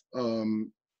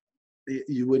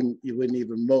 you wouldn't even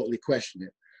remotely question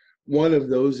it. One of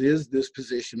those is this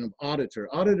position of auditor.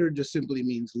 Auditor just simply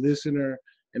means listener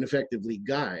and effectively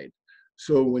guide.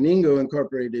 So when Ingo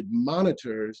incorporated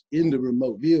monitors into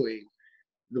remote viewing,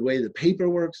 the way the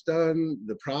paperwork's done,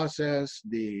 the process,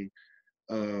 the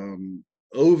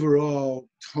overall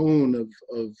tone of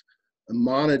a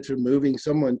monitor moving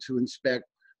someone to inspect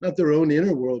not their own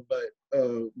inner world, but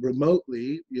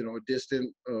remotely, a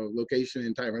distant location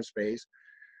in time or space,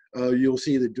 you'll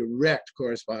see the direct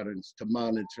correspondence to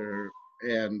monitor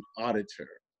and auditor.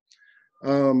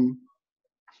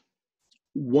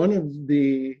 One of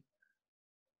the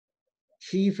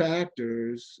key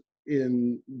factors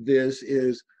in this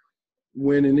is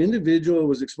when an individual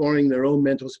was exploring their own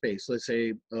mental space, let's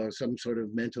say some sort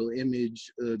of mental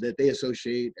image that they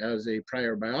associate as a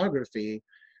prior biography,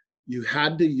 you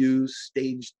had to use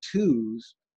stage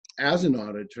 2s as an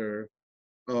auditor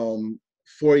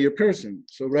for your person.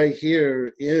 So right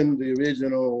here in the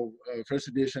original first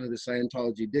edition of the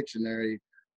Scientology Dictionary,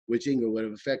 which Ingo would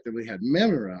have effectively had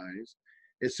memorized,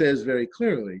 it says very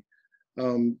clearly,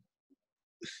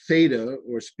 theta,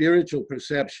 or spiritual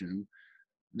perception,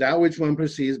 that which one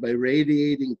perceives by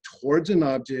radiating towards an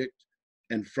object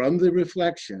and from the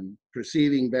reflection,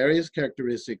 perceiving various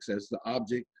characteristics as the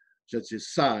object, such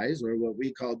as size, or what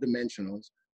we call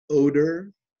dimensionals,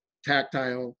 odor,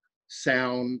 tactile,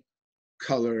 sound,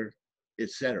 color,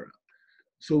 etc.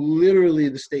 So literally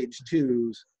the stage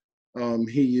 2s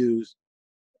he used,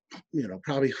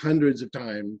 probably hundreds of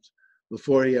times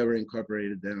before he ever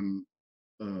incorporated them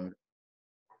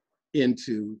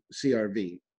into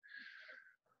CRV.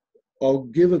 I'll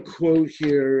give a quote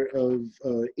here of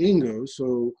Ingo.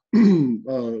 So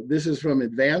this is from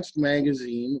Advanced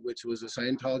Magazine, which was a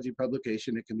Scientology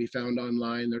publication. It can be found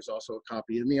online. There's also a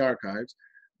copy in the archives.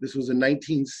 This was a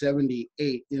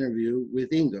 1978 interview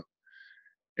with Ingo.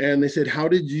 And they said, "How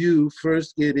did you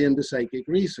first get into psychic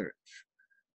research?"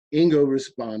 Ingo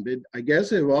responded, "I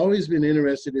guess I've always been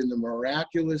interested in the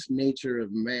miraculous nature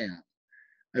of man.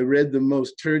 I read the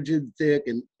most turgid, thick,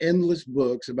 and endless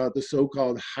books about the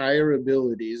so-called higher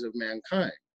abilities of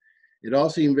mankind. It all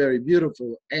seemed very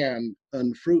beautiful and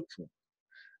unfruitful.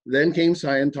 Then came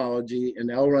Scientology and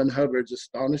L. Ron Hubbard's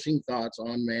astonishing thoughts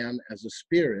on man as a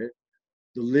spirit,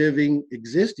 the living,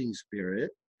 existing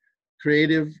spirit,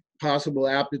 creative possible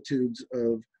aptitudes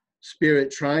of spirit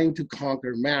trying to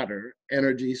conquer matter,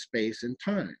 energy, space, and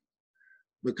time.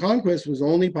 But conquest was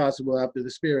only possible after the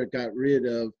spirit got rid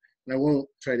of," and I won't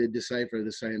try to decipher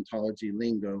the Scientology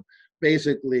lingo,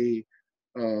 basically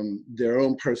their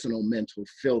own personal mental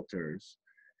filters,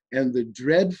 "and the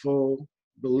dreadful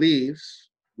beliefs,"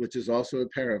 which is also a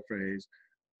paraphrase,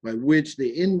 "by which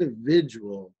the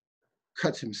individual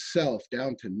cuts himself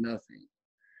down to nothing."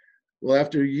 Well,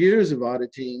 after years of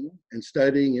auditing and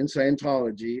studying in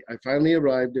Scientology, I finally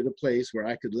arrived at a place where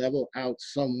I could level out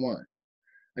somewhat.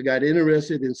 I got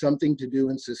interested in something to do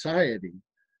in society.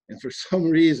 And for some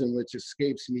reason, which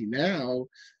escapes me now,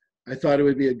 I thought it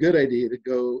would be a good idea to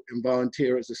go and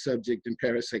volunteer as a subject in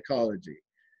parapsychology.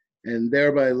 And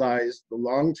thereby lies the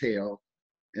long tail.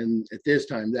 And at this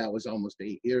time, that was almost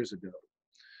 8 years ago.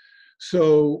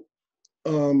 So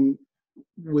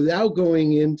without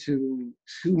going into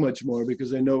too much more,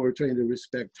 because I know we're trying to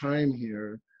respect time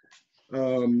here,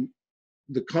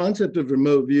 the concept of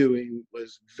remote viewing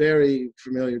was very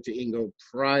familiar to Ingo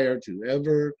prior to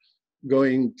ever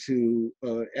going to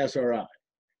SRI.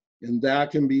 And that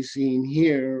can be seen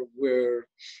here, where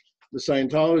the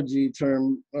Scientology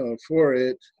term for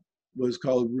it was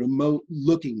called remote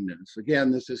lookingness. Again,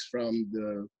 this is from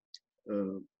the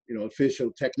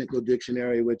official technical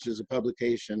dictionary, which is a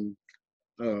publication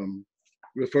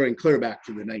referring clear back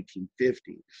to the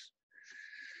 1950s.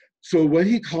 So what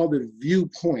he called a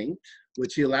viewpoint,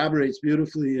 which he elaborates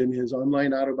beautifully in his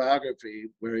online autobiography,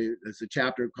 where there's a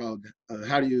chapter called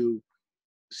How Do You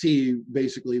See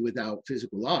Basically Without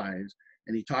Physical Eyes?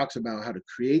 And he talks about how to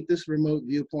create this remote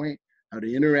viewpoint, how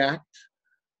to interact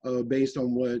based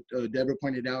on what Debra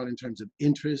pointed out in terms of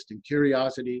interest and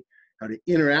curiosity, how to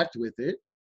interact with it,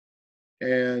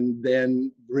 and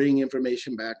then bring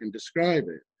information back and describe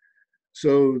it.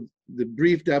 So the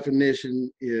brief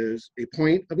definition is a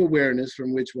point of awareness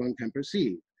from which one can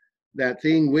perceive that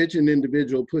thing which an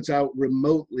individual puts out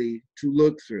remotely to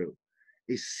look through,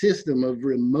 a system of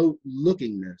remote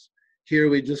lookingness. Here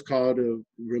we just call it a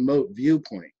remote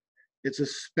viewpoint. It's a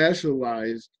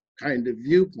specialized kind of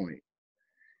viewpoint.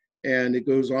 And it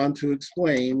goes on to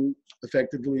explain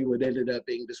effectively what ended up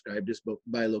being described as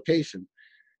by location.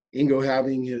 Ingo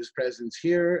having his presence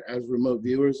here, as remote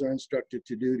viewers are instructed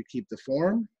to do, to keep the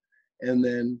form, and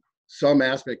then some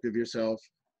aspect of yourself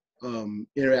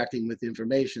interacting with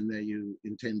information that you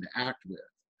intend to act with.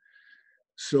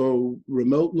 So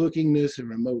remote lookingness and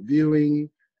remote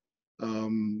viewing,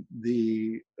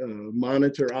 the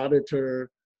monitor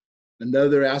auditor,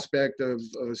 another aspect of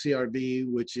CRV,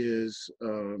 which is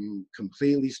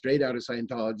completely straight out of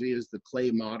Scientology, is the clay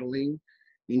modeling.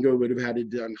 Ingo would have had to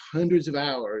done hundreds of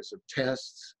hours of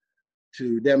tests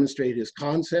to demonstrate his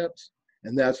concepts.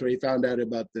 And that's where he found out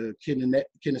about the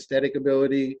kinesthetic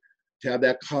ability to have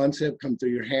that concept come through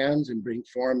your hands and bring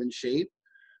form and shape.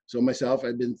 So myself,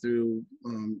 I've been through,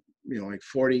 like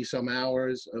 40 some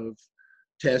hours of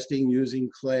testing using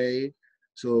clay.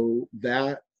 So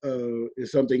that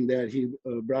is something that he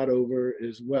brought over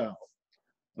as well.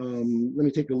 Let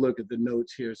me take a look at the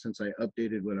notes here since I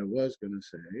updated what I was going to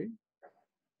say.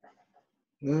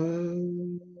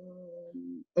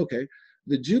 Okay,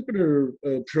 the Jupiter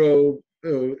probe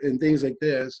and things like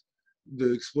this,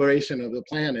 the exploration of the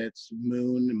planets,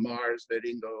 Moon and Mars that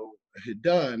Ingo had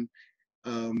done,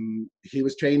 he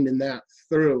was trained in that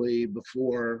thoroughly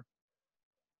before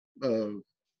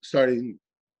starting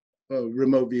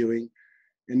remote viewing.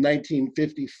 In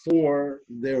 1954,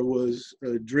 there was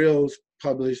drills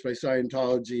published by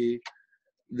Scientology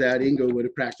that Ingo would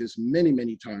have practiced many,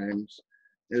 many times.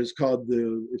 It's called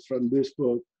it's from this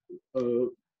book,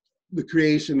 The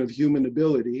Creation of Human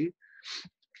Ability.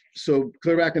 So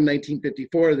clear back in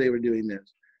 1954, they were doing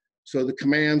this. So the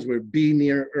commands were be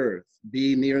near Earth,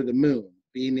 be near the moon,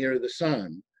 be near the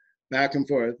sun, back and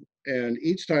forth. And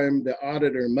each time the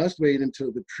auditor must wait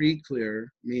until the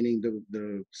pre-clear, meaning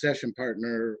the session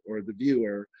partner or the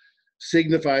viewer,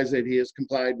 signifies that he has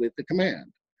complied with the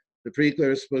command. The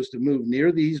preclear is supposed to move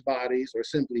near these bodies or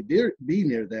simply be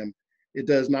near them. It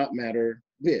does not matter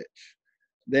which.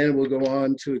 Then we'll go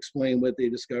on to explain what they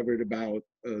discovered about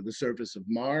the surface of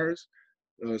Mars,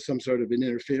 some sort of an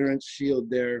interference shield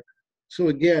there. So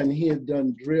again, he had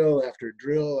done drill after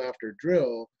drill after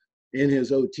drill in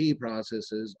his OT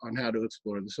processes on how to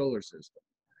explore the solar system.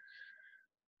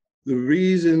 The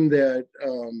reason that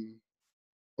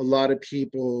a lot of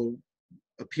people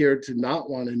appear to not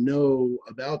want to know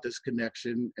about this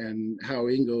connection and how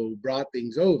Ingo brought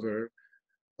things over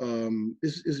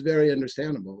is very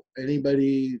understandable.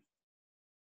 Anybody,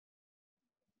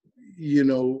 you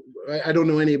know, I don't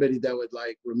know anybody that would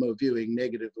like remote viewing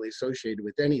negatively associated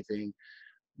with anything,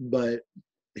 but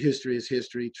history is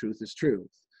history, truth is truth.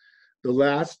 The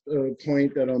last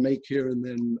point that I'll make here and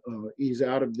then ease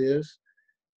out of this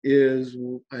is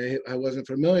I wasn't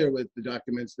familiar with the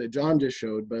documents that John just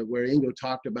showed, but where Ingo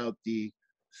talked about the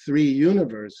 3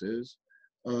 universes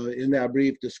in that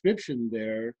brief description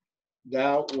there,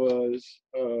 that was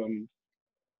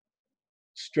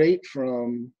straight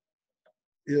from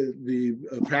the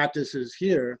practices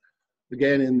here,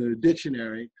 again in the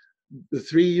dictionary, the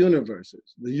 3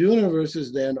 universes. The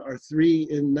universes then are 3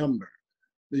 in number.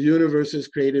 The universe is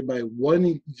created by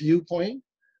one viewpoint,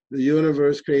 the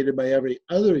universe created by every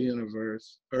other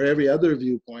universe or every other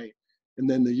viewpoint, and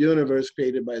then the universe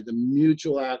created by the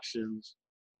mutual actions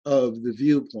of the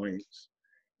viewpoints.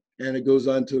 And it goes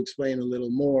on to explain a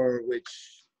little more, which,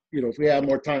 you know, if we have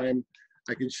more time,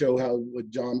 I can show how what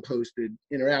John posted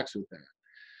interacts with that.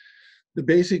 The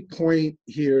basic point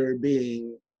here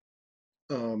being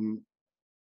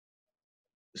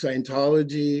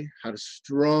Scientology had a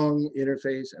strong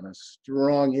interface and a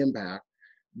strong impact.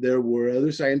 There were other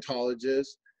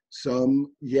Scientologists,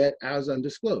 some yet as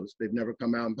undisclosed. They've never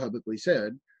come out and publicly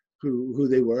said who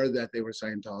they were, that they were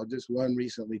Scientologists. One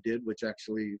recently did, which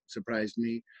actually surprised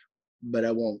me, but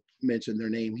I won't mention their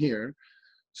name here.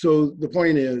 So the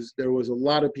point is, there was a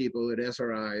lot of people at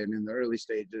SRI and in the early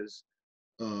stages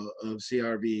of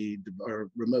CRV, or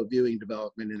remote viewing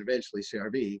development, and eventually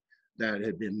CRV, that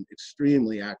had been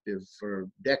extremely active for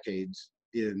decades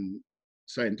in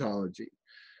Scientology.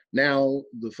 Now,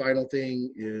 the final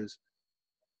thing is,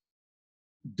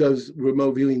 does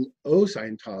remote viewing owe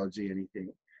Scientology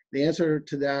anything? The answer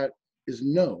to that is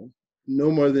no.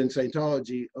 No more than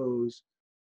Scientology owes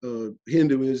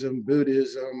Hinduism,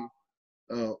 Buddhism,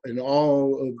 and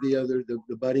all of the other,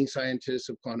 the budding scientists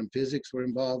of quantum physics were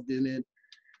involved in it.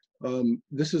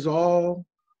 This is all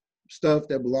stuff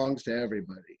that belongs to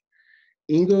everybody.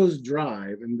 Ingo's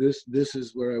drive, and this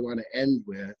is where I want to end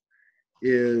with,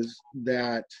 is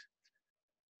that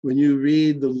when you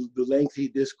read the lengthy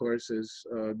discourses,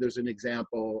 there's an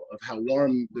example of how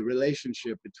warm the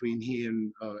relationship between he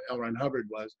and L. Ron Hubbard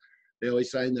was. They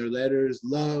always signed their letters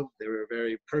love. They were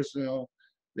very personal.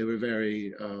 They were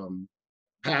very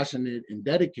passionate and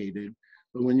dedicated.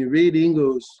 But when you read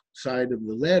Ingo's side of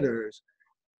the letters,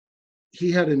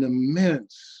 he had an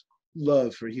immense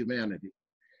love for humanity.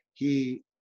 He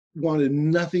wanted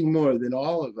nothing more than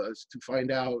all of us to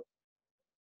find out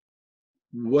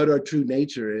what our true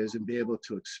nature is and be able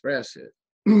to express it.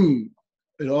 In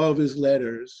all of his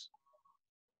letters,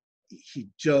 he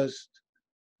just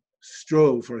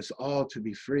strove for us all to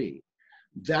be free.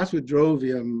 That's what drove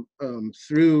him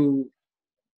through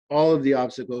all of the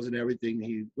obstacles and everything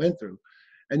he went through.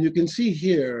 And you can see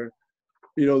here,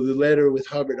 you know, the letter with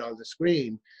Hubbard on the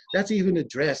screen, that's even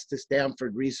addressed to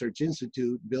Stanford Research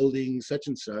Institute, building such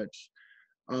and such.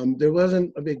 There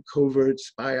wasn't a big covert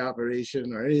spy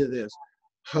operation or any of this.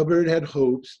 Hubbard had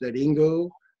hopes that Ingo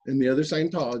and the other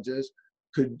Scientologists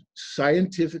could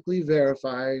scientifically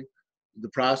verify the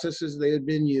processes they had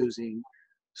been using,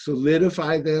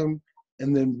 solidify them,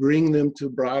 and then bring them to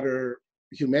broader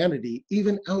humanity,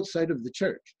 even outside of the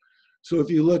church. So if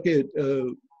you look at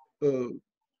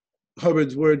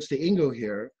Hubbard's words to Ingo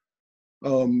here,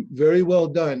 very well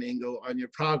done, Ingo, on your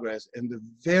progress, and the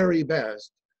very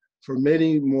best for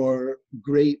many more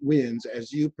great wins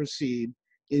as you proceed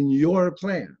in your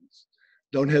plans.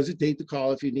 Don't hesitate to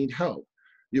call if you need help.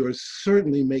 You are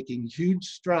certainly making huge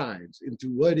strides into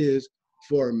what is,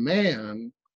 for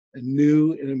man, a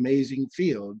new and amazing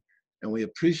field, and we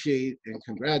appreciate and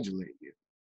congratulate you.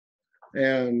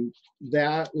 And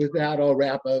with that, I'll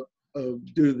wrap up due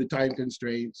to the time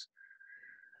constraints.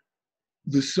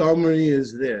 The summary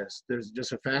is this: there's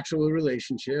just a factual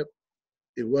relationship.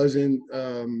 It wasn't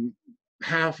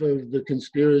half of the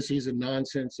conspiracies and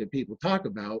nonsense that people talk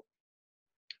about.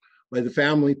 By the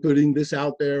family putting this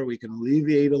out there, we can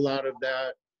alleviate a lot of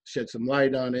that, shed some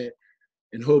light on it,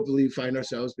 and hopefully find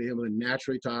ourselves being able to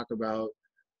naturally talk about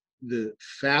the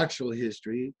factual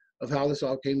history of how this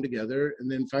all came together, and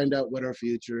then find out what our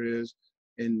future is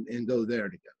and go there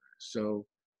together. So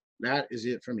that is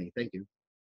it for me. Thank you.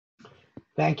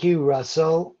 Thank you,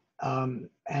 Russell.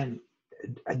 And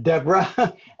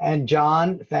Debra and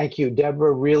John, thank you.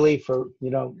 Debra, really, for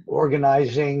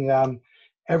organizing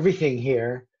everything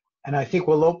here. And I think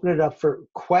we'll open it up for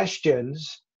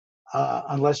questions,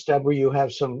 unless, Debra, you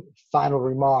have some final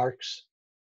remarks.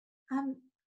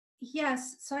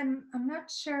 Yes, so I'm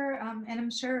not sure, and I'm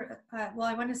sure, well,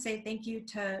 I want to say thank you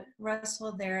to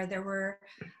Russell there. There were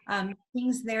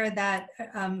things there that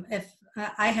if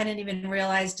I hadn't even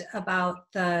realized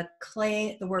about the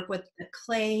work with the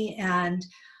clay, and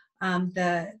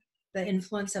the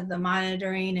influence of the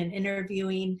monitoring and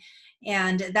interviewing.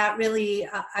 And that really,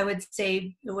 I would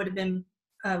say it would have been,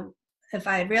 if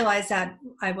I had realized that,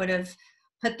 I would have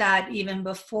put that even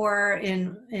before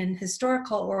in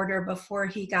historical order, before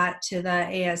he got to the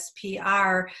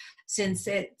ASPR, since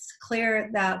it's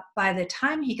clear that by the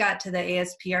time he got to the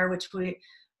ASPR, which we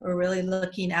were really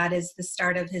looking at as the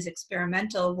start of his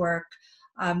experimental work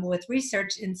with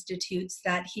research institutes,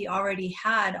 that he already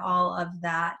had all of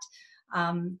that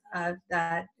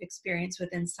experience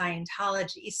within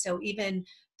Scientology. So even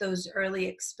those early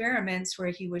experiments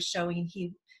where he was showing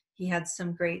he had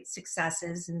some great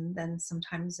successes and then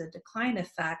sometimes a decline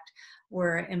effect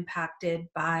were impacted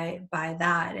by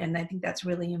that. And I think that's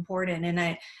really important. And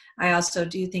I also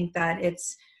do think that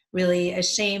it's really a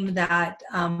shame that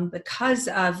because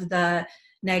of the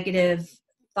negative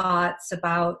thoughts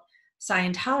about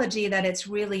Scientology, that it's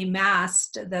really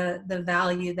masked the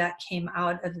value that came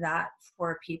out of that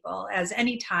for people. As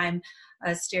any time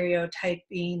a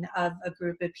stereotyping of a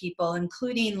group of people,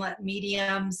 including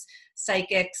mediums,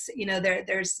 psychics,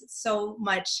 there's so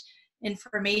much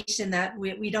information that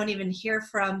we don't even hear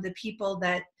from the people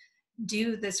that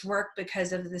do this work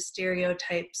because of the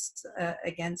stereotypes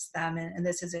against them. And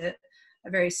this is a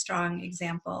very strong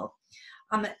example.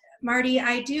 Marty,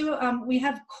 I do, we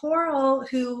have Coral,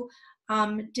 who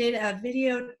did a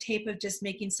videotape of just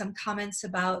making some comments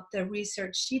about the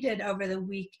research she did over the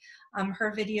week.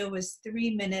 Her video was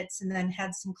 3 minutes and then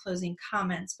had some closing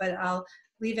comments, but I'll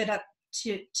leave it up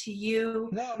to you.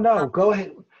 No, go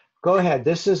ahead. Go ahead.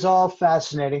 This is all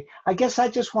fascinating. I guess I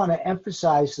just want to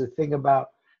emphasize the thing about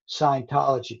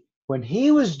Scientology. When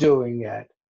he was doing it,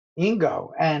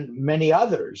 Ingo and many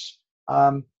others,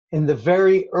 in the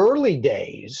very early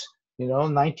days,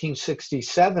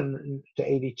 1967 to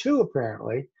 82,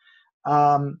 apparently,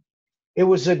 it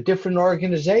was a different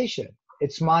organization.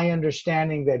 It's my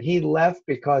understanding that he left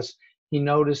because he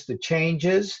noticed the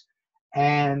changes.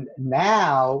 And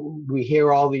now we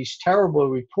hear all these terrible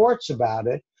reports about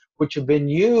it, which have been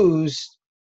used,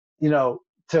 to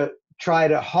try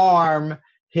to harm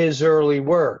his early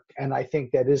work. And I think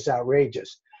that is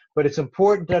outrageous. But it's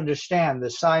important to understand the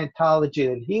Scientology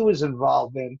that he was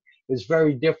involved in is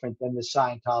very different than the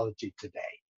Scientology today.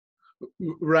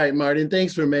 Right, Martin.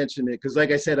 Thanks for mentioning it. Because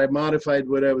like I said, I modified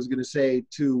what I was going to say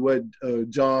to what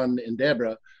John and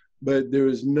Debra, but there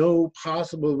is no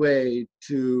possible way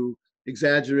to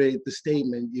exaggerate the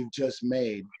statement you've just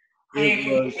made.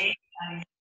 It was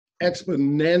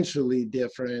exponentially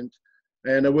different.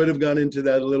 And I would have gone into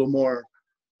that a little more.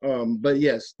 But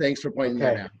yes, thanks for pointing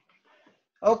that out.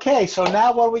 Okay, so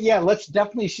now let's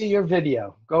definitely see your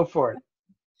video. Go for it.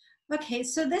 Okay,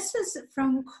 so this is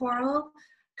from Coral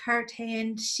Carte,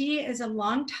 and she is a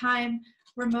longtime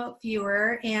remote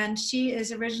viewer, and she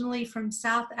is originally from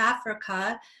South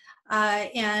Africa,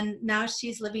 and now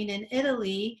she's living in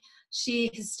Italy. She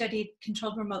has studied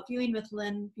controlled remote viewing with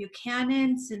Lynn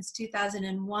Buchanan since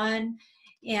 2001,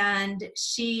 and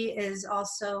she is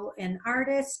also an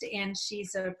artist, and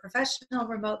she's a professional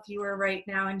remote viewer right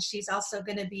now, and she's also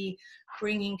going to be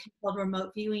bringing controlled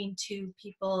remote viewing to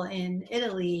people in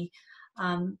Italy,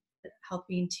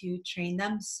 helping to train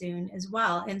them soon as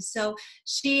well. And so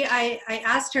I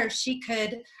asked her if she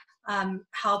could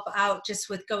help out just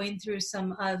with going through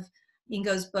some of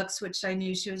Ingo's books, which I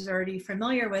knew she was already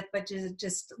familiar with, but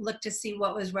just look to see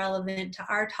what was relevant to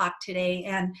our talk today.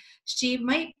 And she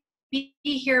might be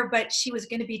here, but she was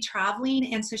going to be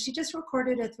traveling. And so she just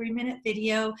recorded a 3-minute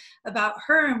video about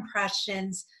her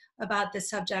impressions about the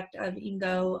subject of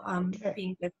Ingo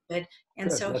being gifted. And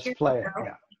good. So Let's here play we it. go.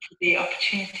 Yeah. The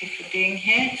opportunity for being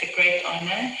here. It's a great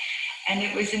honor. And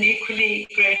it was an equally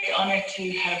great honor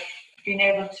to have been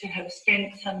able to have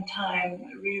spent some time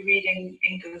rereading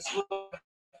Ingo's work.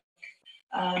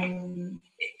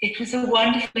 It was a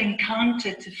wonderful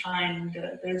encounter to find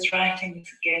those writings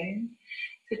again.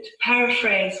 So to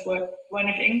paraphrase what one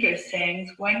of Ingo's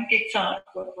sayings, one gets out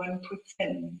what one puts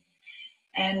in.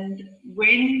 And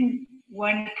when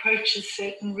one approaches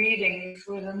certain readings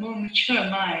with a more mature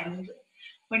mind,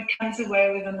 one comes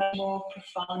away with a much more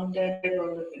profound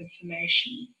level of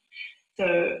information.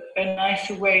 So a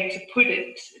nicer way to put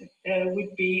it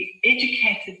would be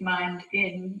educated mind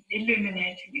in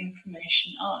illuminating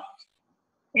information art.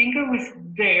 Ingo was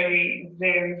very,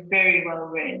 very, very well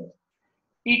read.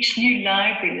 Each new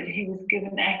library that he was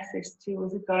given access to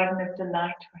was a garden of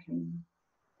delight for him.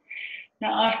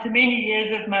 Now, after many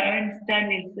years of my own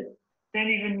studies that don't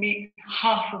even meet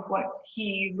half of what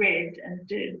he read and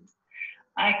did,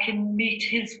 I can meet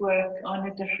his work on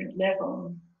a different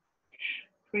level.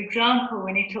 For example,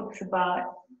 when he talks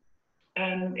about,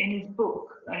 in his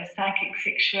book, Psychic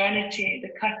Sexuality,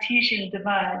 the Cartesian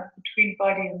divide between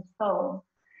body and soul,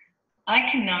 I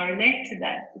can now relate to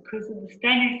that because of the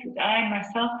studies that I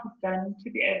myself have done to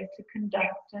be able to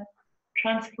conduct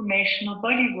transformational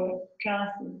bodywork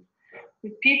classes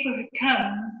with people who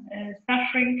come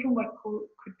suffering from what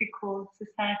could be called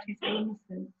society's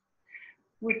illnesses,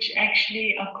 which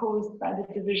actually are caused by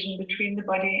the division between the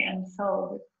body and soul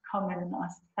that's common in our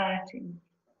society.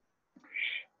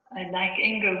 Like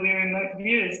Ingo, we remote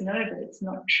viewers know that it's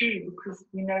not true because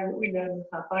we know that we learn with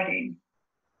our body.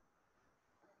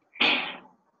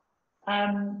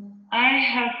 I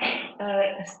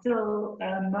have still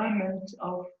a moment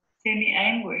of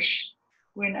semi-anguish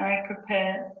when I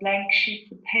prepare blank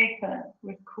sheets of paper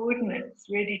with coordinates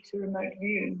ready to remote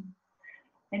view.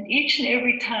 And each and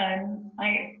every time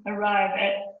I arrive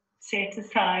at set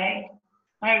aside,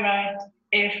 I write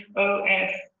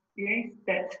FOF, yes,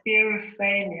 that's fear of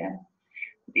failure.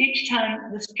 Each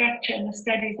time the structure and the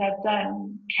studies I've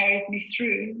done carried me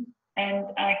through, and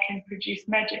I can produce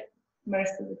magic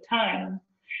most of the time.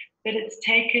 But it's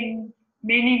taken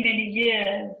many, many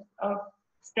years of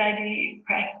study,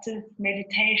 practice,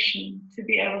 meditation to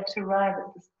be able to arrive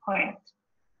at this point.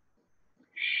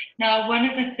 Now, one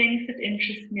of the things that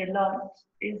interests me a lot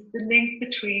is the link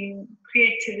between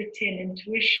creativity and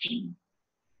intuition.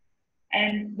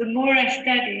 And the more I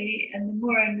study and the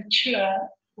more I mature,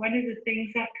 one of the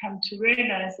things I've come to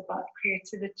realize about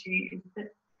creativity is that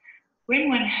when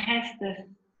one has this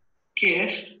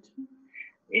gift,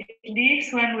 it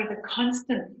leaves one with a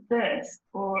constant thirst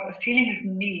or a feeling of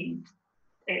need.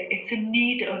 It's a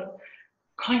need of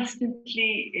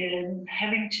constantly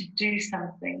having to do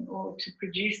something or to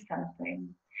produce something.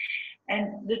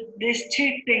 And there's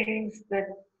two things that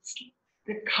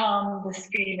calm this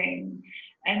feeling.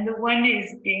 And the one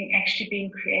is actually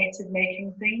being creative,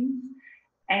 making things.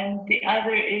 And the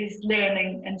other is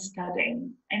learning and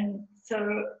studying. And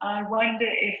so I wonder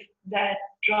if that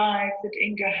drive that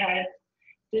Ingo had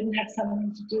didn't have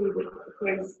something to do with it,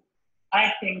 because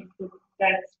I think that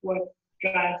that's what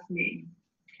drives me.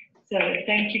 So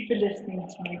thank you for listening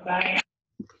to me. Bye.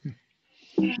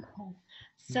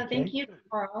 So thank you,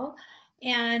 Carl.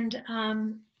 And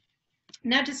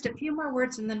now just a few more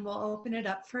words and then we'll open it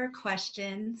up for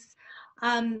questions.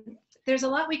 There's a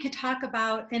lot we could talk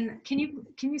about, and can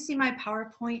you see my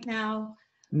PowerPoint now?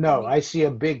 No, I see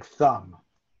a big thumb.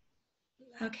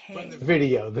 Okay. From the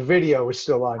video is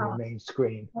still on your main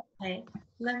screen. Okay,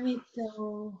 let me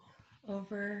go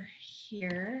over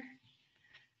here.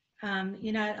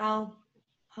 You know,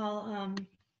 I'll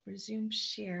resume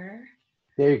share.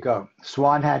 There you go.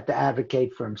 Swann had to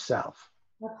advocate for himself.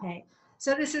 Okay,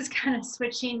 so this is kind of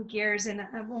switching gears, and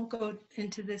I won't go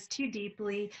into this too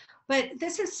deeply, but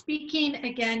this is speaking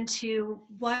again to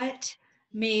what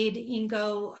made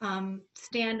Ingo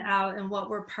stand out and what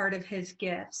were part of his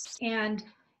gifts. And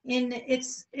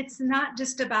it's not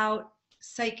just about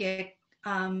psychic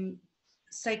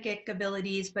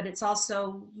abilities, but it's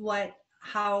also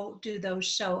how do those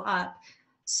show up.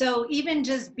 So even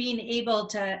just being able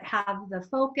to have the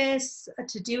focus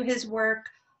to do his work,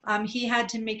 he had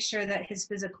to make sure that his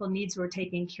physical needs were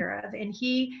taken care of, and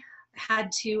he had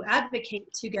to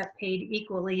advocate to get paid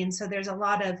equally. And so there's a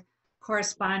lot of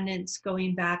correspondence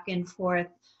going back and forth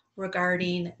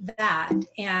regarding that.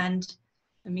 And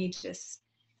let me just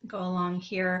go along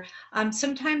here.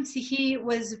 Sometimes he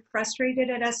was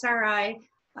frustrated at SRI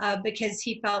because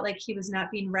he felt like he was not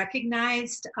being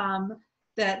recognized,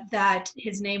 that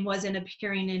his name wasn't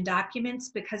appearing in documents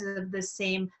because of the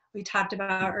same we talked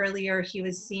about earlier. He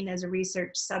was seen as a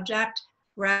research subject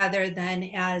rather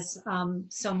than as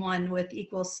someone with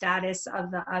equal status of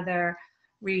the other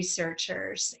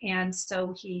researchers. And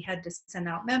so he had to send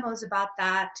out memos about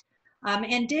that,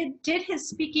 and did his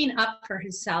speaking up for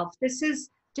himself.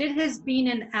 Did his being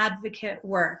an advocate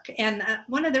work. And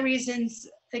one of the reasons,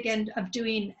 again, of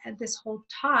doing this whole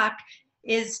talk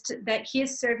is that he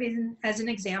is serving as an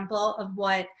example of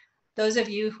what those of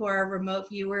you who are remote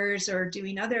viewers or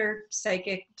doing other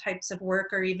psychic types of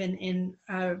work, or even in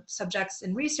subjects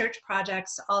in research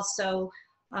projects, also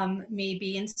may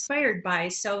be inspired by.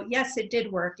 So yes, it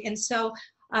did work. And so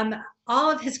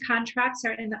all of his contracts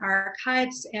are in the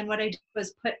archives, and what I did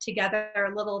was put together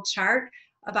a little chart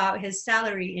about his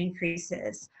salary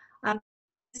increases.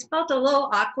 It's felt a little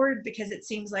awkward because it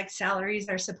seems like salaries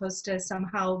are supposed to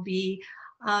somehow be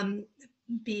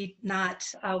not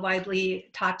widely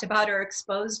talked about or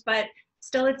exposed, but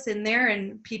still it's in there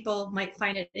and people might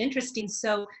find it interesting.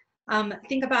 So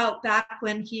think about back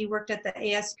when he worked at the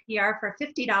ASPR for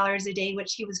 $50 a day,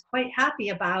 which he was quite happy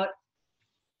about.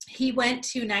 He went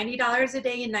to $90 a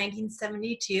day in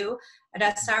 1972 at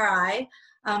SRI.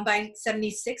 By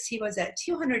 76, he was at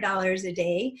 $200 a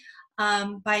day.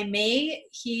 By May,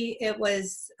 it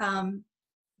was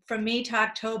from May to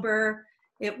October,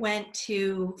 it went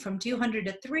from 200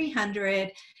 to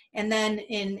 300, and then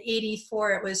in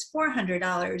 84 it was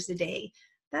 $400 a day.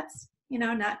 That's, you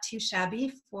know, not too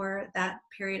shabby for that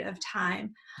period of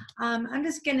time. I'm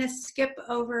just gonna skip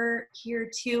over here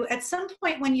too. At some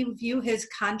point when you view his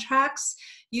contracts,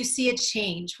 you see a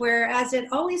change, whereas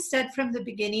it always said from the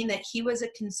beginning that he was a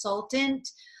consultant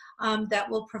that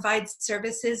will provide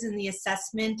services in the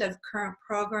assessment of current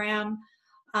program.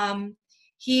 And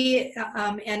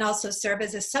also serve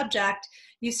as a subject.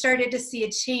 You started to see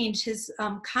a change. His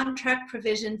contract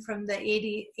provision from the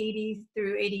 80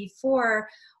 through 84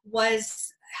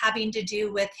 was having to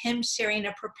do with him sharing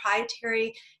a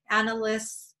proprietary analytic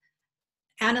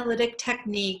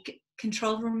technique,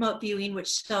 controlled remote viewing,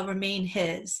 which shall remain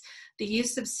his. The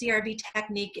use of CRV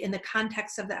technique in the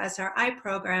context of the SRI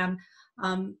program.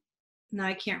 Now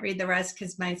I can't read the rest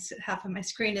because half of my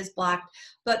screen is blocked,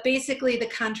 but basically the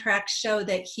contracts show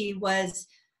that he was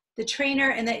the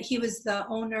trainer and that he was the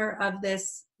owner of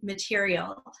this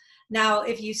material. Now,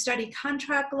 if you study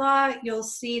contract law, you'll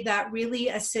see that really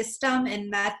a system and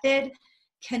method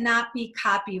cannot be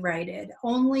copyrighted,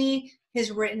 only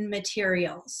his written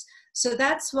materials. So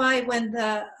that's why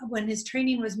when his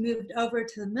training was moved over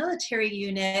to the military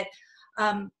unit,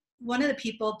 one of the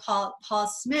people, Paul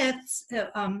Smith's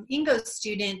Ingo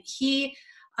student, he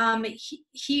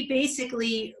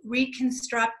basically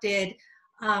reconstructed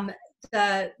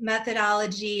the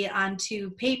methodology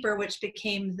onto paper, which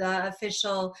became the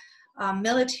official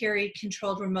military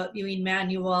controlled remote viewing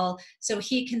manual. So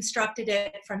he constructed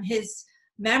it from his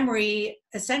memory.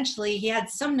 Essentially, he had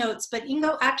some notes, but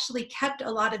Ingo actually kept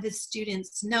a lot of his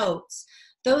students' notes.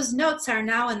 Those notes are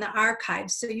now in the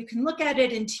archives. So you can look at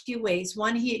it in two ways.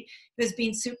 One, he was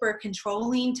being super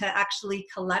controlling to actually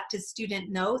collect his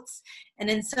student notes, and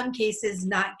in some cases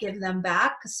not give them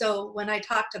back. So when I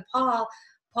talked to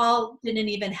Paul didn't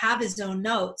even have his own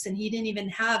notes, and he didn't even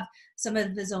have some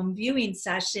of his own viewing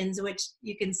sessions, which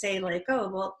you can say like, oh,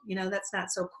 well, you know, that's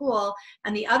not so cool.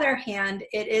 On the other hand,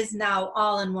 it is now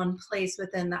all in one place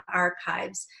within the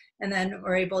archives. And then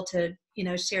we're able to, you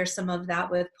know, share some of that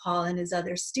with Paul and his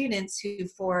other students who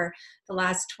for the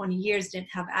last 20 years didn't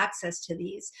have access to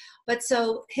these. But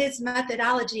so his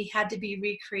methodology had to be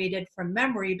recreated from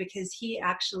memory because he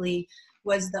actually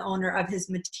was the owner of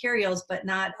his materials, but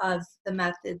not of the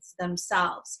methods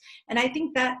themselves. And I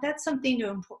think that that's something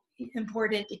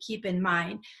important to keep in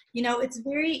mind. You know, it's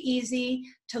very easy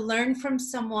to learn from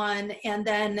someone, and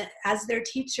then as their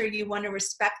teacher, you want to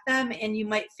respect them, and you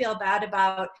might feel bad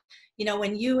about, you know,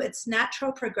 it's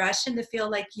natural progression to feel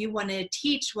like you want to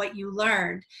teach what you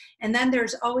learned. And then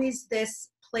there's always this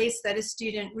place that a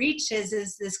student reaches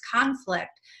is this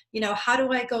conflict. You know, how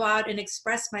do I go out and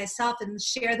express myself and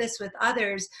share this with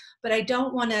others, but I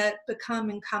don't want to become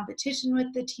in competition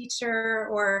with the teacher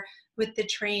or with the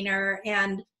trainer.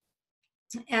 And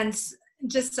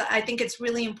just, I think it's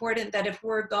really important that if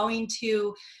we're going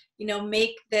to, you know,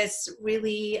 make this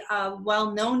really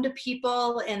well known to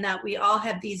people and that we all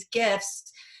have these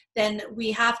gifts, then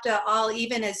we have to all,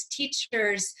 even as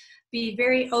teachers, be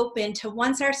very open to,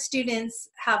 once our students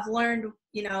have learned,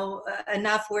 you know,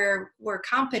 enough where we're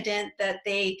competent that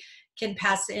they can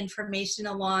pass the information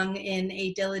along in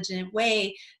a diligent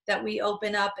way, that we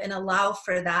open up and allow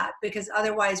for that, because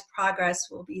otherwise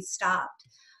progress will be stopped.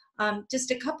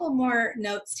 Just a couple more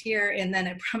notes here, and then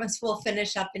I promise we'll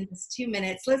finish up in just 2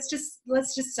 minutes. Let's just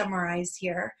summarize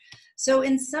here. So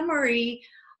in summary,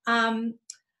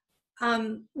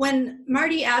 when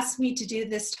Marty asked me to do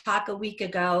this talk a week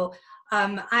ago,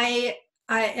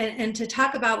 and to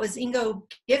talk about, was Ingo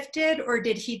gifted or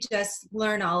did he just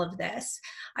learn all of this?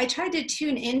 I tried to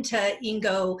tune into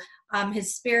Ingo,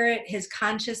 his spirit, his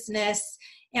consciousness,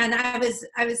 and I was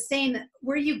saying,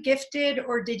 were you gifted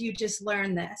or did you just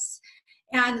learn this?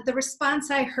 And the response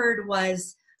I heard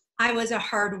was, I was a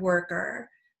hard worker.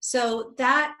 So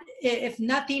that, if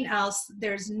nothing else,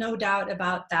 there's no doubt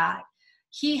about that.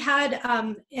 He had,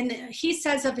 and he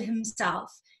says of himself,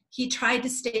 he tried to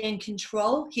stay in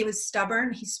control. He was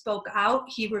stubborn. He spoke out.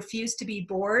 He refused to be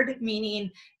bored,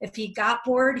 meaning if he got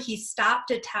bored, he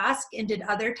stopped a task and did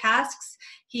other tasks.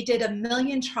 He did a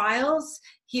million trials.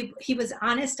 He was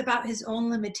honest about his own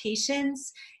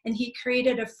limitations, and he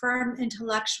created a firm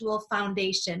intellectual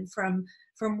foundation from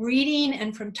reading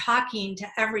and from talking to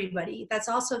everybody. That's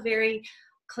also very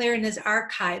clear in his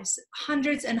archives.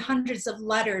 Hundreds and hundreds of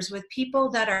letters with people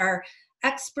that are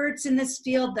experts in this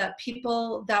field, that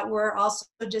people that were also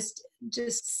just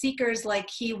seekers like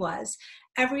he was.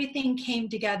 Everything came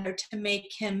together to make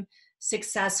him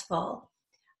successful.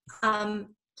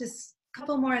 Just a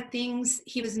couple more things.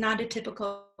 He was not a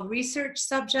typical research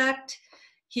subject.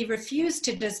 He refused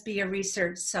to just be a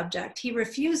research subject. He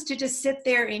refused to just sit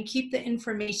there and keep the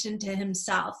information to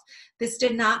himself. This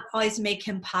did not always make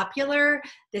him popular.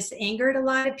 This angered a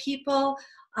lot of people,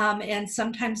 and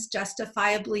sometimes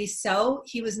justifiably so.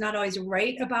 He was not always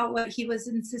right about what he was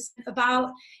insistent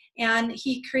about, and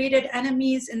he created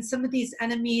enemies, and some of these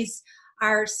enemies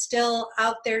are still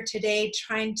out there today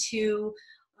trying to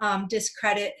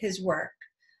discredit his work.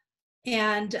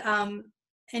 And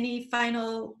any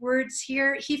final words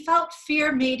here? He felt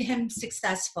fear made him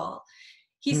successful.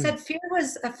 He said fear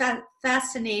was a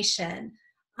fascination.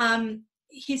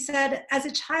 He said, as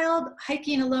a child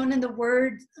hiking alone in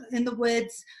the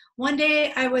woods, one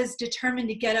day I was determined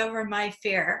to get over my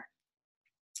fear.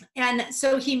 And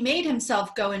so he made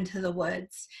himself go into the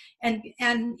woods, and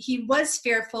he was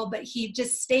fearful, but he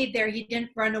just stayed there. He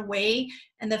didn't run away,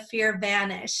 and the fear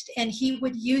vanished. And he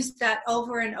would use that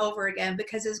over and over again,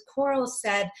 because as Coral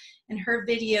said in her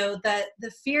video, that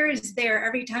the fear is there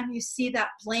every time you see that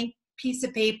blank piece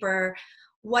of paper.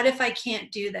 What if I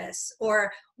can't do this?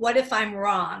 Or what if I'm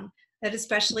wrong? That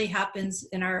especially happens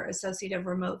in our associative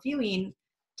remote viewing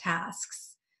tasks.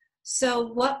 So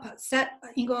what set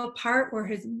Ingo apart were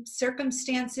his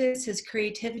circumstances, his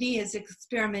creativity, his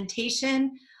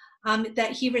experimentation,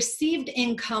 that he received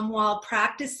income while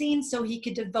practicing so he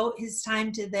could devote his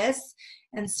time to this,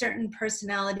 and certain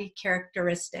personality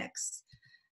characteristics.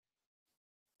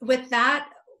 With that,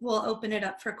 we'll open it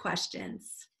up for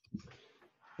questions.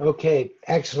 Okay,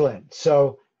 excellent.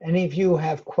 So any of you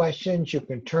have questions, you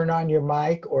can turn on your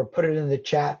mic or put it in the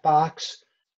chat box.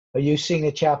 Are you seeing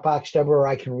the chat box, Deborah, or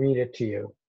I can read it to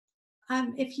you?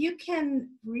 If you can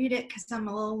read it, because I'm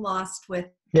a little lost with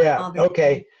all the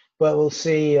okay. But we'll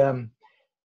see.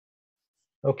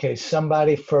 Okay,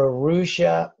 somebody for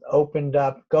Arusha opened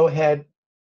up. Go ahead.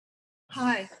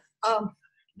 Hi,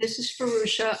 this is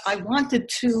Farusha. I wanted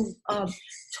to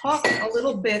talk a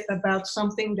little bit about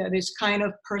something that is kind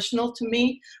of personal to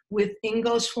me with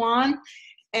Ingo Swann,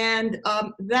 and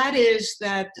that is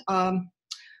that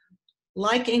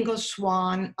like Ingo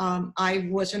Swann, I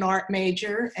was an art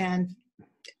major and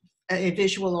a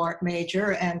visual art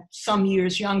major, and some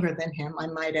years younger than him, I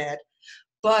might add.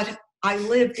 But I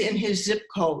lived in his zip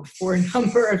code for a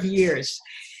number of years.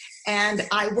 And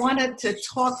I wanted to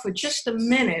talk for just a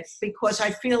minute because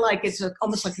I feel like it's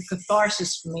almost like a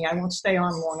catharsis for me. I won't stay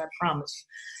on long, I promise.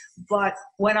 But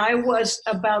when I was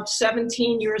about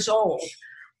 17 years old,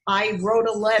 I wrote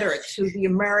a letter to the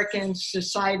American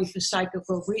Society for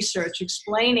Psychical Research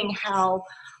explaining how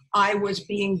I was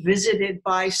being visited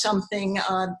by something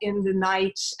in the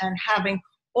nights and having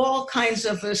all kinds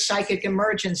of a psychic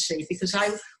emergency, because I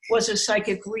was a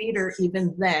psychic reader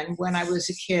even then when I was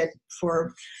a kid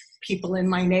for people in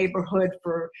my neighborhood,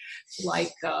 for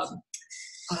like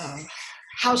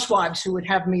housewives who would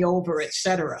have me over,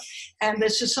 etc. And the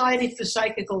Society for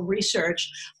Psychical Research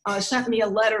sent me a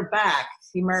letter back,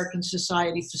 the American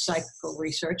Society for Psychical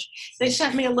Research. They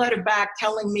sent me a letter back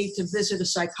telling me to visit a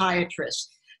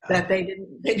psychiatrist, that they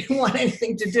didn't want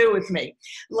anything to do with me.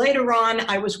 Later on,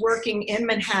 I was working in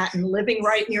Manhattan, living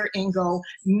right near Ingo,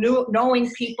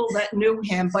 knowing people that knew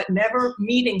him, but never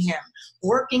meeting him,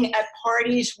 working at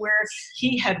parties where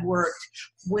he had worked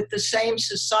with the same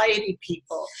society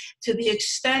people, to the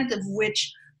extent of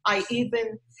which I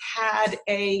even had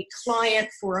a client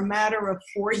for a matter of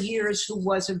 4 years who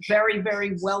was a very,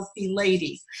 very wealthy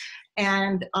lady.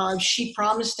 And she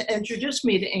promised to introduce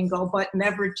me to Ingo, but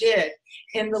never did.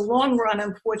 In the long run,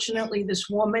 unfortunately, this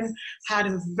woman had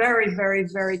a very, very,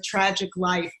 very tragic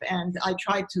life. And I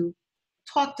tried to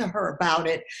talk to her about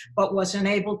it, but wasn't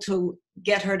able to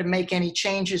get her to make any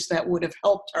changes that would have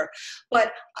helped her.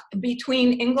 But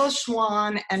between Ingo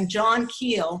Swann and John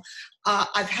Keel,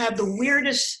 I've had the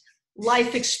weirdest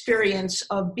life experience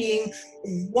of being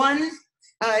one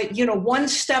one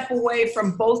step away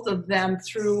from both of them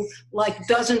through like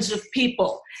dozens of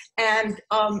people. And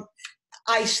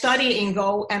I study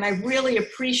Ingo, and I really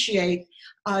appreciate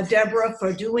Debra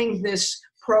for doing this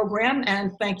program,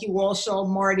 and thank you also,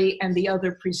 Marty, and the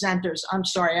other presenters. I'm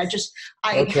sorry,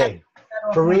 Okay.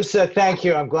 Farousa, thank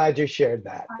you. I'm glad you shared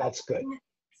that. That's good.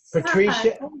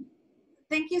 Patricia?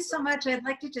 Thank you so much. I'd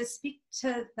like to just speak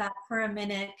to that for a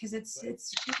minute because it's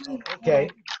really Okay.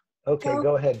 Okay, so,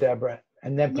 go ahead, Debra,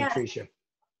 and then yes. Patricia.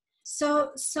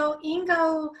 So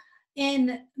Ingo,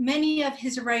 in many of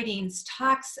his writings,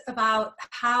 talks about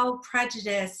how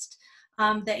prejudiced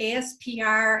the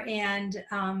ASPR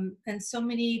and so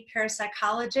many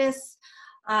parapsychologists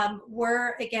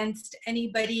were against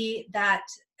anybody that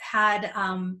had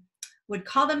would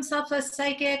call themselves a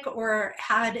psychic or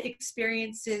had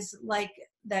experiences like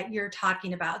that you're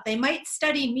talking about. They might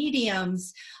study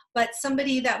mediums, but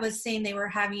somebody that was saying they were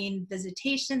having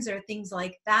visitations or things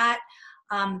like that,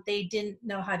 they didn't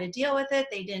know how to deal with it.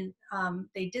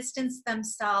 They distanced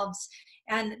themselves.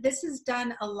 And this has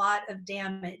done a lot of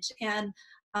damage. And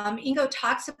Ingo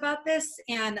talks about this,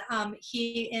 and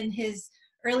he, in his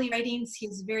early writings,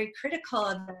 he's very critical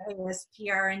of the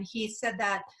ASPR, and he said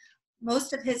that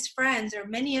most of his friends, or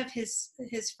many of his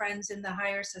friends in the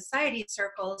higher society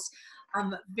circles,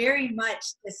 very much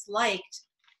disliked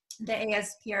the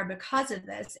ASPR because of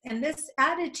this. And this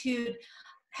attitude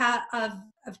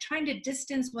of trying to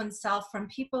distance oneself from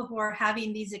people who are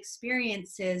having these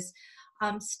experiences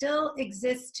still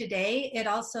exists today. It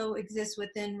also exists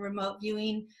within remote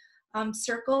viewing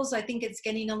circles. I think it's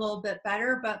getting a little bit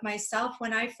better, but myself,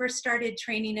 when I first started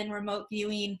training in remote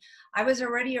viewing, I was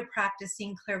already a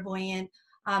practicing clairvoyant.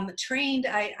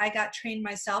 I got trained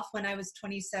myself when I was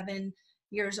 27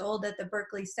 years old at the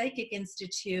Berkeley Psychic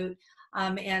Institute,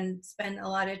 and spent a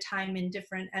lot of time in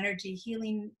different energy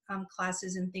healing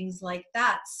classes and things like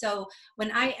that. So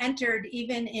when I entered,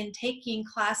 even in taking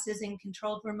classes in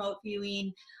controlled remote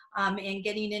viewing and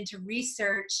getting into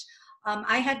research,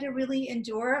 I had to really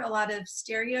endure a lot of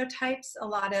stereotypes, a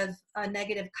lot of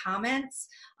negative comments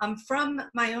from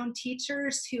my own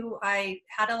teachers who I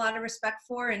had a lot of respect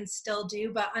for and still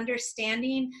do, but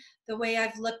understanding the way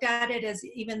I've looked at it is,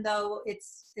 even though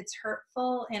it's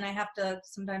hurtful and I have to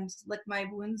sometimes lick my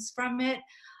wounds from it,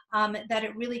 that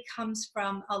it really comes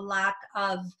from a lack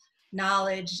of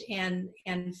knowledge and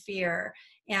fear.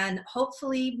 And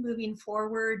hopefully moving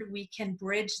forward, we can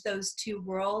bridge those two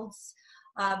worlds.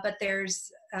 But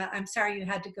I'm sorry you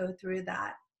had to go through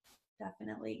that,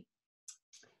 definitely.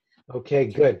 Okay,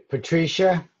 good.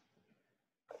 Patricia,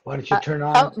 why don't you turn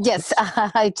on? Oh, yes,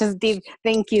 I just did.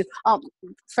 Thank you.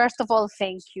 First of all,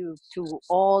 thank you to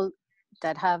all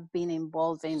that have been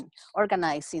involved in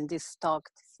organizing this talk.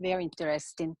 It's very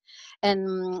interesting.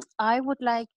 And I would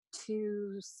like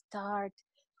to start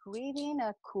reading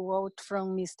a quote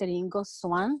from Mr. Ingo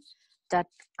Swann that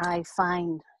I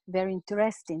find very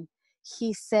interesting.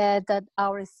 He said that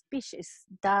our species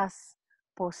does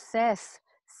possess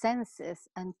senses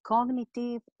and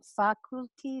cognitive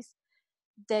faculties,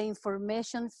 the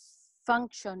information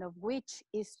function of which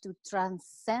is to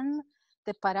transcend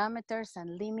the parameters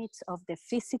and limits of the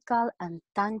physical and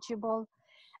tangible,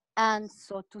 and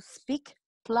so to speak,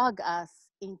 plug us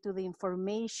into the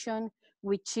information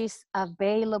which is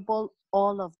available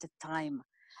all of the time.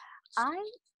 I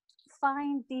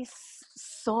find this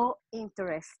so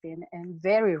interesting and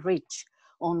very rich.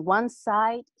 On one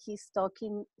side, he's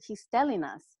telling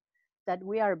us that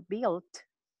we are built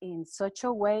in such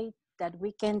a way that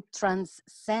we can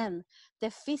transcend the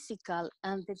physical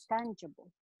and the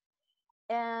tangible.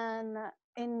 And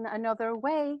in another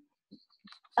way,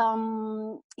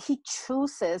 he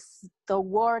chooses the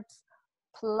words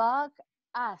plug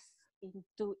us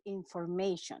into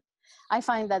information. I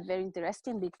find that very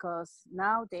interesting because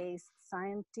nowadays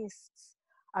scientists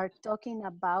are talking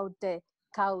about the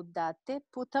caudate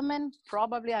putamen.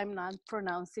 Probably I'm not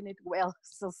pronouncing it well,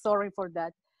 so sorry for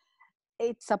that.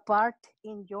 It's a part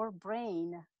in your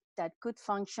brain that could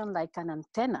function like an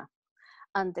antenna.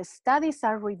 And the studies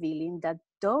are revealing that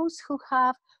those who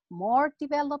have more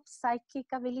developed psychic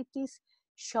abilities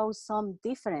show some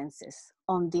differences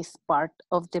on this part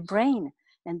of the brain.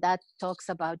 And that talks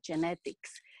about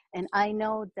genetics. And I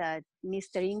know that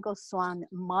Mr. Ingo Swann,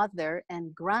 mother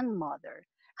and grandmother,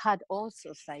 had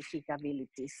also psychic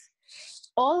abilities.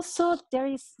 Also, there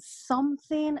is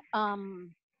something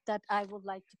that I would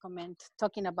like to comment,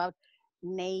 talking about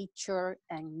nature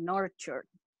and nurture.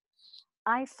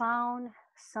 I found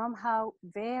somehow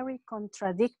very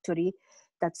contradictory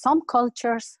that some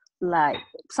cultures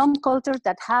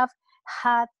that have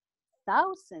had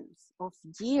thousands of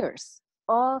years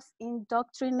of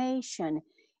indoctrination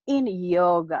in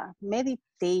yoga,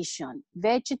 meditation,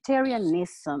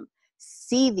 vegetarianism,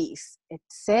 cities,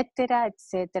 etc.,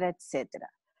 etc., etc.,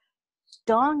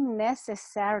 don't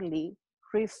necessarily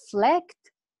reflect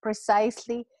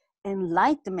precisely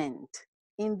enlightenment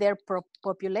in their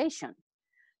population.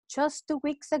 Just 2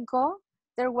 weeks ago,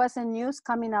 there was a news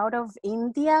coming out of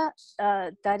India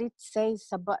that it says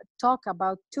talk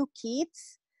about 2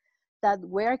 kids that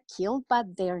were killed by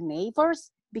their neighbors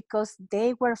because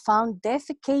they were found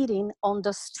defecating on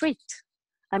the street.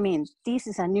 I mean, this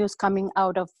is a news coming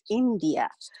out of India,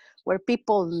 where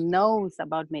people knows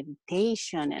about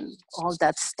meditation and all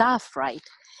that stuff, right?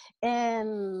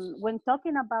 And when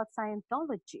talking about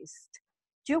Scientologists,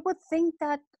 you would think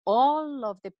that all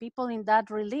of the people in that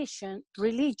religion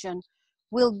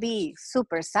will be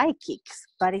super psychics,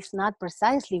 but it's not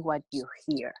precisely what you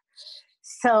hear.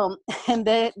 So, and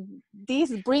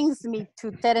this brings me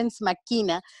to Terence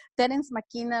McKenna. Terence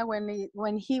McKenna,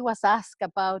 when he was asked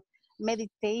about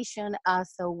meditation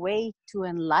as a way to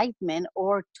enlightenment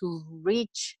or to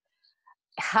reach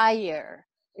higher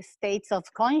states of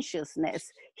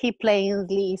consciousness, he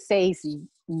plainly says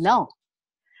no.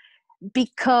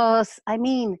 Because, I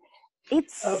mean,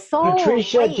 it's so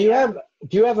Patricia, rare.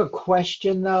 do you have a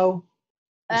question though?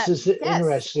 This is Yes,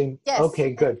 interesting. yes.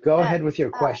 Okay, good. Go ahead with your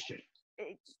question.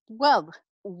 Well,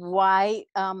 why?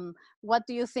 What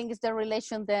do you think is the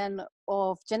relation then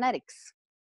of genetics?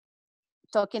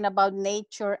 Talking about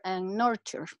nature and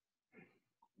nurture.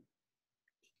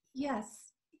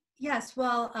 Yes.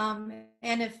 Well,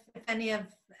 and if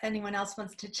anyone else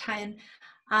wants to chime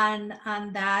on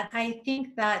that, I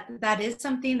think that is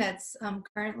something that's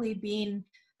currently being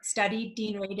studied.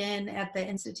 Dean Radin at the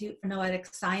Institute for Noetic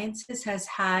Sciences has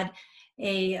had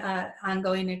a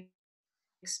ongoing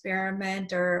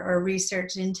experiment or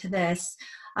research into this.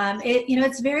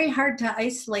 It's very hard to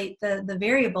isolate the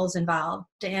variables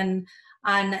involved, and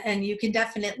you can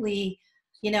definitely,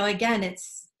 again,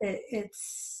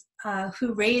 it's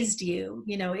who raised you.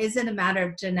 Is it a matter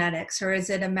of genetics, or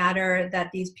is it a matter that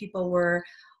these people were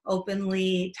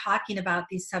openly talking about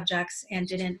these subjects and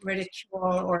didn't ridicule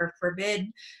or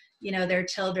forbid their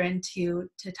children to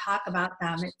talk about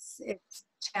them? It's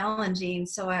challenging.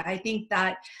 So I think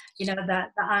that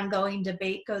that the ongoing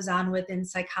debate goes on within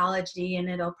psychology, and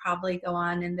it'll probably go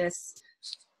on in this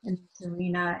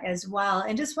arena as well.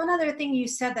 And just one other thing you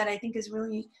said that I think is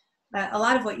really a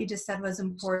lot of what you just said was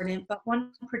important, but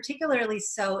one particularly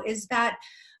so is that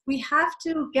we have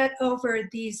to get over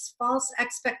these false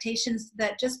expectations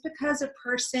that just because a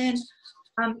person,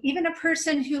 even a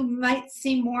person who might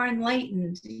seem more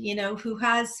enlightened, who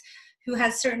has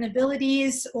certain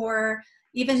abilities, or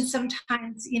even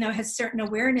sometimes, has certain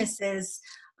awarenesses,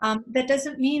 that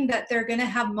doesn't mean that they're going to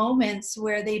have moments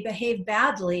where they behave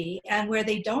badly and where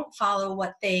they don't follow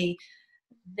what they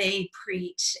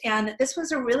preach. And this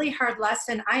was a really hard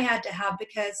lesson I had to have,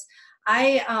 because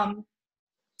I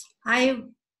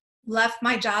left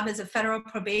my job as a federal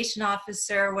probation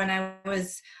officer when I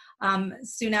was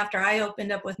soon after I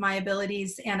opened up with my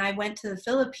abilities, and I went to the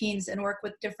Philippines and worked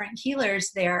with different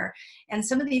healers there. And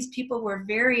some of these people were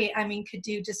could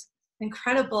do just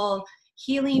incredible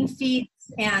healing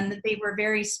feats, and they were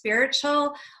very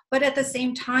spiritual, but at the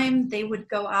same time, they would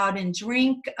go out and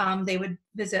drink. They would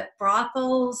visit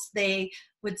brothels. They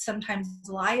would sometimes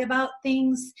lie about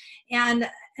things. And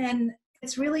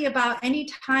it's really about any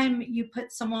time you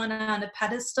put someone on a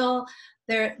pedestal,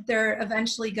 they're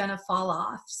eventually going to fall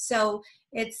off. So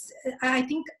I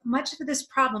think much of this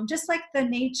problem, just like the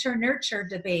nature nurture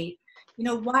debate,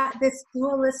 what this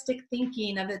dualistic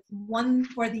thinking of it's one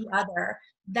or the other,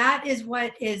 that is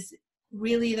what is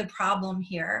really the problem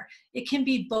here. It can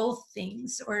be both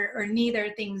things or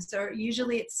neither things, or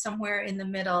usually it's somewhere in the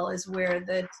middle is where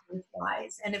the truth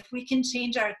lies. And if we can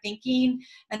change our thinking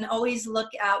and always look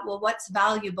at, well, what's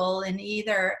valuable in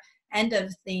either end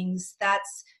of things,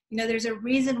 that's, there's a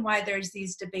reason why there's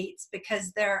these debates,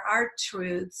 because there are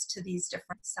truths to these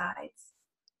different sides.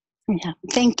 Yeah,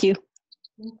 thank you.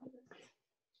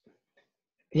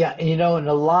 Yeah, and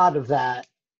a lot of that,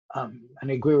 and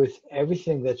I agree with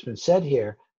everything that's been said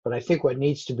here, but I think what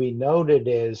needs to be noted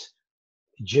is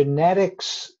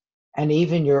genetics and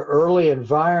even your early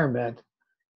environment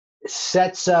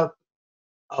sets up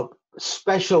a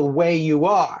special way you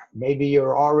are. Maybe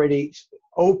you're already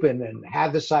open and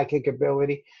have the psychic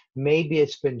ability. Maybe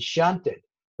it's been shunted.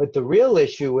 But the real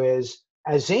issue is,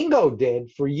 as Ingo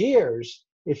did for years,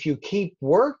 if you keep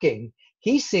working,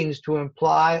 he seems to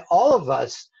imply all of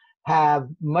us have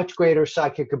much greater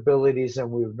psychic abilities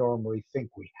than we would normally think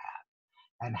we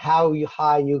have. And how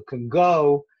high you can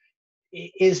go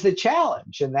is the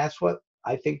challenge. And that's what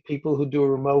I think people who do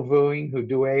remote viewing, who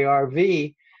do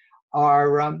ARV,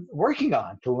 are working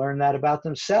on to learn that about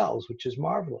themselves, which is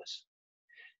marvelous.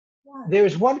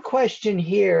 There's one question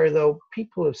here, though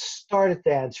people have started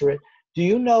to answer it. Do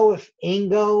you know if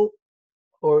Ingo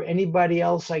or anybody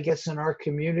else, I guess, in our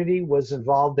community was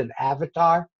involved in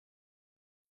Avatar,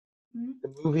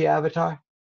 the movie Avatar?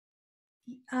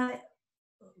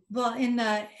 Well, in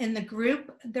the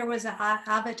group, there was an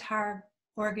Avatar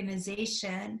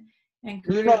organization. And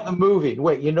group. You know the movie.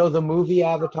 Wait, you know the movie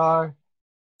Avatar?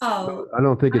 Oh. I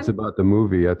don't think it's about the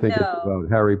movie. I think it's about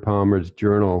Harry Palmer's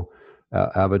journal,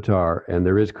 Avatar. And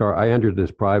there is I entered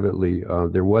this privately.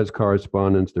 There was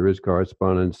correspondence. There is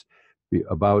correspondence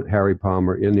about Harry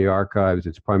Palmer in the archives.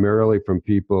 It's primarily from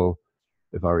people,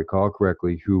 if I recall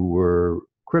correctly, who were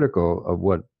critical of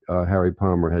what Harry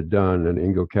Palmer had done, and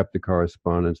Ingo kept the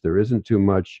correspondence. There isn't too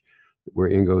much where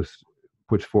Ingo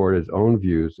puts forward his own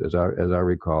views, as I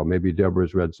recall. Maybe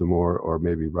Debra's read some more, or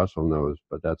maybe Russell knows,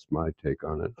 but that's my take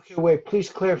on it. Okay, wait, please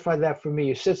clarify that for me.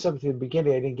 You said something at the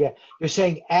beginning I didn't get. You're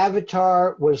saying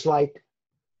Avatar was like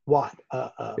what?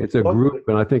 It's a group,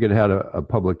 and I think it had a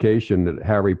publication that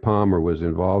Harry Palmer was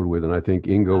involved with, and I think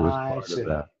Ingo was part of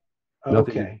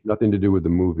that. Nothing to do with the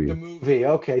movie. The movie,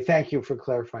 okay. Thank you for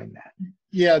clarifying that.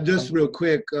 Yeah, just real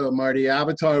quick, Marty.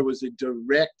 Avatar was a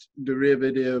direct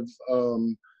derivative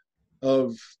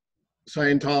of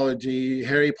Scientology.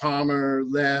 Harry Palmer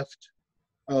left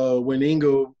when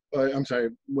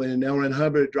when L. Ron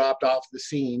Hubbard dropped off the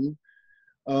scene.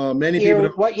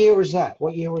 What year was that?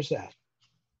 What year was that?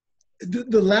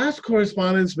 The last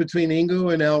correspondence between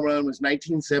Ingo and L. Ron was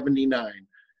 1979.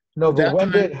 No, but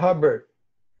when did Hubbard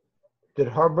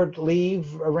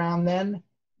leave around then?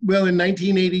 Well, in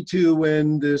 1982,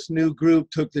 when this new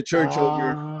group took the church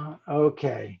over.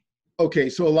 Okay. Okay,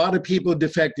 so a lot of people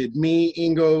defected, me,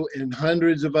 Ingo, and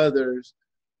hundreds of others.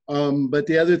 But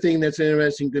the other thing that's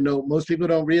interesting to note, most people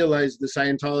don't realize the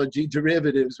Scientology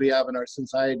derivatives we have in our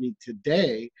society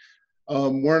today.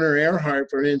 Werner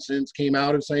Erhard, for instance, came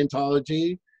out of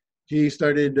Scientology. He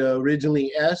started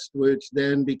originally est, which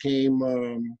then became,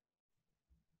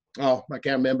 I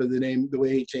can't remember the name, the way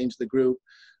he changed the group.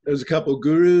 There was a couple of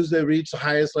gurus that reached the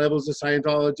highest levels of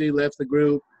Scientology, left the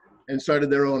group, and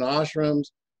started their own ashrams.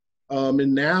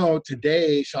 And now,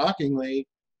 today, shockingly,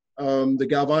 the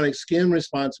galvanic skin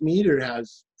response meter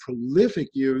has prolific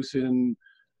use in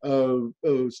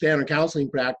standard counseling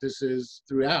practices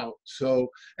throughout. So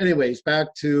anyways,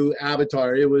 back to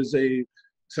Avatar. It was a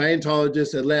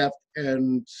Scientologist that left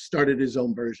and started his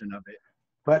own version of it.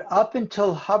 But up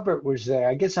until Hubbard was there,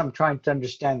 I guess I'm trying to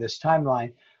understand this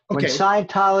timeline. When Okay.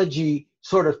 Scientology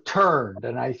sort of turned,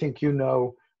 and I think you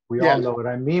know, we all know what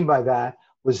I mean by that,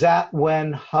 was that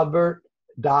when Hubbard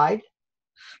died?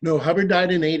 No, Hubbard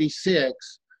died in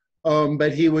 '86,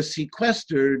 but he was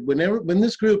sequestered. When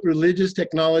this group, Religious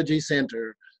Technology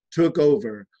Center, took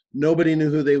over, nobody knew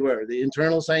who they were. The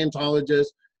internal Scientologist,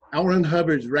 L. Ron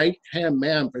Hubbard's right-hand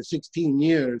man for 16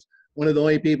 years, one of the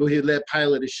only people he let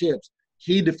pilot his ships,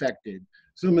 he defected.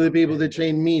 Some of the people that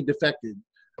trained me defected.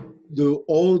 The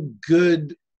old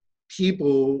good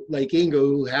people like Ingo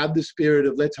who had the spirit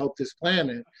of let's help this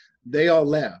planet, they all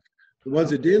left. The ones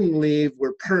that didn't leave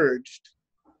were purged,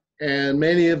 and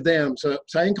many of them. So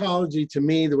Scientology, to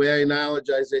me, the way I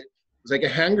analogize it, was like a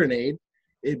hand grenade.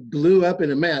 It blew up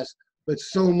in a mess, but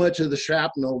so much of the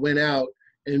shrapnel went out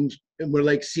and were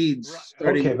like seeds.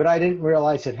 Okay, but I didn't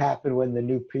realize it happened when the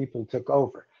new people took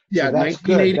over. Yeah, so that's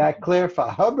good. That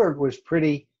clarifies. Hubbard was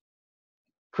pretty.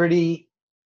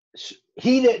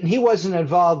 He wasn't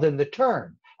involved in the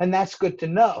turn, and that's good to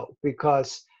know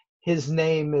because his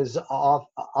name is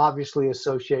obviously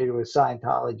associated with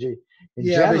Scientology in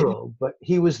general, but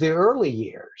he was the early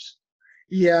years.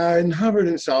 Yeah, and Hubbard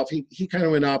himself, he kind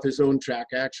of went off his own track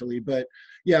actually, but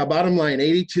yeah, bottom line,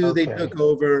 82 they took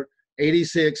over,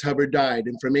 86 Hubbard died,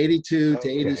 and from 82 to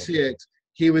 86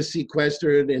 he was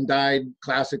sequestered and died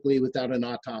classically without an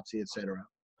autopsy, etc.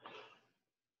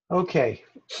 Okay,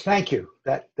 thank you.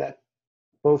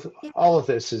 All of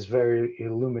this is very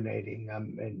illuminating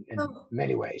in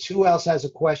many ways. Who else has a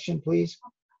question, please?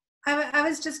 I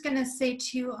was just going to say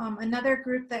too, another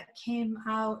group that came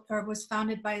out or was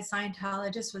founded by a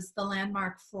Scientologist was the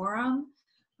Landmark Forum,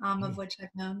 of which I've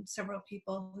known several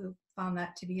people who found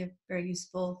that to be a very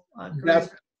useful group.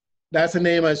 That's the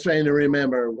name I was trying to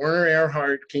remember. Werner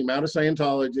Erhard came out of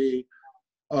Scientology,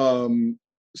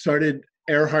 started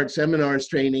Erhard seminars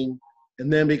training,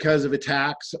 and then because of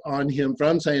attacks on him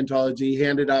from Scientology, he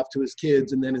handed off to his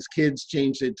kids, and then his kids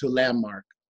changed it to Landmark.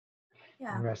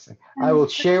 Yeah. Interesting. I will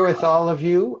share with all of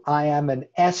you, I am an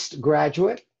est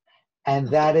graduate, And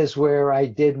that is where I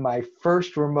did my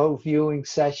first remote viewing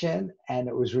session, and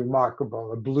it was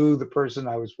remarkable. It blew the person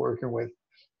I was working with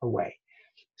away.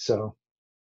 So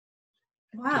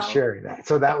Wow. just sharing that.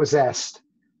 So that was EST.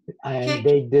 And Okay.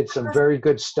 they did some very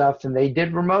good stuff, and they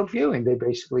did remote viewing. They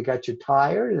basically got you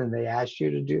tired, and they asked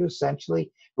you to do essentially,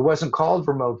 it wasn't called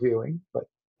remote viewing, but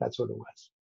that's what it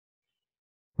was.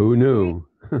 Who knew?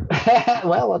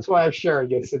 Well, that's why I'm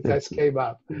sharing it, since this came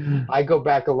up. I go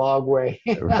back a long way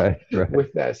Right.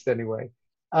 with this anyway.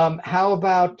 How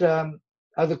about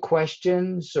other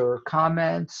questions or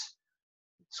comments?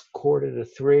 It's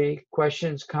 2:45.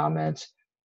 Questions, comments?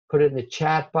 Put it in the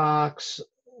chat box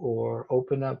or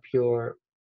open up your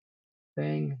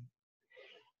thing.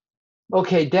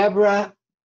 Okay, Debra,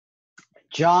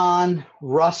 John,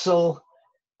 Russell,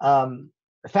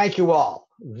 thank you all.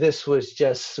 This was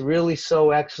just really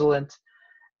so excellent.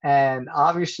 And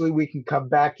obviously we can come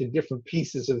back to different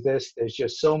pieces of this. There's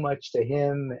just so much to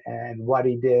him and what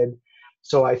he did.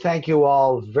 So I thank you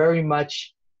all very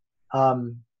much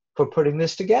for putting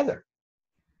this together.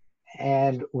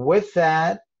 And with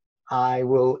that, I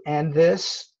will end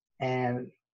this,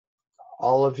 and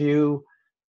all of you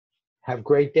have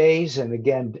great days. And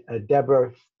again,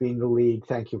 Debra being the lead,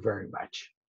 thank you very much.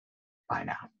 Bye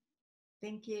now.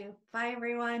 Thank you. Bye,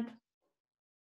 everyone.